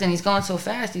at Preston, he's going so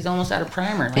fast, he's almost out of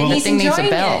primer. Like, and he's thing needs a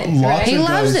belt. Right? He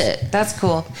loves it. That's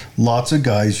cool. Lots of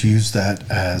guys use that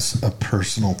as a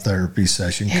personal therapy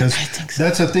session because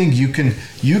that's the thing. You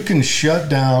can shut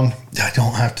down. I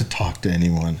don't have to talk to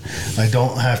anyone.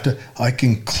 I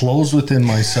can close within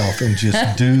myself and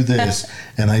just do this,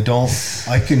 and I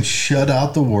can shut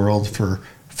out the world for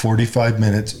 45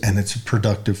 minutes, and it's a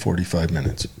productive 45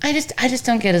 minutes. I just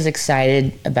don't get as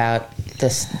excited about the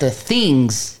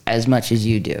things as much as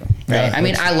you do. Right? Yeah, I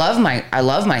mean, I love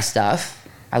my stuff.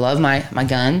 I love my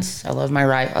guns. I love my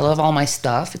rifle. I love all my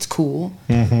stuff. It's cool.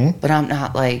 Mm-hmm. But I'm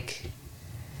not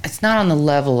it's not on the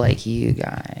level like you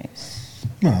guys.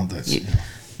 Well, that's...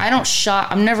 I don't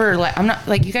shop. I'm not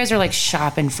like you guys are like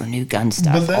shopping for new gun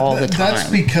stuff all the time. That's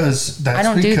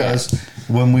because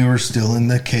when we were still in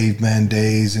the caveman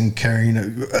days and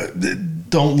carrying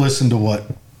don't listen to what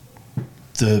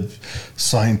the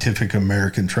Scientific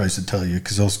American tries to tell you,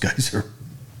 because those guys are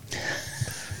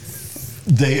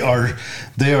they are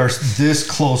this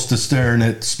close to staring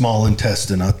at small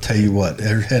intestine. I'll tell you what,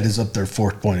 their head is up their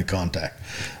fourth point of contact.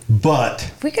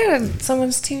 But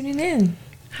someone's tuning in.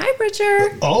 Hi,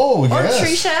 Bridger. Oh, yes. Or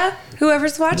Trisha,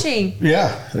 whoever's watching.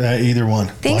 Yeah, either one.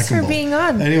 Thanks for being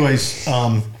on. Anyways,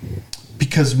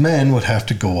 because men would have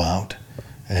to go out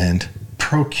and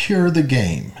procure the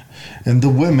game, and the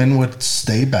women would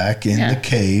stay back in the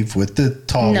cave with the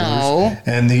toddlers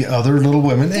and the other little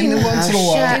women. And once in a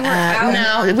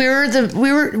while,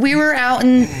 we were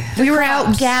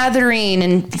out gathering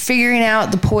and figuring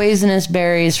out the poisonous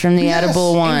berries from the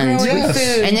edible ones.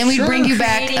 And then we bring you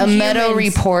back a meadow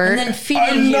report. And then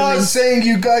I'm not saying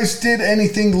you guys did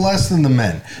anything less than the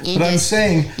men, I'm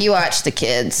saying you watch the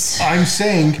kids. I'm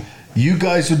saying you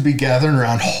guys would be gathering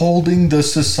around holding the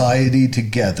society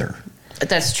together.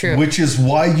 That's true. Which is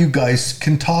why you guys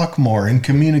can talk more and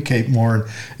communicate more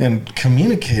and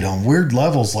communicate on weird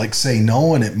levels, like say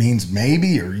no and it means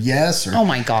maybe or yes. Or, oh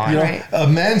my God. Right? A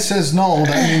man says no,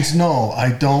 that means no,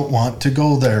 I don't want to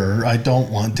go there, or I don't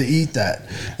want to eat that.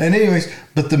 And anyways,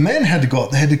 but the men had to go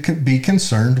out, they had to be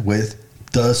concerned with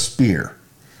the spear.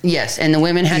 Yes, and the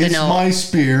women had to know. Is my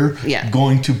spear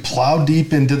going to plow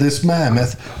deep into this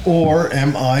mammoth, or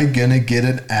am I going to get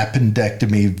an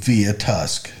appendectomy via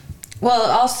tusk?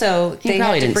 Well, also, they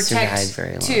have to protect,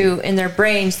 too, in their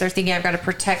brains. They're thinking, I've got to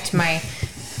protect my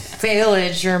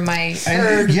village or my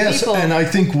herd people. And I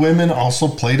think women also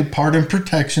played a part in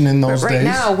protection in those days. Right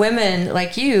now, women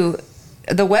like you,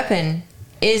 the weapon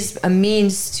is a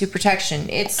means to protection.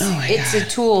 It's a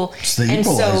tool. It's the and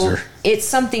equalizer. so it's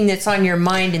something that's on your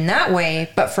mind in that way.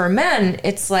 But for men,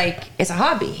 it's like it's a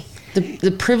hobby.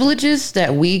 The privileges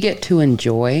that we get to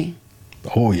enjoy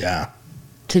Oh, yeah.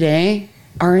 today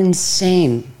are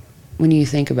insane when you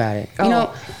think about it. You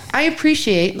know, I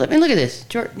appreciate, look at this.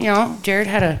 Jared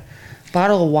had a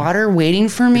bottle of water waiting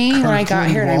for me when I got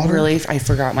here, and I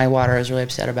forgot my water. I was really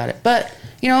upset about it. But,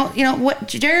 you know what?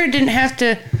 Jared didn't have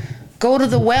to go to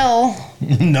the well.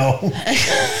 No.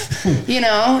 We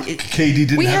Katie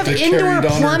didn't have to indoor carry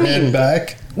it on plumbing. her head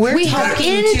back. We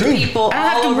talking to people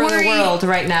all over the world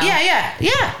right now.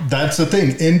 Yeah. That's the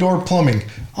thing. Indoor plumbing.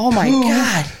 Oh my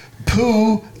God.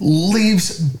 Poo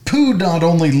not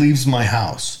only leaves my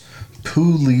house,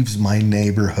 poo leaves my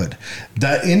neighborhood.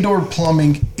 That indoor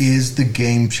plumbing is the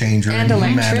game changer And in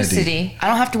electricity. humanity. I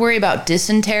don't have to worry about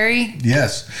dysentery.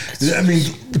 Yes. I mean,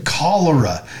 the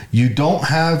cholera. You don't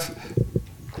have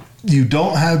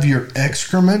your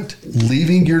excrement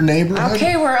leaving your neighborhood.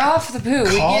 Okay, we're off the poo.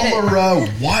 We get it. Cholera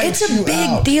wipes It's a you big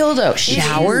out. deal, though. It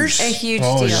Showers. is a huge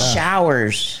Oh, deal. yeah.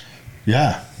 Showers.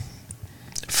 Yeah.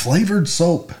 Flavored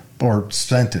soap or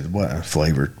scented, what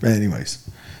flavored? Anyways,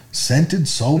 scented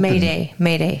soap. Mayday.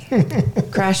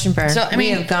 Crash and burn. So I mean, we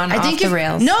have gone off the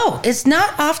rails. No, it's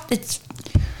not off.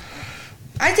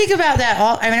 I think about that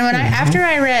all. I mean, after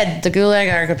I read the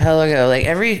Gulag Archipelago, like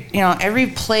every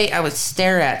plate I would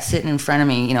stare at sitting in front of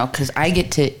me, because I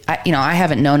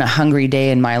haven't known a hungry day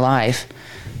in my life,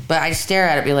 but I stare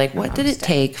at it, and be like, what did it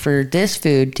take for this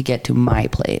food to get to my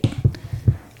plate?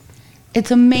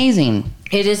 It's amazing.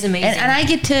 It is amazing. And I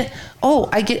get to,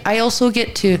 I also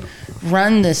get to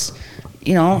run this,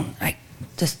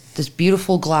 this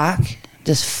beautiful Glock,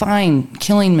 this fine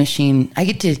killing machine. I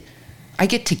get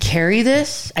to carry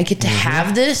this. I get to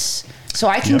have this, so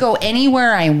I can go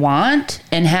anywhere I want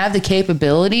and have the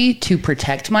capability to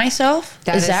protect myself.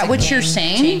 Is that what you're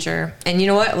saying? Changer. And you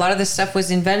know what? A lot of this stuff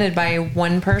was invented by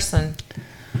one person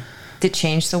that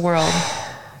changed the world.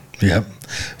 Yep.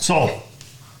 So,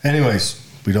 anyways,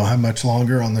 we don't have much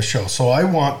longer on the show. So I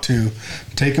want to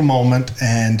take a moment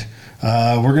and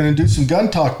we're going to do some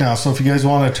gun talk now. So if you guys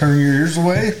want to turn your ears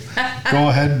away, go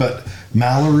ahead. But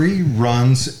Mallory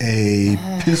runs a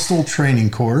pistol training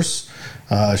course,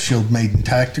 Shield Maiden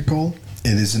Tactical.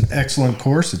 It is an excellent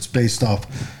course. It's based off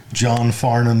John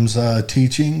Farnham's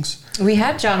teachings. We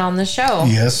had John on the show.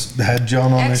 Yes, had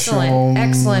John on the show.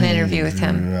 Excellent interview with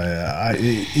him.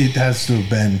 It has to have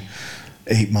been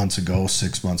 8 months ago,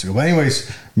 6 months ago. But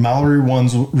anyways, Mallory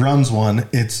runs one.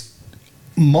 It's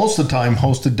most of the time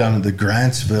hosted down at the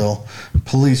Grantsville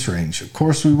Police Range. Of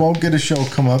course, we won't get a show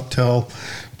come up till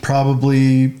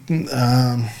probably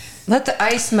Let the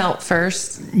ice melt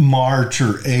first. March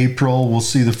or April. We'll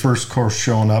see the first course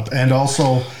showing up. And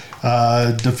also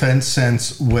Defense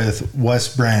Sense with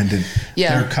West Brandon.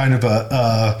 Yeah. They're kind of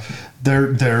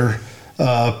they're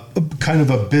kind of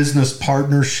a business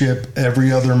partnership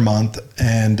every other month,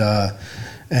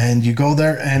 and you go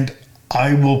there, and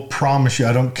I will promise you,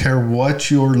 I don't care what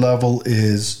your level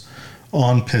is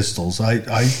on pistols. I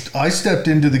stepped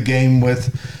into the game with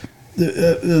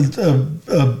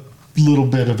a little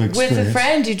bit of experience. With a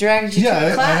friend, you dragged you to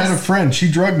the class. I had a friend. She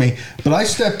drugged me, but I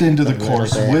stepped into the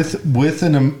course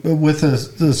with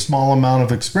a small amount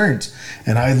of experience,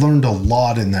 and I learned a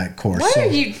lot in that course. What are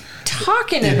you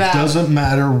talking It about? doesn't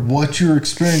matter what your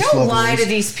experience Don't level lie is. to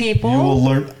these people. You will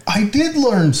learn. I did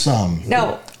learn some.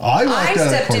 No, I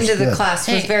stepped into the class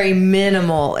with very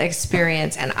minimal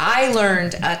experience, and I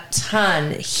learned a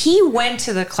ton. He went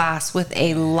to the class with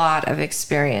a lot of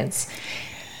experience,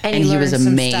 and he was learned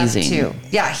some amazing. stuff too.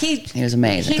 Yeah, he was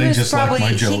amazing. He They was just like probably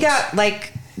my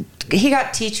jokes. he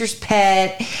got teacher's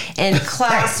pet and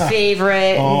class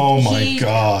favorite. Oh my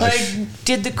gosh. Like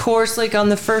did the course like on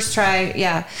the first try.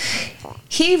 Yeah,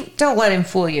 don't let him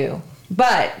fool you.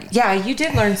 But yeah, you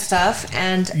did learn stuff,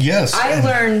 and Yes, I and-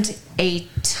 learned a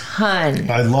ton.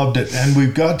 I loved it, and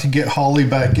we've got to get Holly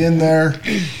back in there.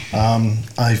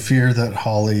 I fear that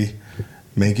Holly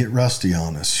may get rusty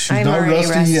on us. She's I'm not already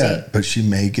rusty. yet, but she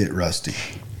may get rusty.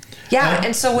 Yeah,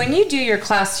 and so when you do your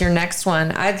class, your next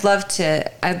one, I'd like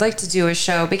to do a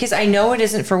show, because I know it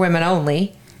isn't for women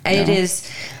only.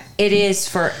 It is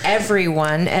for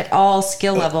everyone at all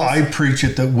skill levels. I preach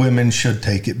it that women should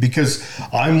take it, because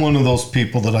I'm one of those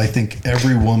people that I think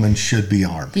every woman should be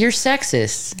armed. You're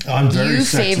sexist. I'm very You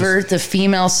sexist. favor the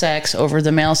female sex over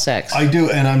the male sex. I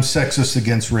do, and I'm sexist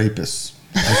against rapists.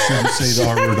 I shouldn't say the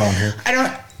R word on here.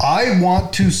 I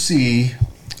want to see.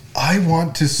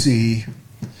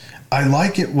 I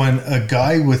like it when a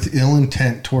guy with ill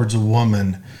intent towards a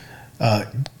woman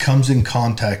comes in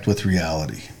contact with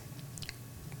reality.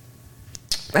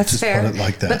 That's Just fair. put it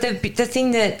like that. But the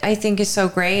thing that I think is so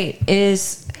great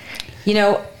is,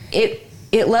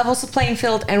 it levels the playing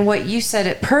field. And what you said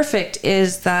it perfect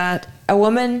is that a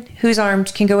woman who's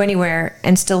armed can go anywhere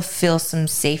and still feel some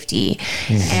safety.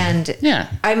 Mm-hmm. And Yeah.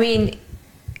 I mean,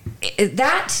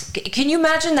 can you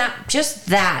imagine that? Just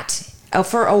that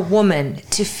for a woman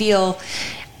to feel.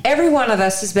 Every one of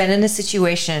us has been in a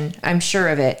situation, I'm sure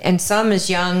of it, and some as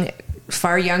young,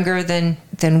 far younger than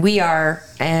we are,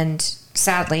 and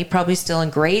sadly probably still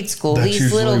in grade school. That's These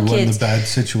usually little when kids, the bad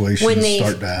situations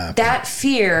start to happen. that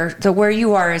fear that where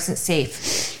you are isn't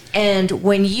safe, and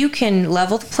when you can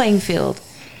level the playing field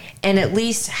and at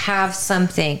least have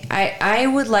something. I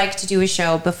would like to do a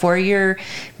show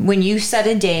when you set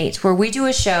a date where we do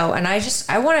a show, and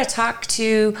I want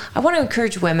to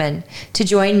encourage women to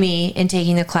join me in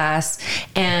taking the class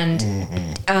and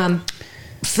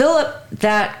fill up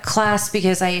that class,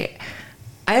 because I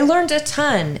learned a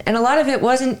ton, and a lot of it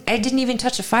I didn't even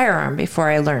touch a firearm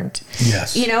before I learned.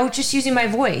 Yes. Just using my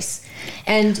voice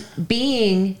and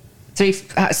being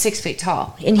 6 feet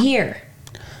tall in here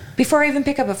before I even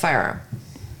pick up a firearm.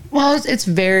 Well, it's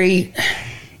very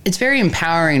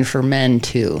empowering for men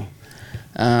too.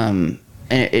 And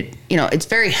it's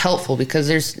very helpful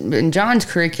because in John's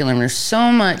curriculum, there's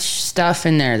so much stuff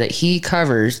in there that he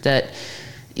covers that,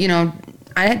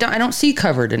 I don't see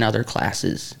covered in other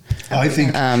classes. I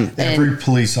think every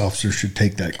police officer should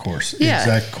take that course. Yeah,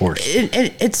 exact course.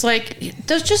 It's like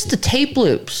there's just the tape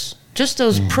loops, just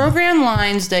those program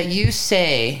lines that you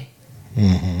say.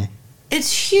 Mm-hmm.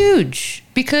 It's huge,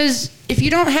 because if you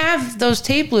don't have those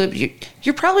tape loops,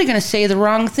 you're probably going to say the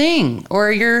wrong thing,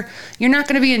 or you're not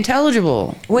going to be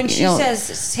intelligible. When she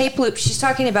says tape loop, she's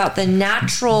talking about the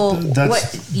natural,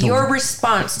 your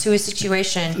response to a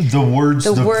situation. The words,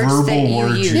 the verbal that you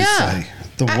words use. you say,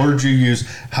 the words you use,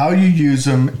 how you use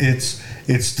them. It's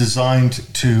designed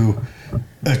to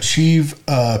achieve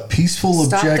a peaceful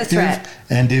Stop the objective, threat.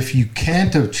 and if you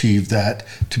can't achieve that,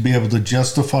 to be able to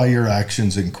justify your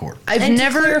actions in court. I've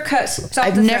never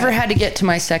had to get to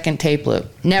my second tape loop.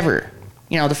 Never.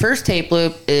 The first tape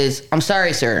loop is, "I'm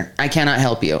sorry, sir, I cannot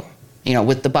help you."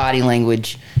 With the body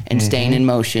language and staying in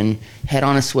motion, head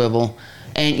on a swivel,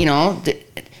 and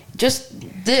just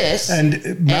this.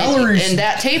 And Mallory's and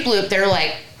that tape loop, they're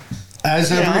like,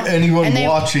 as anyone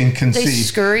watching can they see,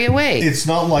 scurry away. It's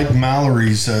not like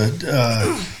Mallory's, Shut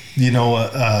up!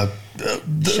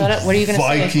 What are you going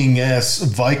to say?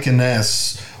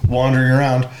 Viking-esque wandering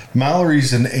around.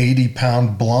 Mallory's an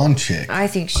 80-pound blonde chick. I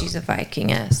think she's a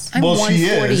Viking-esque. I'm Well, she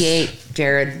is. 148,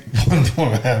 Jared.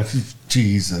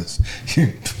 Jesus,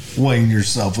 you're weighing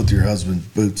yourself with your husband's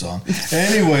boots on.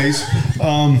 Anyways,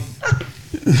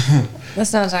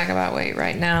 let's not talk about weight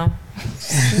right now.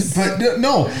 but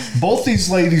no, both these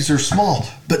ladies are small,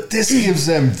 but this gives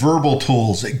them verbal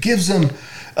tools. It gives them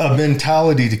a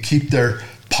mentality to keep their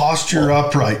posture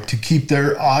upright, to keep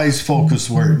their eyes focused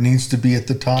where it needs to be at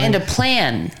the time, And a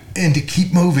plan. and to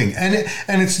keep moving. And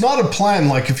it's not a plan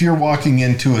like if you're walking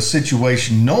into a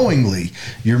situation knowingly,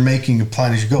 you're making a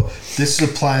plan as you go. This is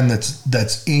a plan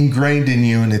that's ingrained in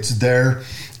you, and it's there.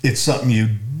 It's something you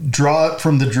draw it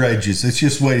from the dredges. It's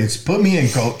just waiting. It's put me in,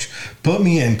 coach. Put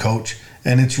me in, coach.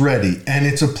 And it's ready. And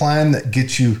it's a plan that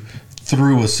gets you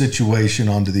through a situation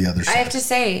onto the other side. I have to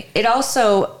say, it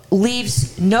also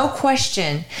leaves no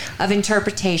question of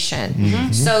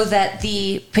interpretation, so that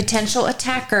the potential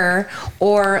attacker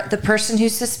or the person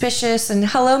who's suspicious, and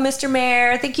hello, Mr.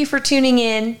 Mayor, thank you for tuning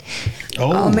in.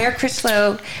 Mayor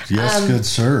Critchlow. Yes, good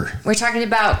sir. We're talking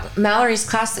about Mallory's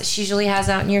class that she usually has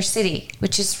out in your city,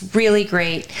 which is really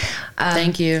great.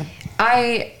 Thank you.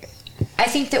 I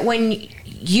think that when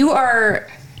you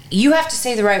have to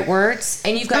say the right words,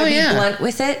 and you've got to be blunt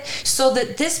with it, so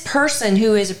that this person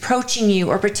who is approaching you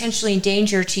or potentially in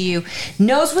danger to you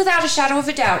knows without a shadow of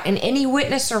a doubt, and any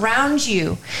witness around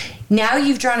you, now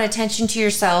you've drawn attention to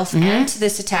yourself and to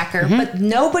this attacker, but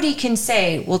nobody can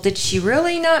say, well, did she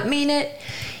really not mean it?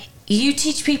 You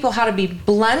teach people how to be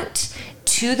blunt,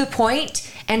 to the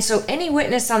point, and so any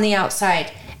witness on the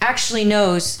outside actually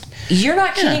knows you're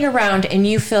not kidding around and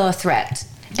you feel a threat.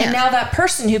 And now that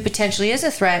person who potentially is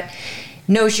a threat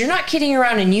knows you're not kidding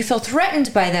around and you feel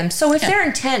threatened by them. So if their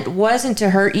intent wasn't to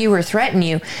hurt you or threaten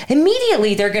you,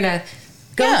 immediately they're going to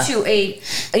go to a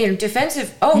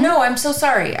defensive, no, I'm so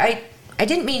sorry. I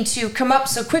didn't mean to come up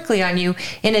so quickly on you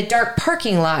in a dark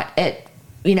parking lot at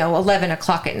 11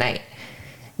 o'clock at night.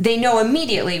 They know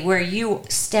immediately where you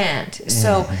stand.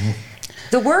 So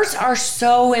the words are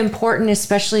so important,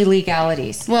 especially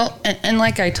legalities. Well, and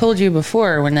like I told you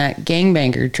before, when that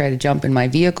gangbanger tried to jump in my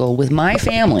vehicle with my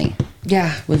family.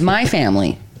 Yeah. With my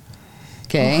family.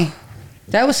 Okay.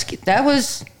 That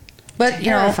was, but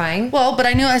Terrifying. but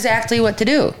I knew exactly what to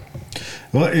do.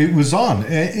 Well, it was on,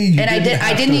 and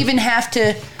I didn't even have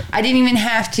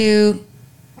to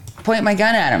point my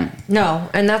gun at him. No,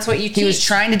 and that's what you teach. He was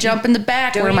trying to jump in the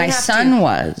back Don't where my even have son to.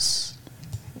 was.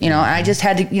 I just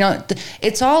had to,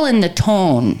 it's all in the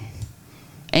tone.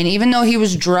 And even though he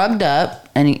was drugged up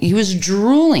and he was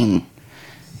drooling,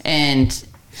 and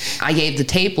I gave the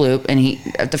tape loop and he,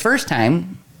 at the first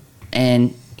time,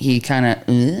 and he kind of,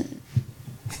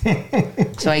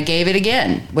 so I gave it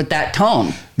again with that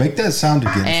tone. Make that sound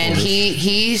again. And for us.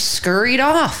 he scurried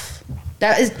off.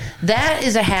 That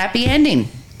is a happy ending.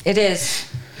 It is.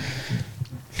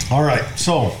 All right,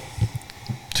 so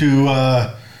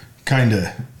to kind of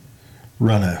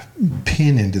run a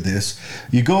pin into this,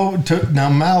 you go to now.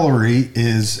 Mallory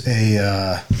is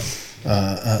a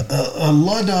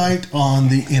Luddite on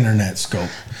the internet scope.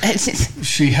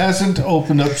 She hasn't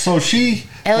opened up, so she.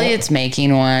 Elliot's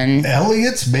making one.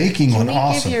 Elliot's making one. Can we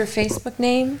Awesome. give your Facebook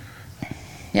name?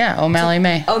 Yeah, O'Mally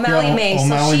Mae. O'Mally Yeah, Mae.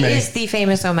 O'Mally So she Mae. is the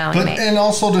famous O'Mally But, Mae. and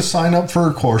also to sign up for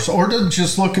a course or to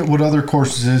just look at what other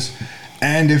courses is.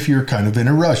 And if you're kind of in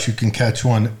a rush, you can catch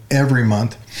one every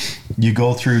month. You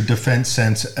go through Defense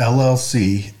Sense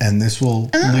LLC, and this will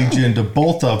lead you into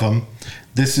both of them.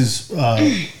 This is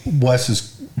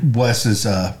Wes's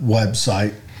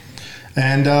website.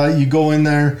 And you go in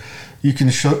there, you can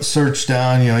search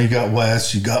down, you got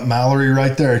Wes, you got Mallory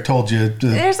right there. I told you.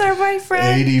 There's our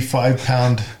boyfriend.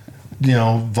 85-pound,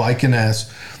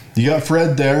 Viking-ass. You got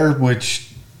Fred there, which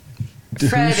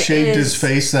Fred who shaved his is-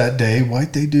 face that day.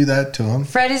 Why'd they do that to him?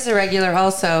 Fred is a regular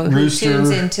also Rooster. who tunes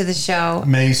into the show.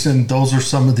 Mason, those are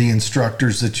some of the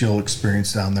instructors that you'll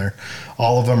experience down there.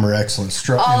 All of them are excellent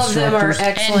All of them are instructors.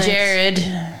 excellent. And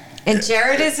Jared. And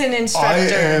Jared is an instructor. I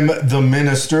am the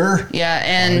minister. Yeah, I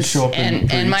and show up and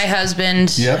preach. and my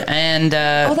husband. Yep. And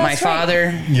that's my right.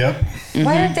 father. Yep.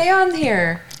 Why aren't they on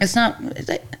here? It's not.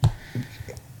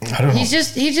 I don't know. He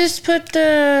just put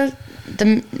the.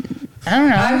 I don't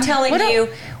know. I'm telling you,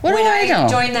 What when do I know?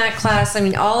 joined that class,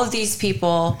 all of these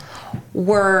people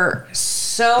were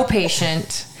so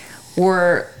patient,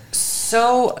 were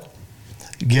so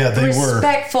Yeah, they were.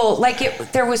 respectful.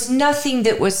 There was nothing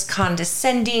that was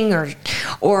condescending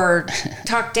or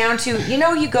talked down to.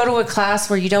 You go to a class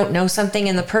where you don't know something,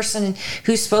 and the person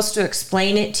who's supposed to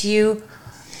explain it to you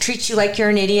treats you like you're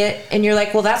an idiot, and you're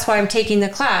like, well, that's why I'm taking the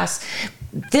class.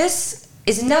 This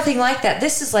is nothing like that.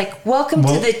 This is like, welcome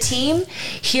to the team.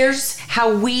 Here's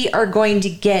how we are going to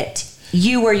get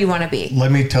you where you want to be.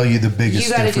 Let me tell you the biggest You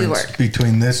gotta do the difference work.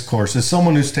 between this course. As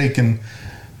someone who's taken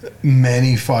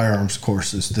many firearms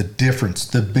courses, the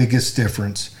biggest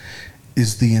difference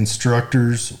is the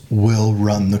instructors will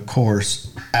run the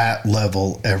course at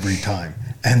level every time.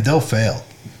 And they'll fail.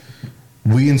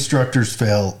 We instructors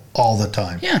fail all the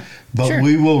time. Yeah, But sure.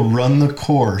 we will run the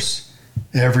course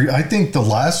I think the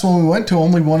last one we went to,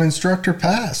 only one instructor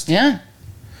passed. Yeah.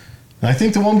 And I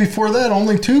think the one before that,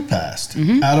 only 2 passed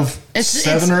out of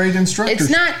 7 or 8 instructors. It's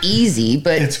not easy,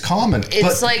 but It's common. it's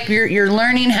but like you're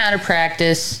learning how to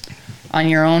practice on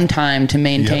your own time to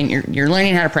maintain. Yep. You're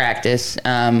learning how to practice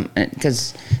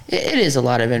because it is a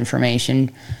lot of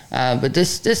information. But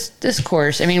this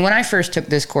course, when I first took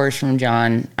this course from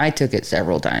John, I took it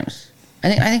several times. I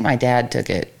think my dad took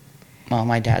it. Well,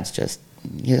 my dad's just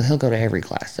he'll go to every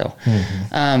class. So,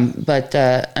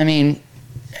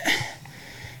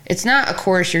 it's not a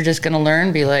course you're just going to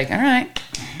learn. Be like, all right,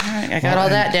 I got all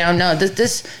that down. No,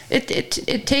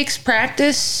 it takes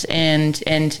practice and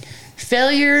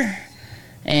failure,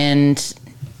 and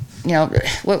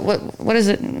what is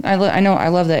it? I know I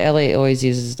love that Elliot always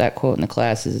uses that quote in the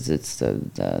classes. It's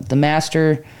the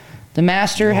master. The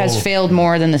master has failed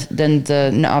more than his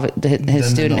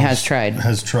student has tried.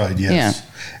 Has tried, yes. Yeah.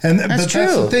 But That's that's true.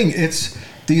 the thing. It's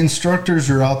the instructors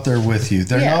are out there with you.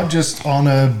 They're not just on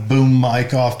a boom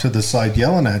mic off to the side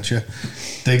yelling at you.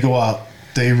 They go out,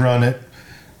 they run it,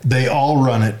 they all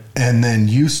run it, and then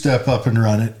you step up and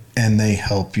run it, and they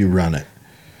help you run it.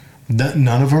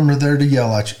 None of them are there to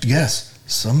yell at you. Yes,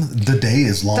 the day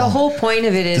is long. The whole point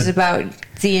of it is about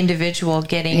the individual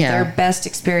getting Yeah. their best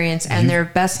experience and their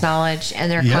best knowledge and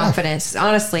their confidence.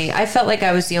 Honestly, I felt like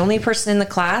I was the only person in the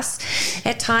class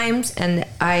at times, and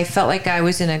I felt like I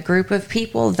was in a group of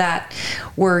people that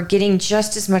were getting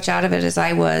just as much out of it as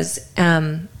I was.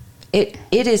 It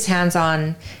is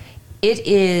hands-on. It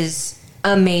is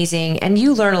amazing, and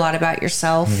you learn a lot about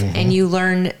yourself, and you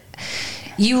learn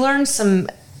some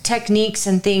techniques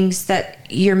and things that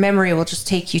your memory will just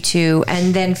take you to.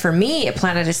 And then for me, it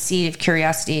planted a seed of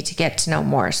curiosity to get to know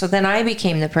more. So then I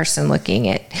became the person looking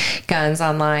at guns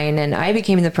online, and I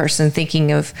became the person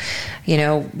thinking of,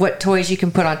 what toys you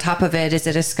can put on top of it. Is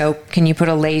it a scope? Can you put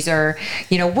a laser?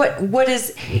 What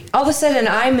is, all of a sudden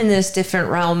I'm in this different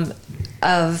realm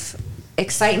of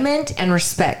excitement and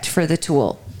respect for the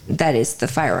tool that is the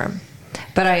firearm.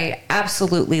 But I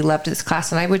absolutely loved this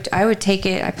class, and I would take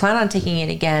it. I plan on taking it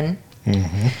again.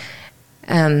 Mm-hmm.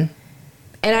 And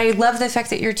I love the fact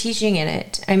that you're teaching in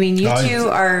it. I mean, you two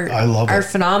are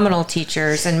phenomenal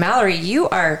teachers, and Mallory, you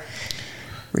are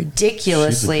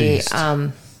ridiculously.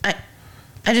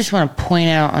 I just want to point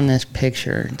out on this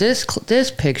picture. This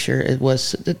picture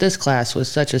this class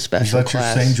was such a special class.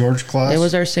 Was that your St. George class? It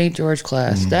was our St. George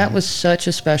class. Mm-hmm. That was such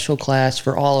a special class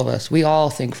for all of us. We all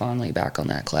think fondly back on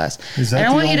that class. Is that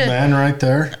the old man right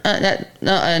there?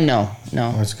 No.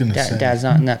 I was going to say. Dad's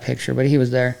not in that picture, but he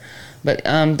was there. But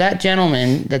that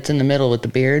gentleman that's in the middle with the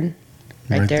beard,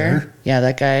 right there. Yeah,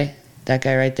 that guy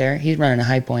right there. He's running a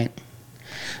high point.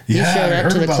 He showed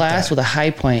up to the class with a high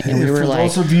point, and we were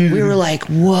like,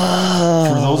 whoa.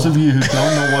 For those of you who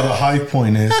don't know what a high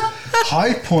point is,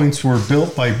 high points were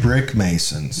built by brick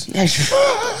masons.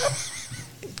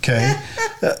 Okay.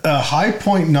 A high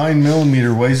point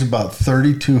 9mm weighs about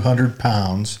 3,200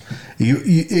 pounds.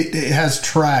 It has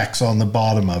tracks on the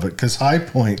bottom of it, because High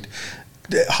Point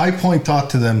thought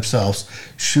to themselves,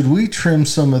 should we trim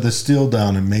some of the steel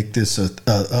down and make this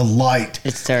a light?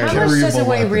 It's terrible. How much does it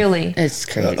weigh really? It's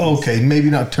crazy. Okay, maybe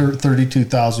not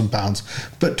 32,000 pounds,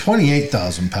 but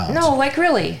 28,000 pounds. No, like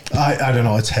really? I don't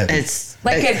know. It's heavy. It's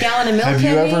like a gallon of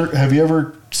milk. Have you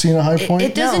ever seen a High Point?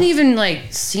 It doesn't even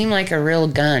seem like a real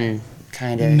gun.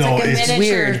 Kind of. No, it's like a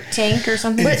miniature weird tank or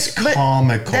something. It's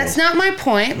comical. That's not my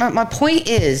point. My point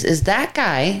is that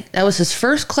guy, that was his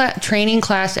first training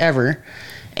class ever.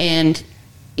 And,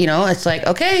 it's like,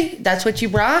 okay, that's what you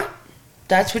brought.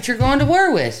 That's what you're going to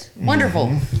war with. Wonderful.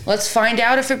 Mm-hmm. Let's find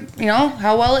out if it,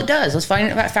 how well it does. Let's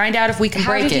find out if we can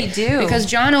break it. How did he do? Because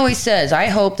John always says, I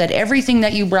hope that everything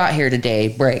that you brought here today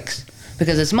breaks.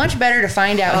 Because it's much better to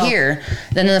find out here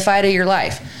than in the fight of your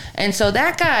life. And so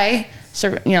that guy...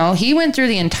 So, he went through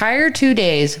the entire 2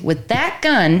 days with that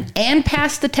gun and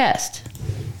passed the test.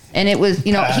 And it was,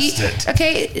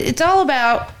 it's all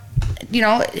about,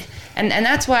 and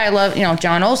that's why I love,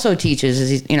 John also teaches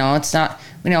is, it's not,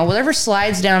 whatever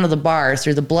slides down to the bar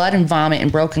through the blood and vomit and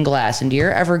broken glass into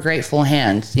your ever grateful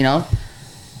hands, you don't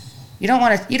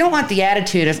want the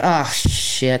attitude of, oh,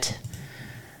 shit,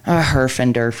 Herf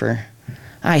and Durfer,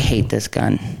 I hate this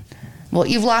gun. Well,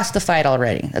 you've lost the fight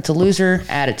already. That's a loser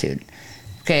attitude.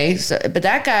 Okay, but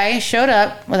that guy showed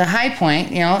up with a High Point.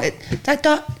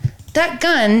 That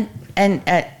gun, and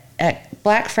at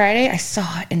Black Friday, I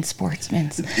saw it in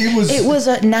Sportsman's. It was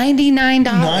a $99.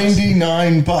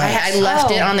 $99. I left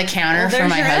it on the counter for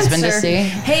my husband to see.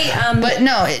 Hey, but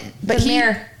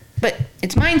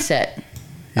it's mindset.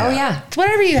 Yeah. Oh yeah, it's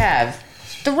whatever you have.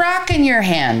 The rock in your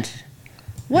hand,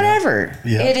 whatever.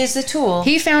 Yeah. It is a tool.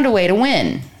 He found a way to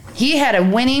win. He had a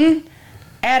winning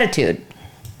attitude.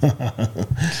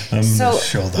 So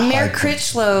Mayor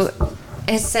Critchlow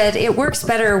has said it works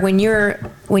better when you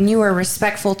are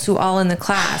respectful to all in the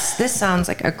class. This sounds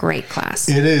like a great class.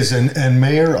 It is, and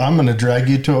Mayor, I'm going to drag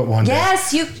you to it one day.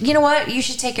 Yes, you know what? You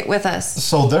should take it with us.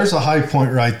 So there's a High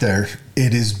Point right there.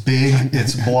 It is big.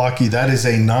 It's blocky. That is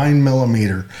a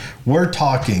 9mm. We're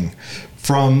talking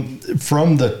from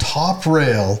the top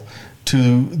rail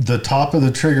to the top of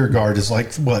the trigger guard is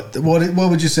like what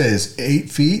would you say is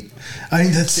 8 feet? I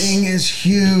mean, the thing is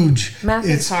huge. Math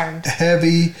it's is hard.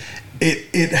 Heavy.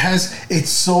 It's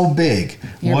so big.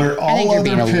 Where all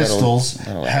other pistols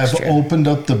have opened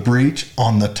up the breech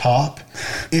on the top,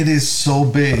 it is so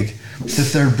big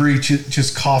that their breech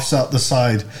just coughs out the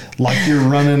side like you're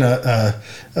running a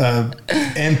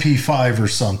MP5 or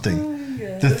something.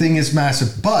 The thing is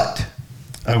massive, but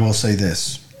I will say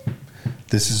this.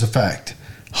 This is a fact.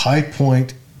 High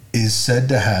Point is said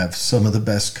to have some of the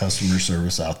best customer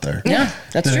service out there. Yeah,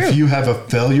 that's true. If you have a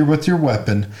failure with your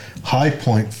weapon, High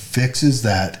Point fixes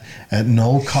that at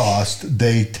no cost.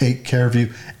 They take care of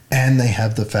you, and they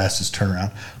have the fastest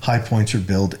turnaround. High Points are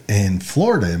built in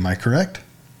Florida. Am I correct?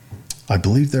 I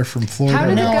believe they're from Florida. How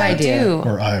did the guy do?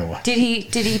 Or Iowa. Did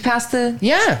he pass the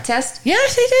test?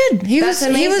 Yes, he did. That's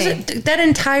amazing. That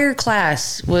entire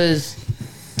class was...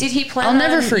 Did he plan? I'll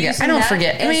never forget. I don't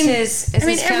forget. I mean,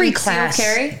 every class.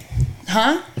 Carry?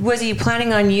 Huh? Was he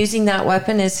planning on using that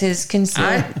weapon as his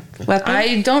concealed weapon?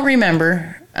 I don't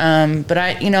remember. But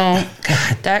God,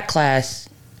 that class.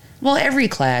 Well, every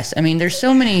class. I mean, there's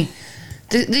so many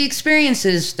the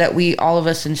experiences that all of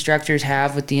us instructors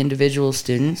have with the individual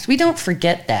students, we don't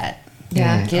forget that.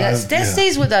 Yeah. Okay, that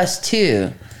stays with us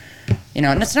too. You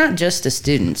know, and it's not just the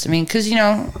students. I mean, because, you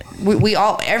know, we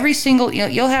all, every single, you know,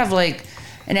 you'll have like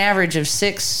an average of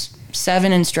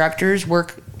 6-7 instructors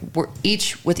work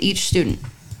each with each student,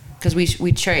 because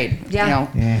we trade. Yeah.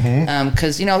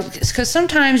 You know, because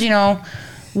sometimes, you know,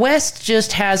 West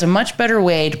just has a much better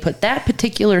way to put that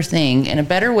particular thing in a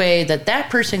better way that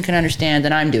person can understand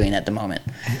than I'm doing at the moment.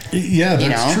 Yeah,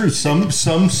 that's true.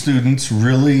 Some students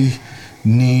really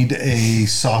need a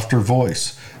softer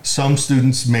voice. Some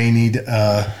students may need, when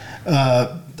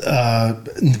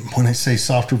I say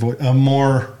softer voice, a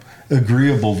more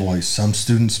agreeable voice. Some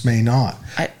students may not.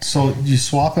 So you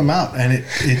swap them out, and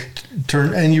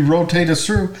and you rotate us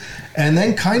through, and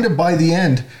then kind of by the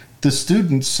end, the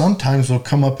students sometimes will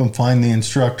come up and find the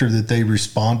instructor that they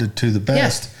responded to the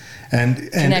best,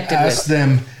 and ask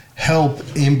them help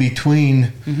in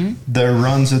between their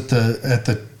runs at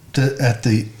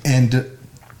the end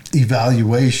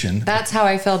evaluation. That's how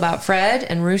I feel about Fred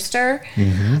and Rooster.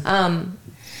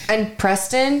 And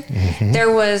Preston.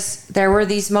 There were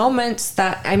these moments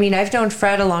that, I mean, I've known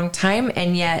Fred a long time,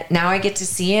 and yet now I get to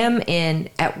see him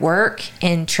at work,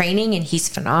 in training, and he's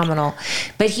phenomenal.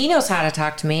 But he knows how to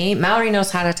talk to me. Mallory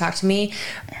knows how to talk to me.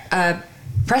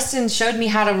 Preston showed me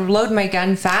how to load my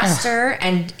gun faster,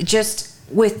 and just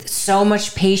with so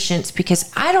much patience,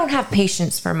 because I don't have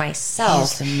patience for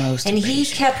myself. He's the most and he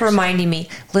kept reminding me,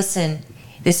 listen,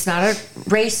 it's not a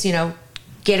race, you know,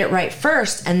 get it right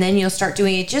first, and then you'll start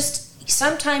doing it. Just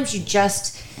sometimes you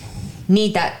just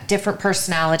need that different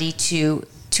personality to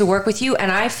work with you, and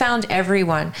I found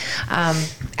everyone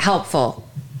helpful.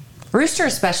 Rooster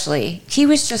especially, he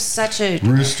was just such a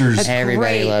everybody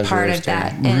great loves part Rooster. of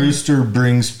that. And Rooster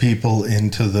brings people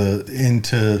into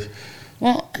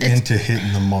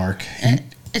hitting the mark. And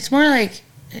it's more like,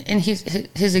 and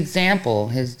his example,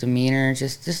 his demeanor,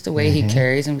 just the way he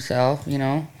carries himself, you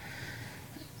know.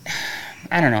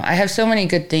 I don't know. I have so many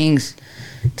good things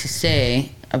to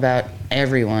say about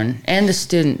everyone, and the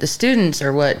student. The students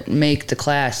are what make the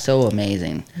class so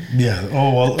amazing. Yeah.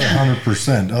 Oh, well,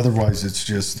 100%. Otherwise, it's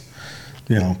just,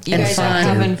 you know. You guys are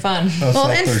having fun.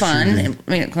 And fun. Shooting.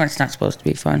 I mean, of course, it's not supposed to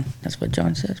be fun. That's what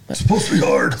John says. But it's supposed to be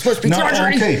hard. It's supposed to be hard.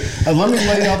 Okay. Let me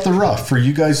lay out the rough for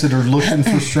you guys that are looking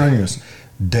for strenuous.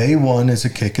 Day one is a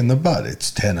kick in the butt. It's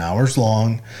 10 hours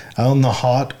long, out in the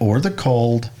hot or the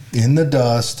cold, in the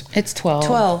dust. It's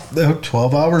 12.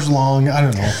 12 hours long. I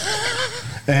don't know.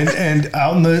 and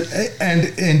out in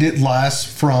and it lasts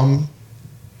from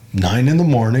 9 in the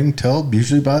morning till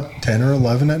usually about 10 or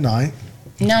 11 at night.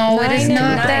 No, it is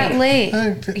not that late.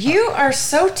 You are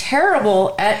so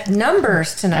terrible at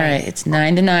numbers tonight. All right, it's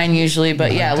 9 to 9 usually,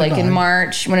 but yeah, like 9. In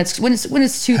March when it's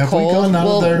too cold,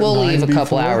 we'll leave a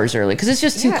couple hours early because it's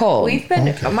just too cold. We've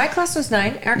been. My class was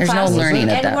 9. There's no learning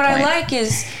at that point. And what I like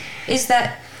is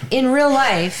that in real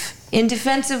life, in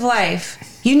defensive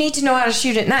life, you need to know how to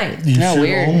shoot at night. You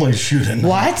should only shoot at night.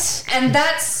 What? And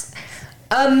that's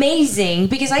amazing,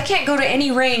 because I can't go to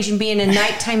any range and be in a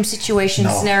nighttime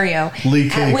scenario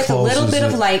with a little bit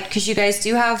of light, because you guys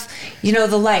do have, you know,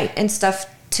 the light and stuff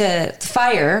to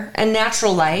fire and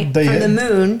natural light from the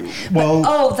moon.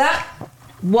 Well, that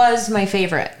was my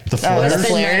favorite. The flares? The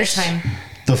flares?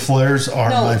 The flares are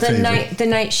my favorite. The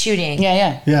night shooting.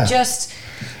 Yeah.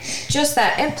 Just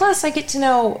that. And plus, I get to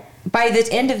know, by the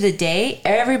end of the day,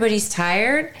 everybody's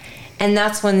tired, and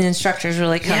that's when the instructors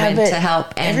really come in to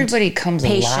help. And everybody comes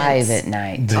alive at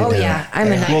night.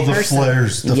 I'm a night person. The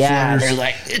flares, they're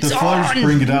like, it's the flares on.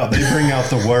 bring it out. They bring out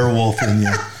the werewolf in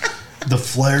you. The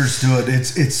flares do it.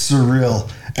 It's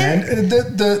surreal. And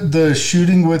the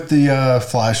shooting with the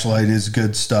flashlight is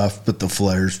good stuff, but the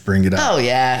flares bring it out. Oh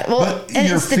yeah, well,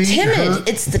 and it's the timid.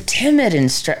 It's the timid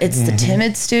the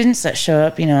timid students that show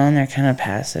up, you know, and they're kind of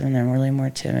passive and they're really more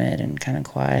timid and kind of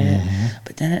quiet.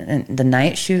 But then the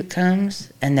night shoot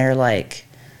comes, and they're like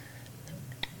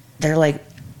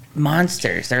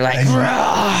monsters. They're like,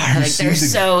 they're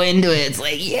so into it. It's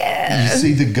like, you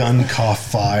see the gun cough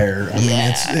fire. I mean,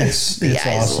 it's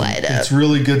awesome. Light up. It's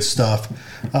really good stuff.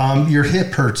 Your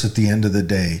hip hurts at the end of the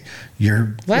day.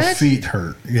 Your feet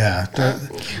hurt. Yeah.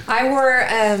 I wore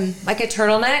like a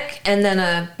turtleneck and then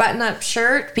a button-up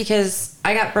shirt because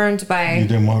I got burned by you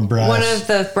didn't want brass. One of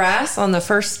the brass on the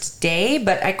first day,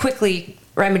 but I quickly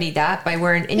remedied that by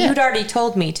wearing, and you'd already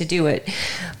told me to do it,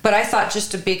 but I thought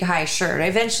just a big high shirt,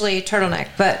 eventually a turtleneck,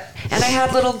 and I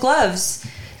had little gloves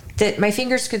that my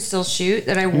fingers could still shoot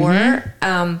that I wore,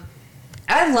 and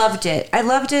I loved it.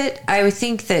 I would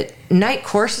think that night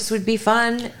courses would be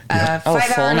fun.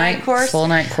 5-hour night course. Full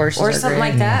night courses or are something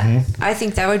great. like that. I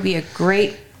think that would be a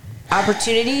great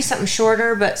opportunity. Something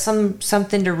shorter, but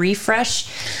something to refresh.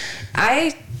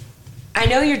 I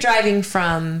know you're driving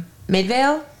from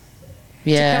Midvale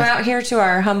to come out here to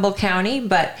our humble county,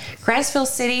 but Grantsville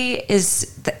City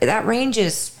is that range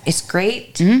is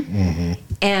great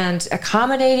and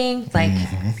accommodating.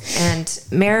 And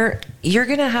Mayor, you're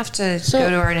gonna have to go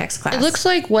to our next class. It looks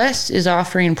like West is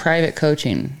offering private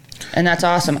coaching, and that's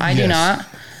awesome. I do not.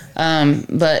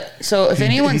 But so if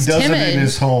anyone's he does timid, it in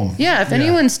his home. Yeah, if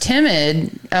anyone's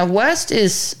timid, West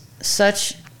is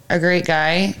such a great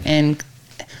guy, and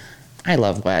I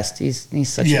love West. He's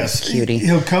such a cutie.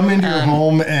 He'll come into your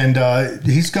home, and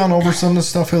he's gone over some of the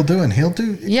stuff he'll do, and he'll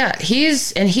do. Yeah, he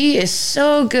is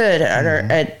so good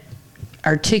at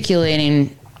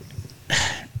articulating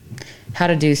how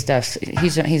to do stuff.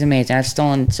 He's amazing. I've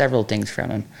stolen several things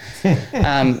from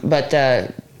him,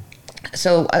 but.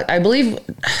 So I believe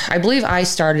I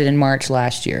started in March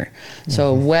last year.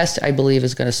 So West, I believe,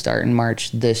 is going to start in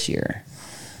March this year.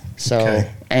 So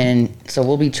so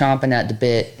we'll be chomping at the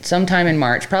bit sometime in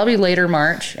March, probably later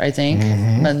March, I think.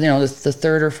 But, the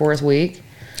third or fourth week.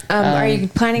 Are you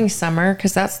planning summer?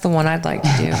 Because that's the one I'd like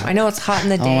to do. I know it's hot in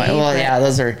the day.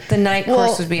 Those are the night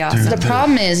course would be awesome. The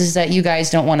problem is that you guys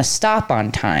don't want to stop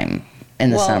on time in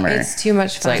the summer. It's too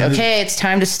much fun. It's like, okay, it's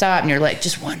time to stop, and you're like,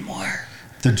 just one more.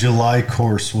 The July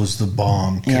course was the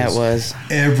bomb. Yeah, it was.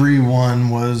 Everyone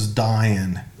was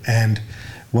dying. And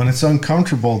when it's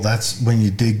uncomfortable, that's when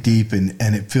you dig deep and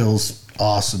it feels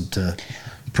awesome to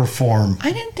perform.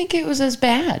 I didn't think it was as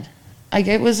bad. Like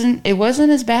it wasn't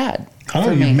as bad. I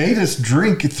don't know, you made us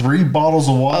drink 3 bottles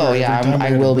of water. Oh yeah,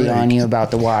 I will be on you about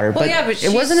the water. But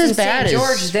it wasn't as bad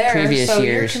as previous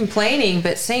years. You're complaining,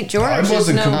 but St. George that was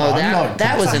in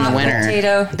the winter.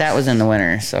 Potato. That was in the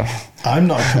winter, so I'm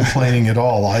not complaining at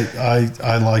all.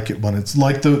 I like it when it's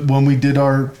like when we did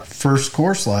our first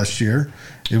course last year.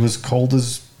 It was cold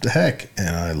as heck,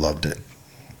 and I loved it.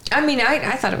 I mean,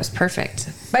 I thought it was perfect,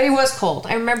 but it was cold.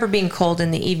 I remember being cold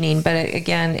in the evening, but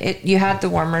you had the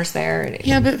warmers there.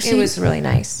 Yeah, but it was really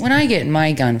nice. When I get in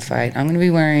my gunfight, I'm going to be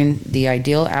wearing the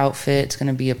ideal outfit. It's going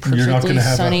to be a perfectly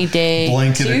sunny day.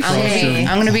 Blanket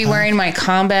I'm going to be wearing my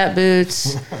combat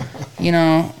boots.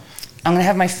 I'm going to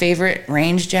have my favorite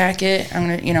range jacket.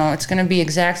 It's going to be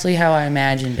exactly how I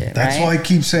imagined it. That's why I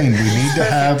keep saying we need to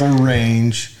have a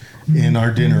range in our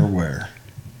dinnerware.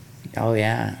 Oh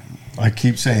yeah. I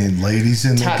keep saying ladies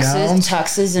in the gowns,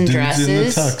 tuxes and dresses, in the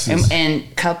tuxes.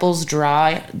 And couples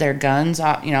draw their guns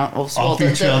off, off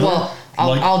each other.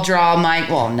 I'll draw my.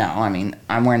 Well, no, I mean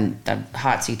I'm wearing the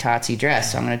hotsy totsy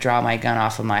dress, so I'm going to draw my gun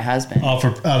off of my husband. Out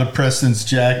of Preston's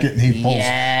jacket, and he pulls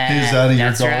his out of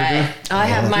your garter. Right. I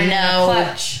have mine in a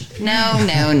clutch.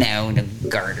 No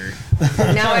garter.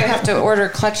 Now I have to order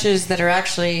clutches that are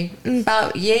actually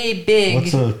about yay big.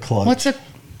 What's a clutch?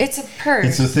 It's a purse.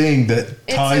 It's a thing that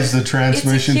ties the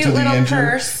transmission to the engine.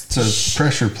 Purse. It's a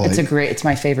pressure plate. It's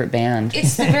my favorite band.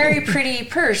 It's the very pretty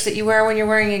purse that you wear when you're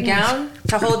wearing a gown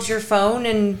to hold your phone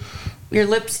and your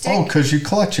lipstick. Oh, because you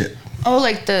clutch it. Oh,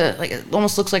 it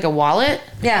almost looks like a wallet?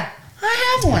 Yeah.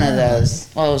 I have one of those.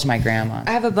 Well, it was my grandma.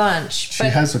 I have a bunch. She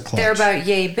has a clutch. They're about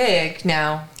yay big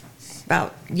now.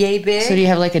 About yay big. So do you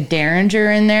have like a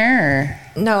Derringer in there?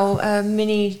 Or? No, a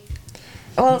mini.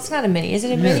 Well, it's not a mini. Is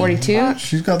it a mini? 42?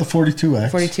 She's got the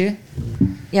 42X. 42?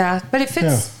 Yeah, but it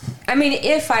fits. Yeah. I mean,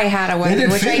 if I had a weapon,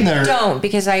 which I don't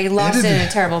because I lost it in a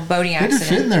terrible boating accident.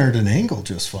 It'd fit in there at an angle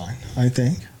just fine, I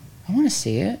think. I want to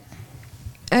see it.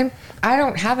 I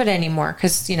don't have it anymore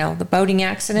because, the boating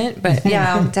accident. But,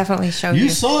 yeah, I'll definitely show you. You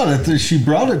saw it. She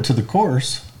brought it to the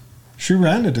course. She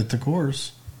ran it at the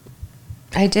course.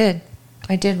 I did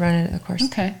run it at the course.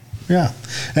 Okay. Yeah.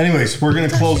 Anyways, we're going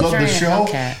to close up the show.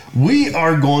 We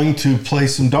are going to play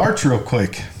some darts real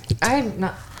quick. I'm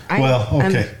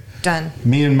done.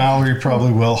 Me and Mallory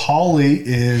probably will. Holly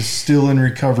is still in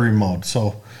recovery mode,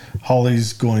 so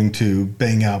Holly's going to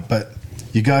bang out. But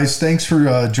you guys, thanks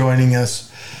for joining us.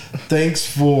 Thanks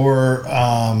for,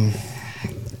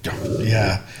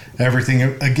 everything.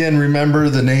 Again, remember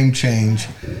the name change.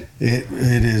 It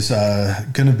is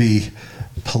going to be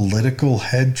Political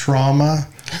Head Trauma.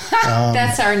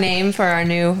 That's our name for our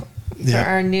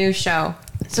new show.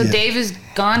 So Dave has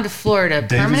gone to Florida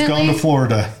permanently? Dave has gone to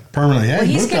Florida permanently. Yeah,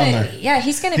 he moved down there. Yeah,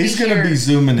 he's going to be here. He's going to be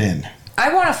zooming in.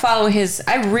 I want to follow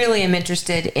I really am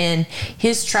interested in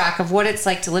his track of what it's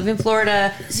like to live in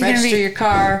Florida, register your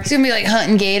car. He's going to be like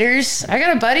hunting gators. I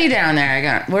got a buddy down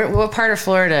there. What part of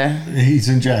Florida? He's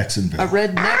in Jacksonville. A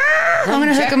redneck. I'm going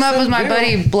to hook him up with my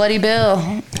buddy Bloody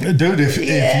Bill. Dude, if you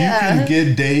can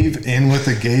get Dave in with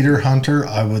a gator hunter,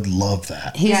 I would love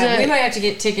that. We might have to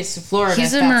get tickets to Florida.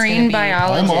 He's a marine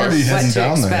biologist. I'm already heading What to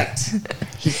down there.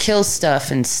 expect. He kills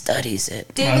stuff and studies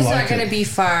it. Dave is like not going it. to be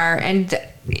far, and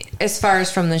as far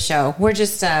as from the show, we're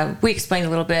just we explained a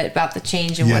little bit about the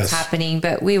change and what's Yes. happening,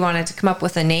 but we wanted to come up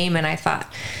with a name, and I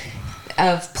thought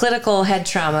of political head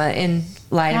trauma in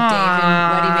light of Dave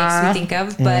and what he makes me think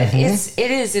of. But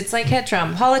it's like head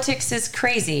trauma. Politics is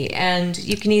crazy, and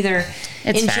you can either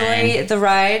It's enjoy fine. the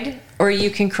ride or you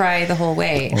can cry the whole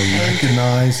way. Or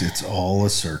recognize it's all a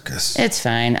circus. It's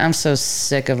fine. I'm so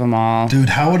sick of them all. Dude,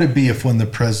 how would it be if when the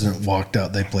president walked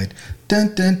out, they played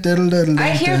dun, dun, dun, dun, dun,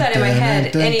 I hear that in my dun, head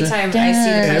dun, dun, anytime I see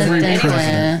the Every president.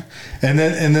 president.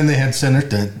 And then they had Senator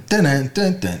dun, dun, dun,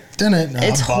 dun, dun, dun, dun,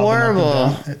 It's bobbing up and horrible.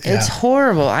 down. Yeah. It's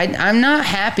horrible. I'm not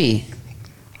happy.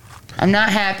 I'm not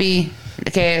happy.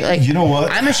 Okay, like You know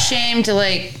what? I'm ashamed to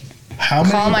How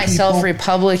many call myself people-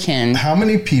 Republican. How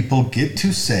many people get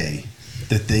to say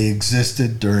that they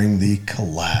existed during the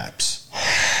collapse?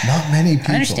 Not many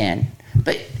people. I understand,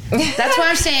 but that's what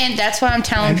I'm saying. That's what I'm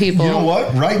telling And people. You know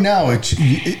what? Right now,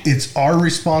 it's our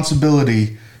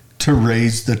responsibility to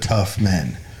raise the tough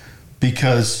men,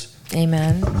 because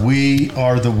Amen. we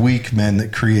are the weak men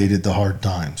that created the hard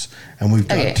times, and we've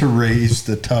got Okay. to raise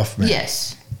the tough men.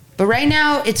 Yes, but right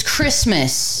now it's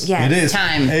Christmas. Yeah. It is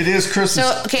Time. It is Christmas.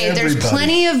 So okay, there's Everybody.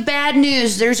 plenty of bad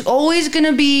news. There's always going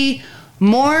to be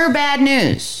more bad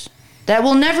news that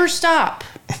will never stop.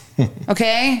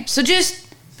 Okay, so just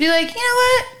be like, you know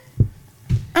what?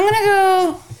 I'm gonna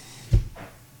go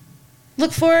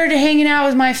look forward to hanging out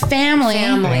with my family. I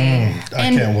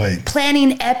and can't wait.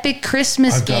 Planning epic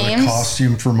Christmas I've got games. a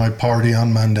costume for my party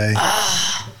on Monday.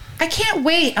 I can't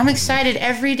wait. I'm excited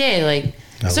every day.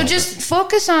 I So love just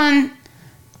focus on.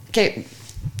 Okay,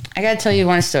 I gotta tell you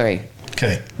one story.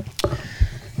 Okay.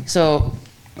 So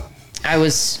I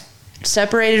was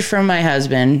separated from my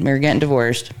husband. We were getting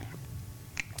divorced.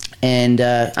 And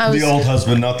I was The old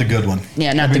husband, not the good one.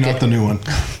 Yeah, not I mean, the not good- the new one.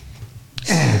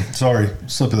 Sorry,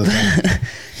 slip of the tongue.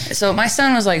 so my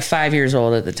son was like 5 years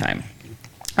old at the time.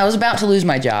 I was about to lose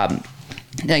my job.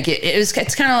 Like it's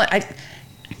kind of like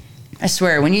I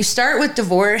swear, when you start with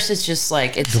divorce, it's just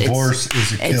like Divorce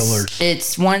is a killer.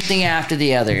 It's one thing after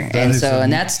the other, and is so a-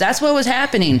 and that's what was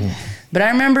happening. But I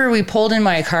remember we pulled in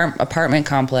my apartment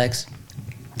complex,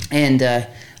 and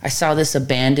I saw this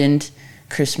abandoned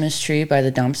Christmas tree by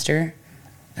the dumpster,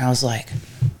 and I was like,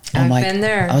 I've been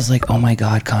there. I was like, oh my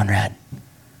God, Conrad,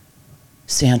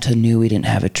 Santa knew we didn't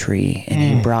have a tree, and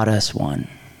he brought us one,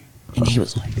 and he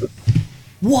was like,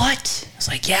 what? I was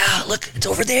like, yeah, look, it's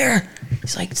over there.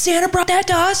 He's like, Santa brought that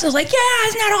to us. I was like, yeah,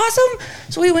 isn't that awesome?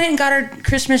 So we went and got our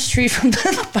Christmas tree from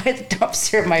by the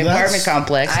dumpster at my apartment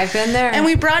complex. I've been there. And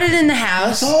we brought it in the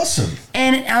house. That's awesome.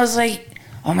 And I was like,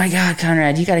 oh my God,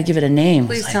 Conrad, you got to give it a name.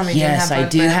 Please He's tell like, me you didn't yes, have I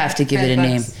bug do bed- have to give it a bed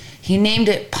name. bugs. He named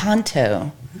it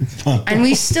Ponto. And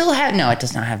we still have, no, it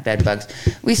does not have bed bugs.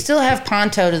 We still have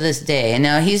Ponto to this day. And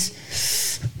now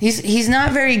he's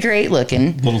not very great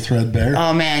looking. Little threadbare.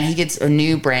 Oh man, he gets a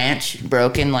new branch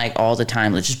broken like all the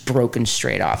time. It's just broken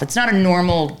straight off. It's not a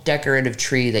normal decorative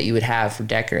tree that you would have for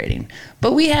decorating.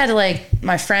 But we had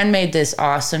my friend made this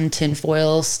awesome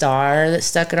tinfoil star that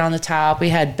stuck it on the top. We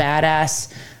had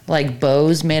badass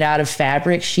bows made out of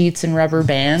fabric sheets and rubber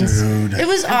bands. Dude. It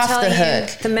was off the telling you,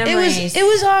 hook. the memories. It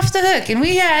was off the hook, and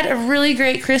we had a really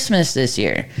great Christmas this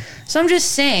year. So I'm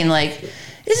just saying, isn't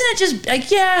it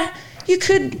just yeah, you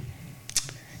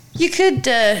could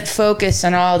focus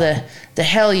on all the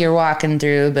hell you're walking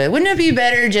through, but wouldn't it be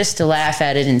better just to laugh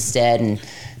at it instead and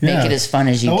make it as fun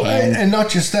as you can? And not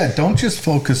just that. Don't just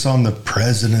focus on the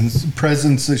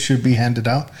presents that should be handed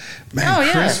out. Man, Oh,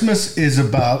 yeah. Christmas is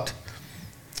about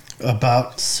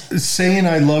saying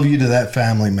I love you to that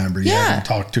family member you Yeah. haven't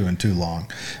talked to in too long.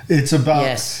 It's about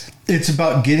Yes. it's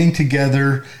about getting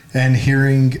together and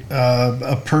hearing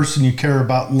a person you care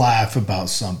about laugh about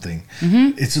something.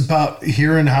 Mm-hmm. It's about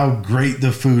hearing how great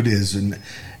the food is, and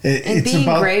it's being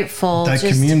about grateful that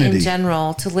just community. in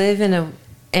general, to live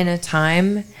in a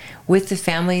time with the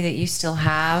family that you still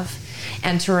have,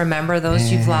 and to remember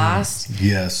those you've lost.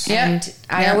 Yes. Yeah.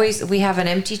 And we have an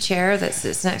empty chair that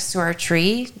sits next to our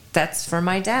tree. That's for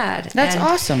my dad. That's And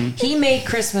awesome. He made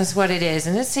Christmas what it is,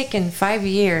 and it's taken 5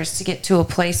 years to get to a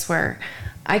place where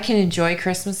I can enjoy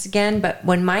Christmas again. But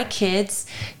when my kids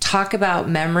talk about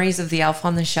memories of the Elf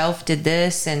on the Shelf did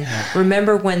this, and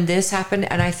remember when this happened,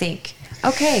 and I think,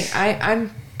 okay,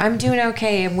 I'm doing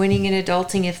okay. I'm winning in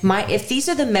adulting. If these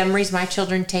are the memories my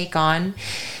children take on,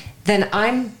 then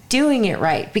I'm doing it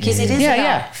right, because it is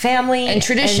about family and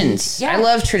traditions. And, I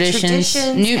love traditions.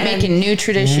 Making new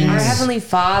traditions. Our Heavenly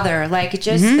Father, like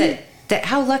just that.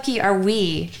 How lucky are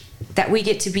we that we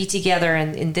get to be together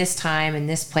in this time, in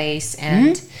this place,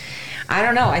 and I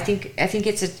don't know. I think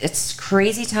it's a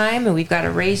crazy time, and we've got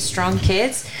to raise strong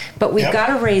kids, but we've got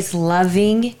to raise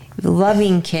loving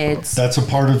kids. That's a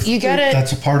part of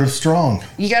that's a part of strong.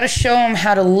 You got to show them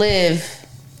how to live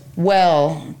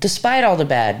well, despite all the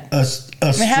bad.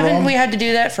 Haven't we had to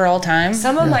do that for all time?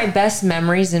 Some of my best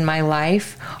memories in my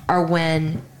life are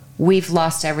when we've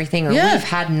lost everything, or we've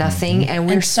had nothing, and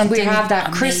we have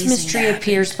that Christmas tree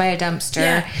appears by a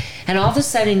dumpster, and all of a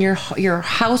sudden your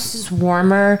house is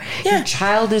warmer, your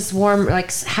child is warm,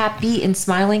 like happy and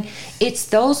smiling. It's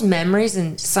those memories,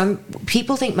 and some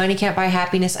people think money can't buy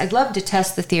happiness. I'd love to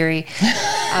test the theory.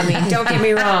 I mean, don't get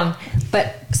me wrong,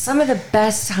 but some of the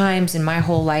best times in my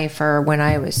whole life are when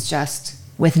I was just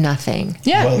with nothing.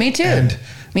 Yeah, well, me too. And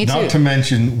not to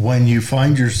mention, when you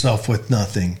find yourself with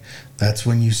nothing, that's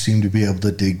when you seem to be able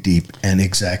to dig deep and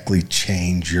exactly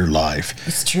change your life.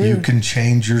 It's true. You can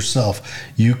change yourself.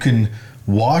 You can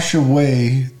wash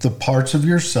away the parts of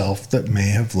yourself that may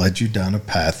have led you down a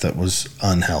path that was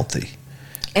unhealthy.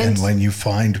 And when you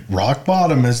find rock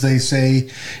bottom, as they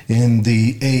say in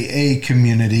the AA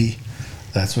community,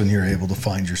 that's when you're able to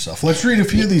find yourself. Let's read a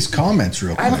few of these comments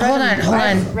real quick. Hold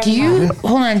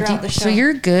on. So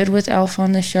you're good with Elf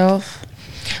on the Shelf?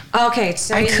 Okay,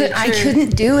 so I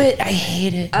couldn't do it. I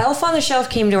hate it. Elf on the Shelf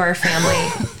came to our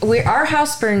family. Our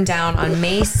house burned down on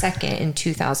May 2nd in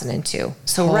 2002.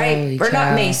 So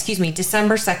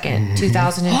December 2nd,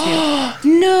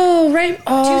 2002. No, right.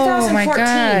 Oh 2014. My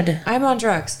God. I'm on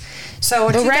drugs. So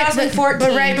in 2014.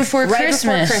 But right before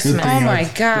Christmas. Oh my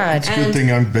God. It's a good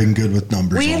thing I've been good with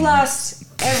numbers. We lost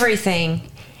everything.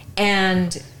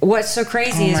 And what's so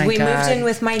crazy is we moved in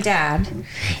with my dad,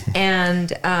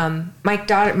 and my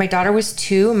daughter was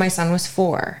 2 and my son was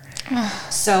 4.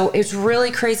 So it's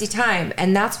really crazy time.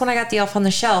 And that's when I got the Elf on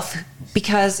the Shelf,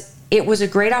 because it was a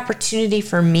great opportunity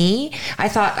for me. I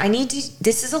thought,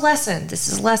 this is a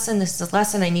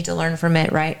lesson. I need to learn from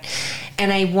it, right?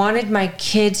 And I wanted my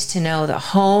kids to know that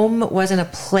home wasn't a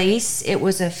place, it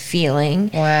was a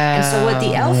feeling. Wow. And so what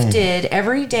the elf did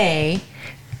every day,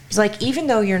 it's like, even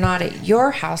though you're not at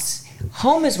your house,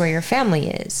 home is where your family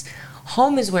is.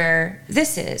 Home is where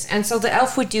this is. And so the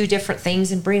elf would do different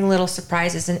things and bring little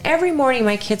surprises. And every morning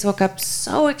my kids woke up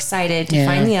so excited to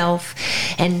find the elf.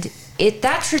 And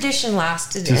that tradition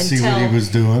lasted to see what he was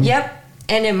doing. Yep.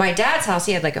 And in my dad's house,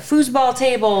 he had like a foosball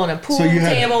table and a pool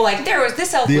table. Like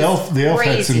this elf was the elf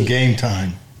crazy. had some game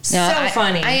time.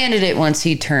 Funny. I ended it once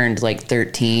he turned like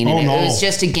 13. And it was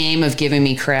just a game of giving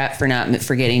me crap for not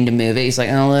forgetting to move it. He's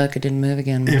like, oh, look, it didn't move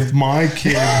again. If my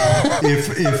kid,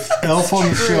 if Elf on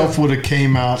the Shelf would have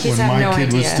came out when my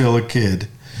kid was still a kid,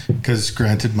 because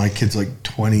granted, my kid's like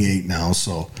 28 now,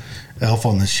 so Elf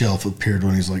on the Shelf appeared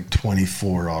when he's like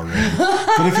 24 already.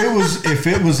 But if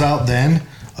it was out then,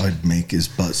 I'd make his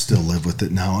butt still live with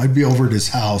it now. I'd be over at his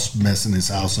house, messing his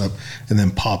house up, and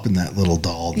then popping that little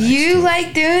doll next to it.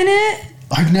 Like doing it?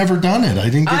 I've never done it. I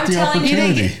didn't get the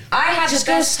opportunity. I had just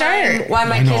the best go start. time while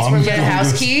my kids were get a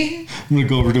house key. I'm going to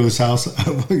go over to his house.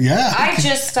 Yeah. I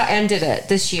just ended it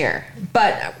this year.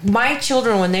 But my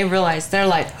children, when they realized, they're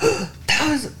like,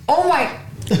 that's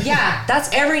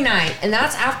every night. And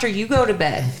that's after you go to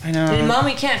bed. I know. And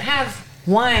Mommy can't have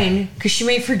wine because she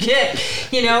may forget,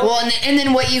 Well, and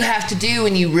then what you have to do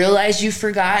when you realize you've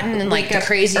forgotten, and like the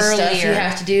crazy stuff you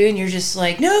have to do, and you're just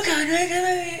like, no, God,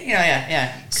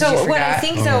 yeah. So what I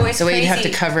think though is the way crazy, you have to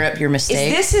cover up your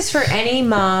mistake. This is for any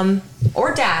mom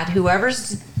or dad,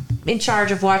 whoever's in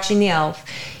charge of watching the elf.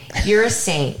 You're a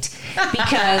saint,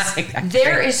 because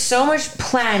there is so much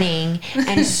planning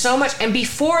and so much. And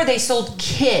before they sold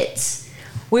kits.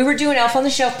 We were doing Elf on the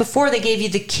Shelf before they gave you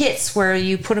the kits where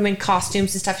you put them in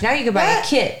costumes and stuff. Now you can buy a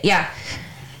kit. Yeah.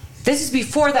 This is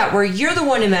before that, where you're the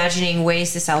one imagining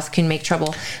ways this elf can make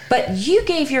trouble. But you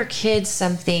gave your kids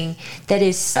something that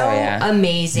is so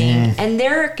amazing, and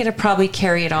they're going to probably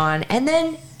carry it on. And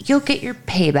then you'll get your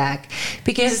payback,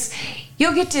 because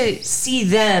you'll get to see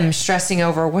them stressing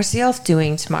over, what's the elf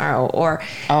doing tomorrow? Or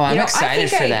I'm excited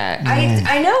for that.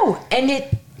 I know. And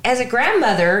as a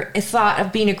grandmother, I thought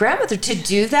of being a grandmother, to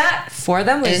do that for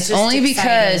them was just only exciting.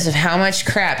 Because of how much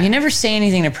crap. You never say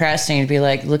anything depressing to be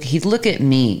like, look at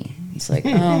me. He's like,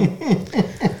 oh,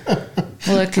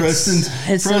 look, it's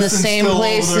in the same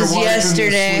place as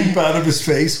yesterday. Sleep out of his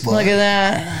face. Look at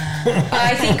that.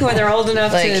 I think when they're old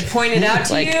enough to point it out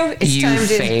to you, it's you time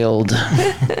to failed.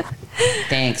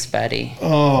 Thanks, buddy.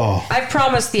 Oh. I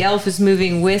promised the elf is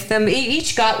moving with them.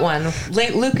 Each got one.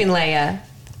 Luke and Leia.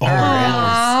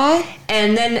 Oh.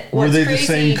 And then Were what's they crazy, the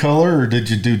same color, or did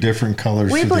you do different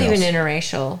colors? we for the believe in elves?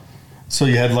 interracial. So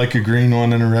you had like a green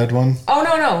one and a red one? Oh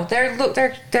no,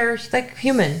 they're like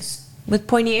humans with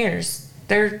pointy ears.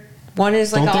 One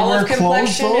is like Don't they olive wear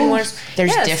complexion clothes, and though? one's There's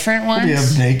yes. different Do you have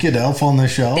ones. naked elf on the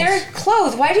shelf? They're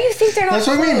clothed. Why do you think they're not? That's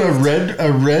what I mean. clothed?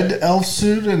 A red elf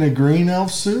suit and a green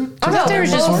elf suit. Oh no, there they're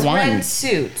was just both one. red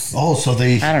suits. Oh, so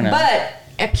they. I don't know. But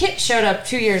a kit showed up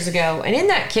 2 years ago, and in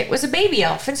that kit was a baby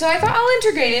elf, and so I thought I'll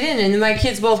integrate it in, and then my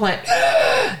kids both went.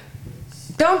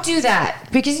 Don't do that,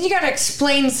 because you got to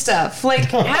explain stuff. Like,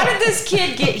 how did this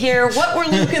kid get here? What were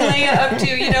Luke and Leia up to?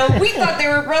 You know, we thought they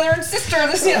were brother and sister.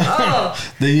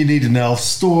 Then you need an elf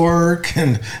stork,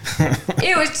 and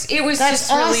It was That's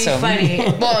just really awesome. funny.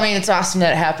 Well, I mean, it's awesome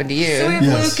that it happened to you. So we have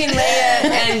Yes. Luke and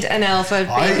Leia and an elf, a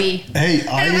baby.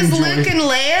 I it was enjoy. Luke and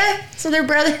Leia, so they're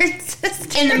brother and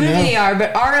sister. In the movie Yeah. they are,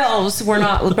 but our elves were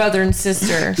not brother and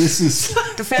sister. This is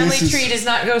The family this is- tree does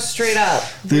not go straight up.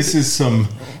 This is some.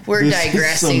 We're this is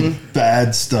digressing. some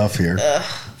bad stuff here.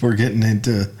 We're getting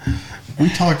into. We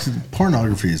talked.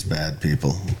 Pornography is bad,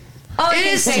 people. All I It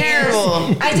can is say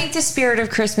terrible. I think the spirit of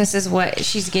Christmas is what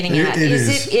she's getting It- at. it It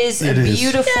is. is a It is.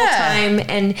 beautiful Yeah. time,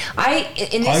 and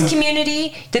in this I-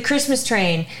 community, the Christmas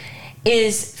train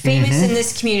is famous in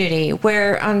this community.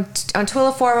 Where on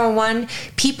Twilla 411,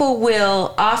 people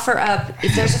will offer up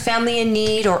if there's a family in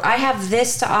need, or I have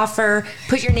this to offer.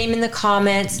 Put your name in the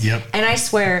comments. Yep. And I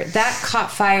swear that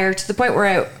caught fire to the point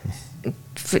where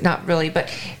not really, but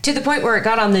to the point where it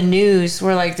got on the news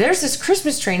where like there's this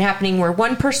Christmas train happening where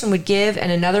one person would give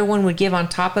and another one would give on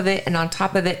top of it, and on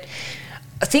top of it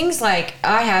things like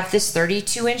I have this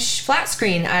 32-inch flat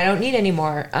screen, I don't need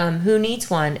anymore, who needs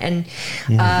one, and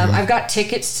I've got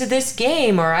tickets to this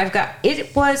game, or I've got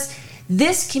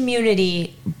this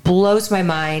community blows my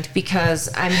mind because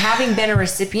I'm having been a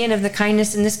recipient of the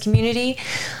kindness in this community.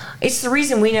 It's the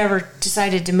reason we never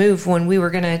decided to move when we were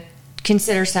going to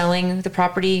consider selling the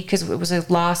property because it was a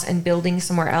loss and building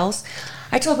somewhere else.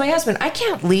 I told my husband, I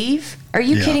can't leave. Are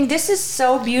you Yeah. kidding? This is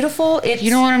so beautiful. You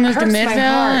don't want to move to hurts my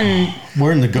Midvale, heart. and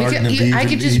We're in the Garden of Eden. I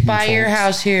could just Eden, buy your folks.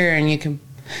 house here, and you can.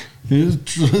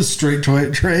 Straight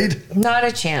trade. Not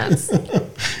a chance.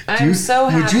 I'm so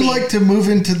happy. Would you like to move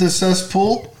into the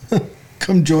cesspool?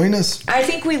 Come join us. I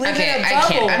think we live Okay, in a I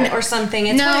can't. bubble or something.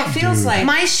 It's what it feels like.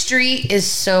 My street is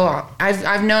so.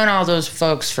 I've known all those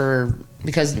folks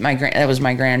because that was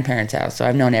my grandparents' house, so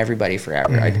I've known everybody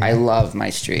forever. I love my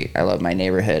street. I love my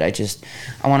neighborhood.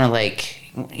 I want to like.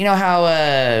 You know how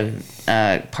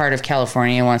part of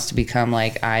California wants to become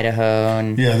like Idaho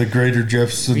and Yeah, the greater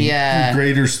Jefferson. Yeah.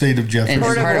 Greater state of Jefferson. and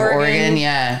part of Oregon. Oregon.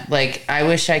 Yeah, like I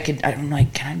wish I could. I'm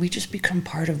like, can we just become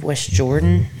part of West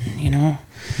Jordan? You know.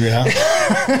 Yeah.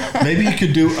 Maybe you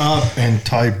could do up and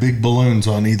tie big balloons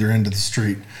on either end of the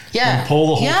street. Yeah. And pull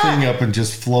the whole Yeah. thing up and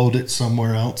just float it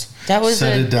somewhere else. That was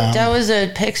Set it down. That was a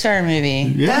Pixar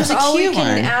movie. Yeah. That was a all we cute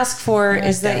can one. ask for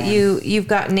is that you've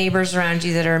got neighbors around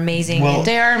you that are amazing. Well,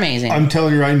 They are amazing. I'm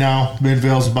telling you right now,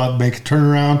 Midvale's about to make a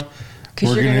turnaround.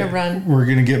 'Cause you're gonna run. We're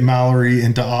gonna get Mallory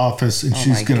into office, and Oh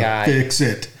she's my gonna God. fix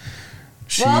it.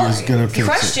 She is gonna fix it.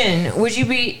 question: would you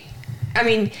be? I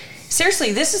mean,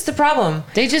 seriously, this is the problem.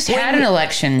 They just had an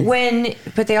election.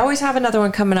 But they always have another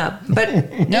one coming up.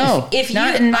 But No, if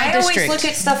not you, in my I district. always look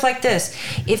at stuff like this.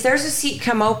 If there's a seat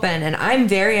come open and I'm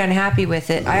very unhappy with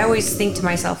it, I always think to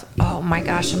myself, "Oh my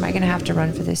gosh, am I going to have to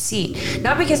run for this seat?"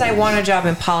 Not because I want a job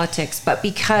in politics, but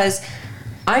because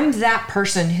I'm that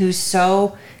person who's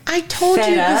so I told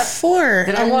fed you up before.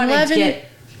 that I want to get.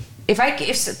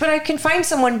 But I can find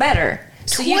someone better.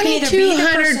 So you can either be the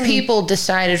 2,200 person- people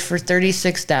decided for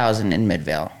 36,000 in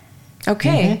Midvale.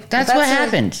 Okay, That's but what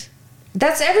happened.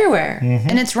 That's everywhere.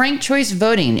 And it's ranked choice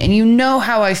voting. And you know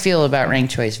how I feel about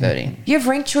ranked choice voting. You have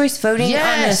ranked choice voting on the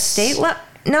Yes. state level?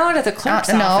 No, at the clerk's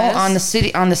No, office.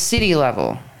 on the city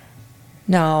level.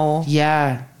 No.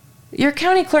 Yeah. Your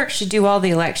county clerk should do all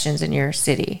the elections in your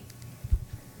city.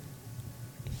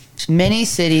 Many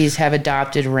cities have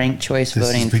adopted ranked choice This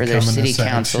is voting for their becoming a city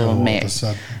sad council show all of mayor. a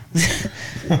sudden.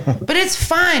 But it's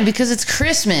fine because it's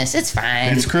Christmas. It's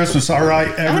fine. It's Christmas. All right,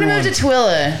 I'm gonna everyone. move to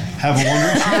Twilla. Have a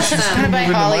wonderful. She's I'm gonna buy move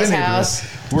into my Holly's neighborhood. house.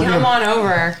 We're Come gonna on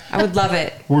over. I would love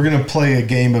it. we're gonna play a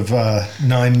game of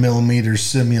 9mm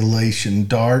simulation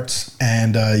darts,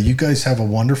 and you guys have a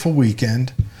wonderful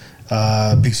weekend.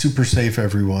 Be super safe,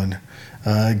 everyone.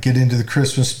 Get into the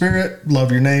Christmas spirit. Love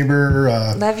your neighbor.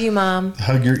 Love you, Mom.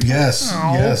 Hug your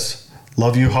yes.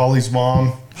 Love you, Holly's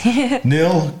mom.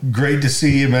 Neil, great to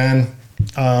see you, man.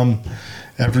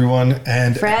 Everyone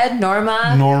and Fred,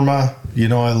 Norma. Norma, You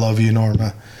know I love you,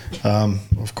 Norma.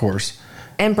 Of course.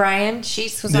 And Brian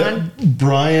Sheets was on.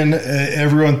 Brian,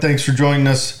 everyone, thanks for joining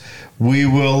us. We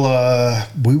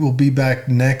will be back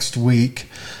next week.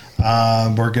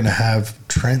 We're going to have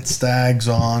Trent Staggs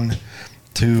on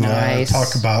to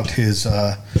talk about his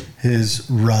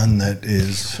run that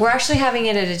is. We're actually having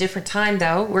it at a different time,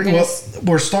 though.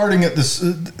 We're starting at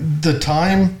the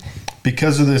time,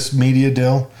 because of this media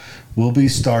deal, we'll be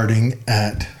starting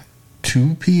at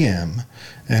 2 p.m.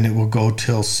 and it will go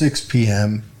till 6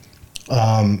 p.m.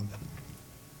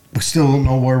 We still don't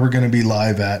know where we're going to be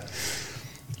live at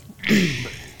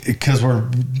because we're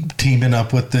teaming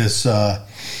up with this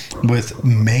with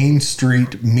Main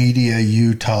Street Media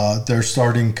Utah. They're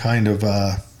starting kind of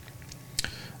a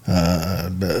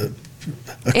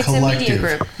it's collective. a media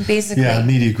group, basically. Yeah, a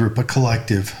media group, a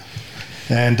collective.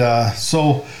 And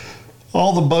so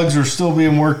all the bugs are still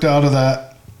being worked out of that.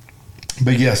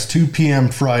 But yes, 2 p.m.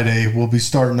 Friday, we'll be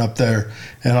starting up there.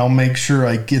 And I'll make sure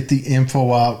I get the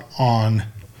info out on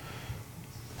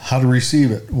how to receive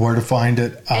it, where to find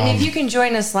it. And if you can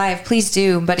join us live, please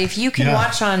do. But if you can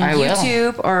watch on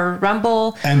YouTube or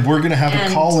Rumble. And we're going to have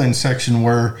a call-in section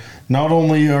where not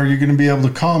only are you going to be able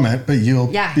to comment, but you'll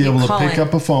be able to pick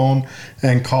up a phone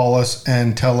and call us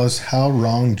and tell us how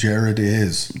wrong Jared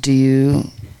is. Do you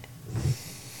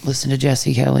listen to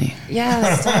Jesse Kelly? Yeah,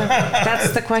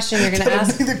 that's the question you're going to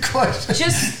ask. That'd be the question.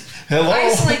 Just Hello?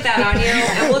 isolate that audio,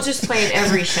 and we'll just play it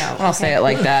every show. I'll say it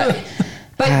like that.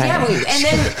 But and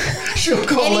then She'll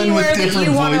call anywhere in with that different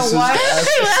you want to voices. watch,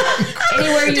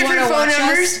 anywhere you want to phone watch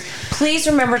numbers. us, please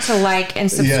remember to like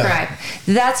and subscribe.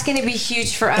 That's going to be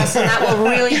huge for us, and that will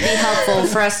really be helpful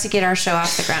for us to get our show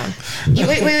off the ground.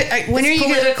 Wait. When are you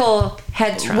political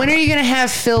head trump. When are you going to have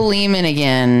Phil Lehman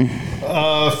again?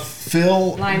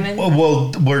 Phil Lyman?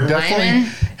 Well, we're definitely Lyman?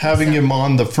 having him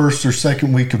on the first or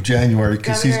second week of January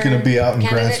because he's going to be out in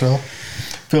Candidate? Grantsville.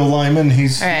 Phil Lyman,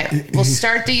 All right, we'll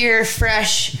start the year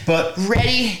fresh, but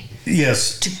ready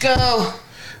yes, to go.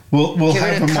 we'll Get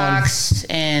have rid of him on. Cox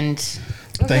and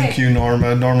Thank you,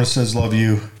 Norma. Norma says, "Love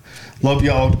you." Love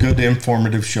y'all. Good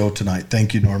informative show tonight.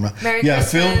 Thank you, Norma. Merry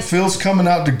Christmas. Phil's coming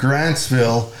out to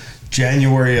Grantsville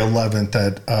January 11th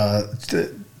at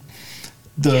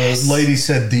the lady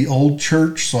said the old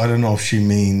church, so I don't know if she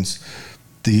means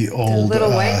the old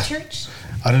Little White Church?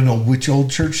 I don't know which old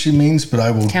church she means, but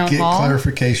I will Town get Hall?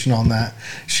 clarification on that.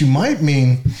 She might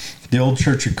mean the old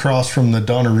church across from the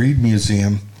Donna Reed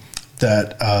Museum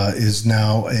that is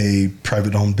now a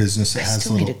private-owned business. That I has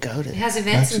still need to go to It that. has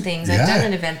events and things. I've Yeah. done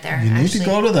an event there. You need to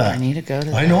go to that. I need to go to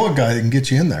that. I know a guy that can get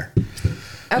you in there.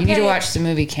 You need to Okay. watch the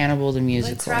movie Cannibal the Let's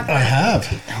Musical. wrap I it up.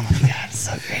 have. Oh my God, it's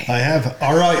so great. I have.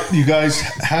 All right, you guys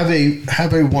have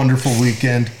a wonderful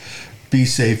weekend. Be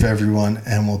safe, everyone,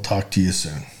 and we'll talk to you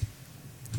soon.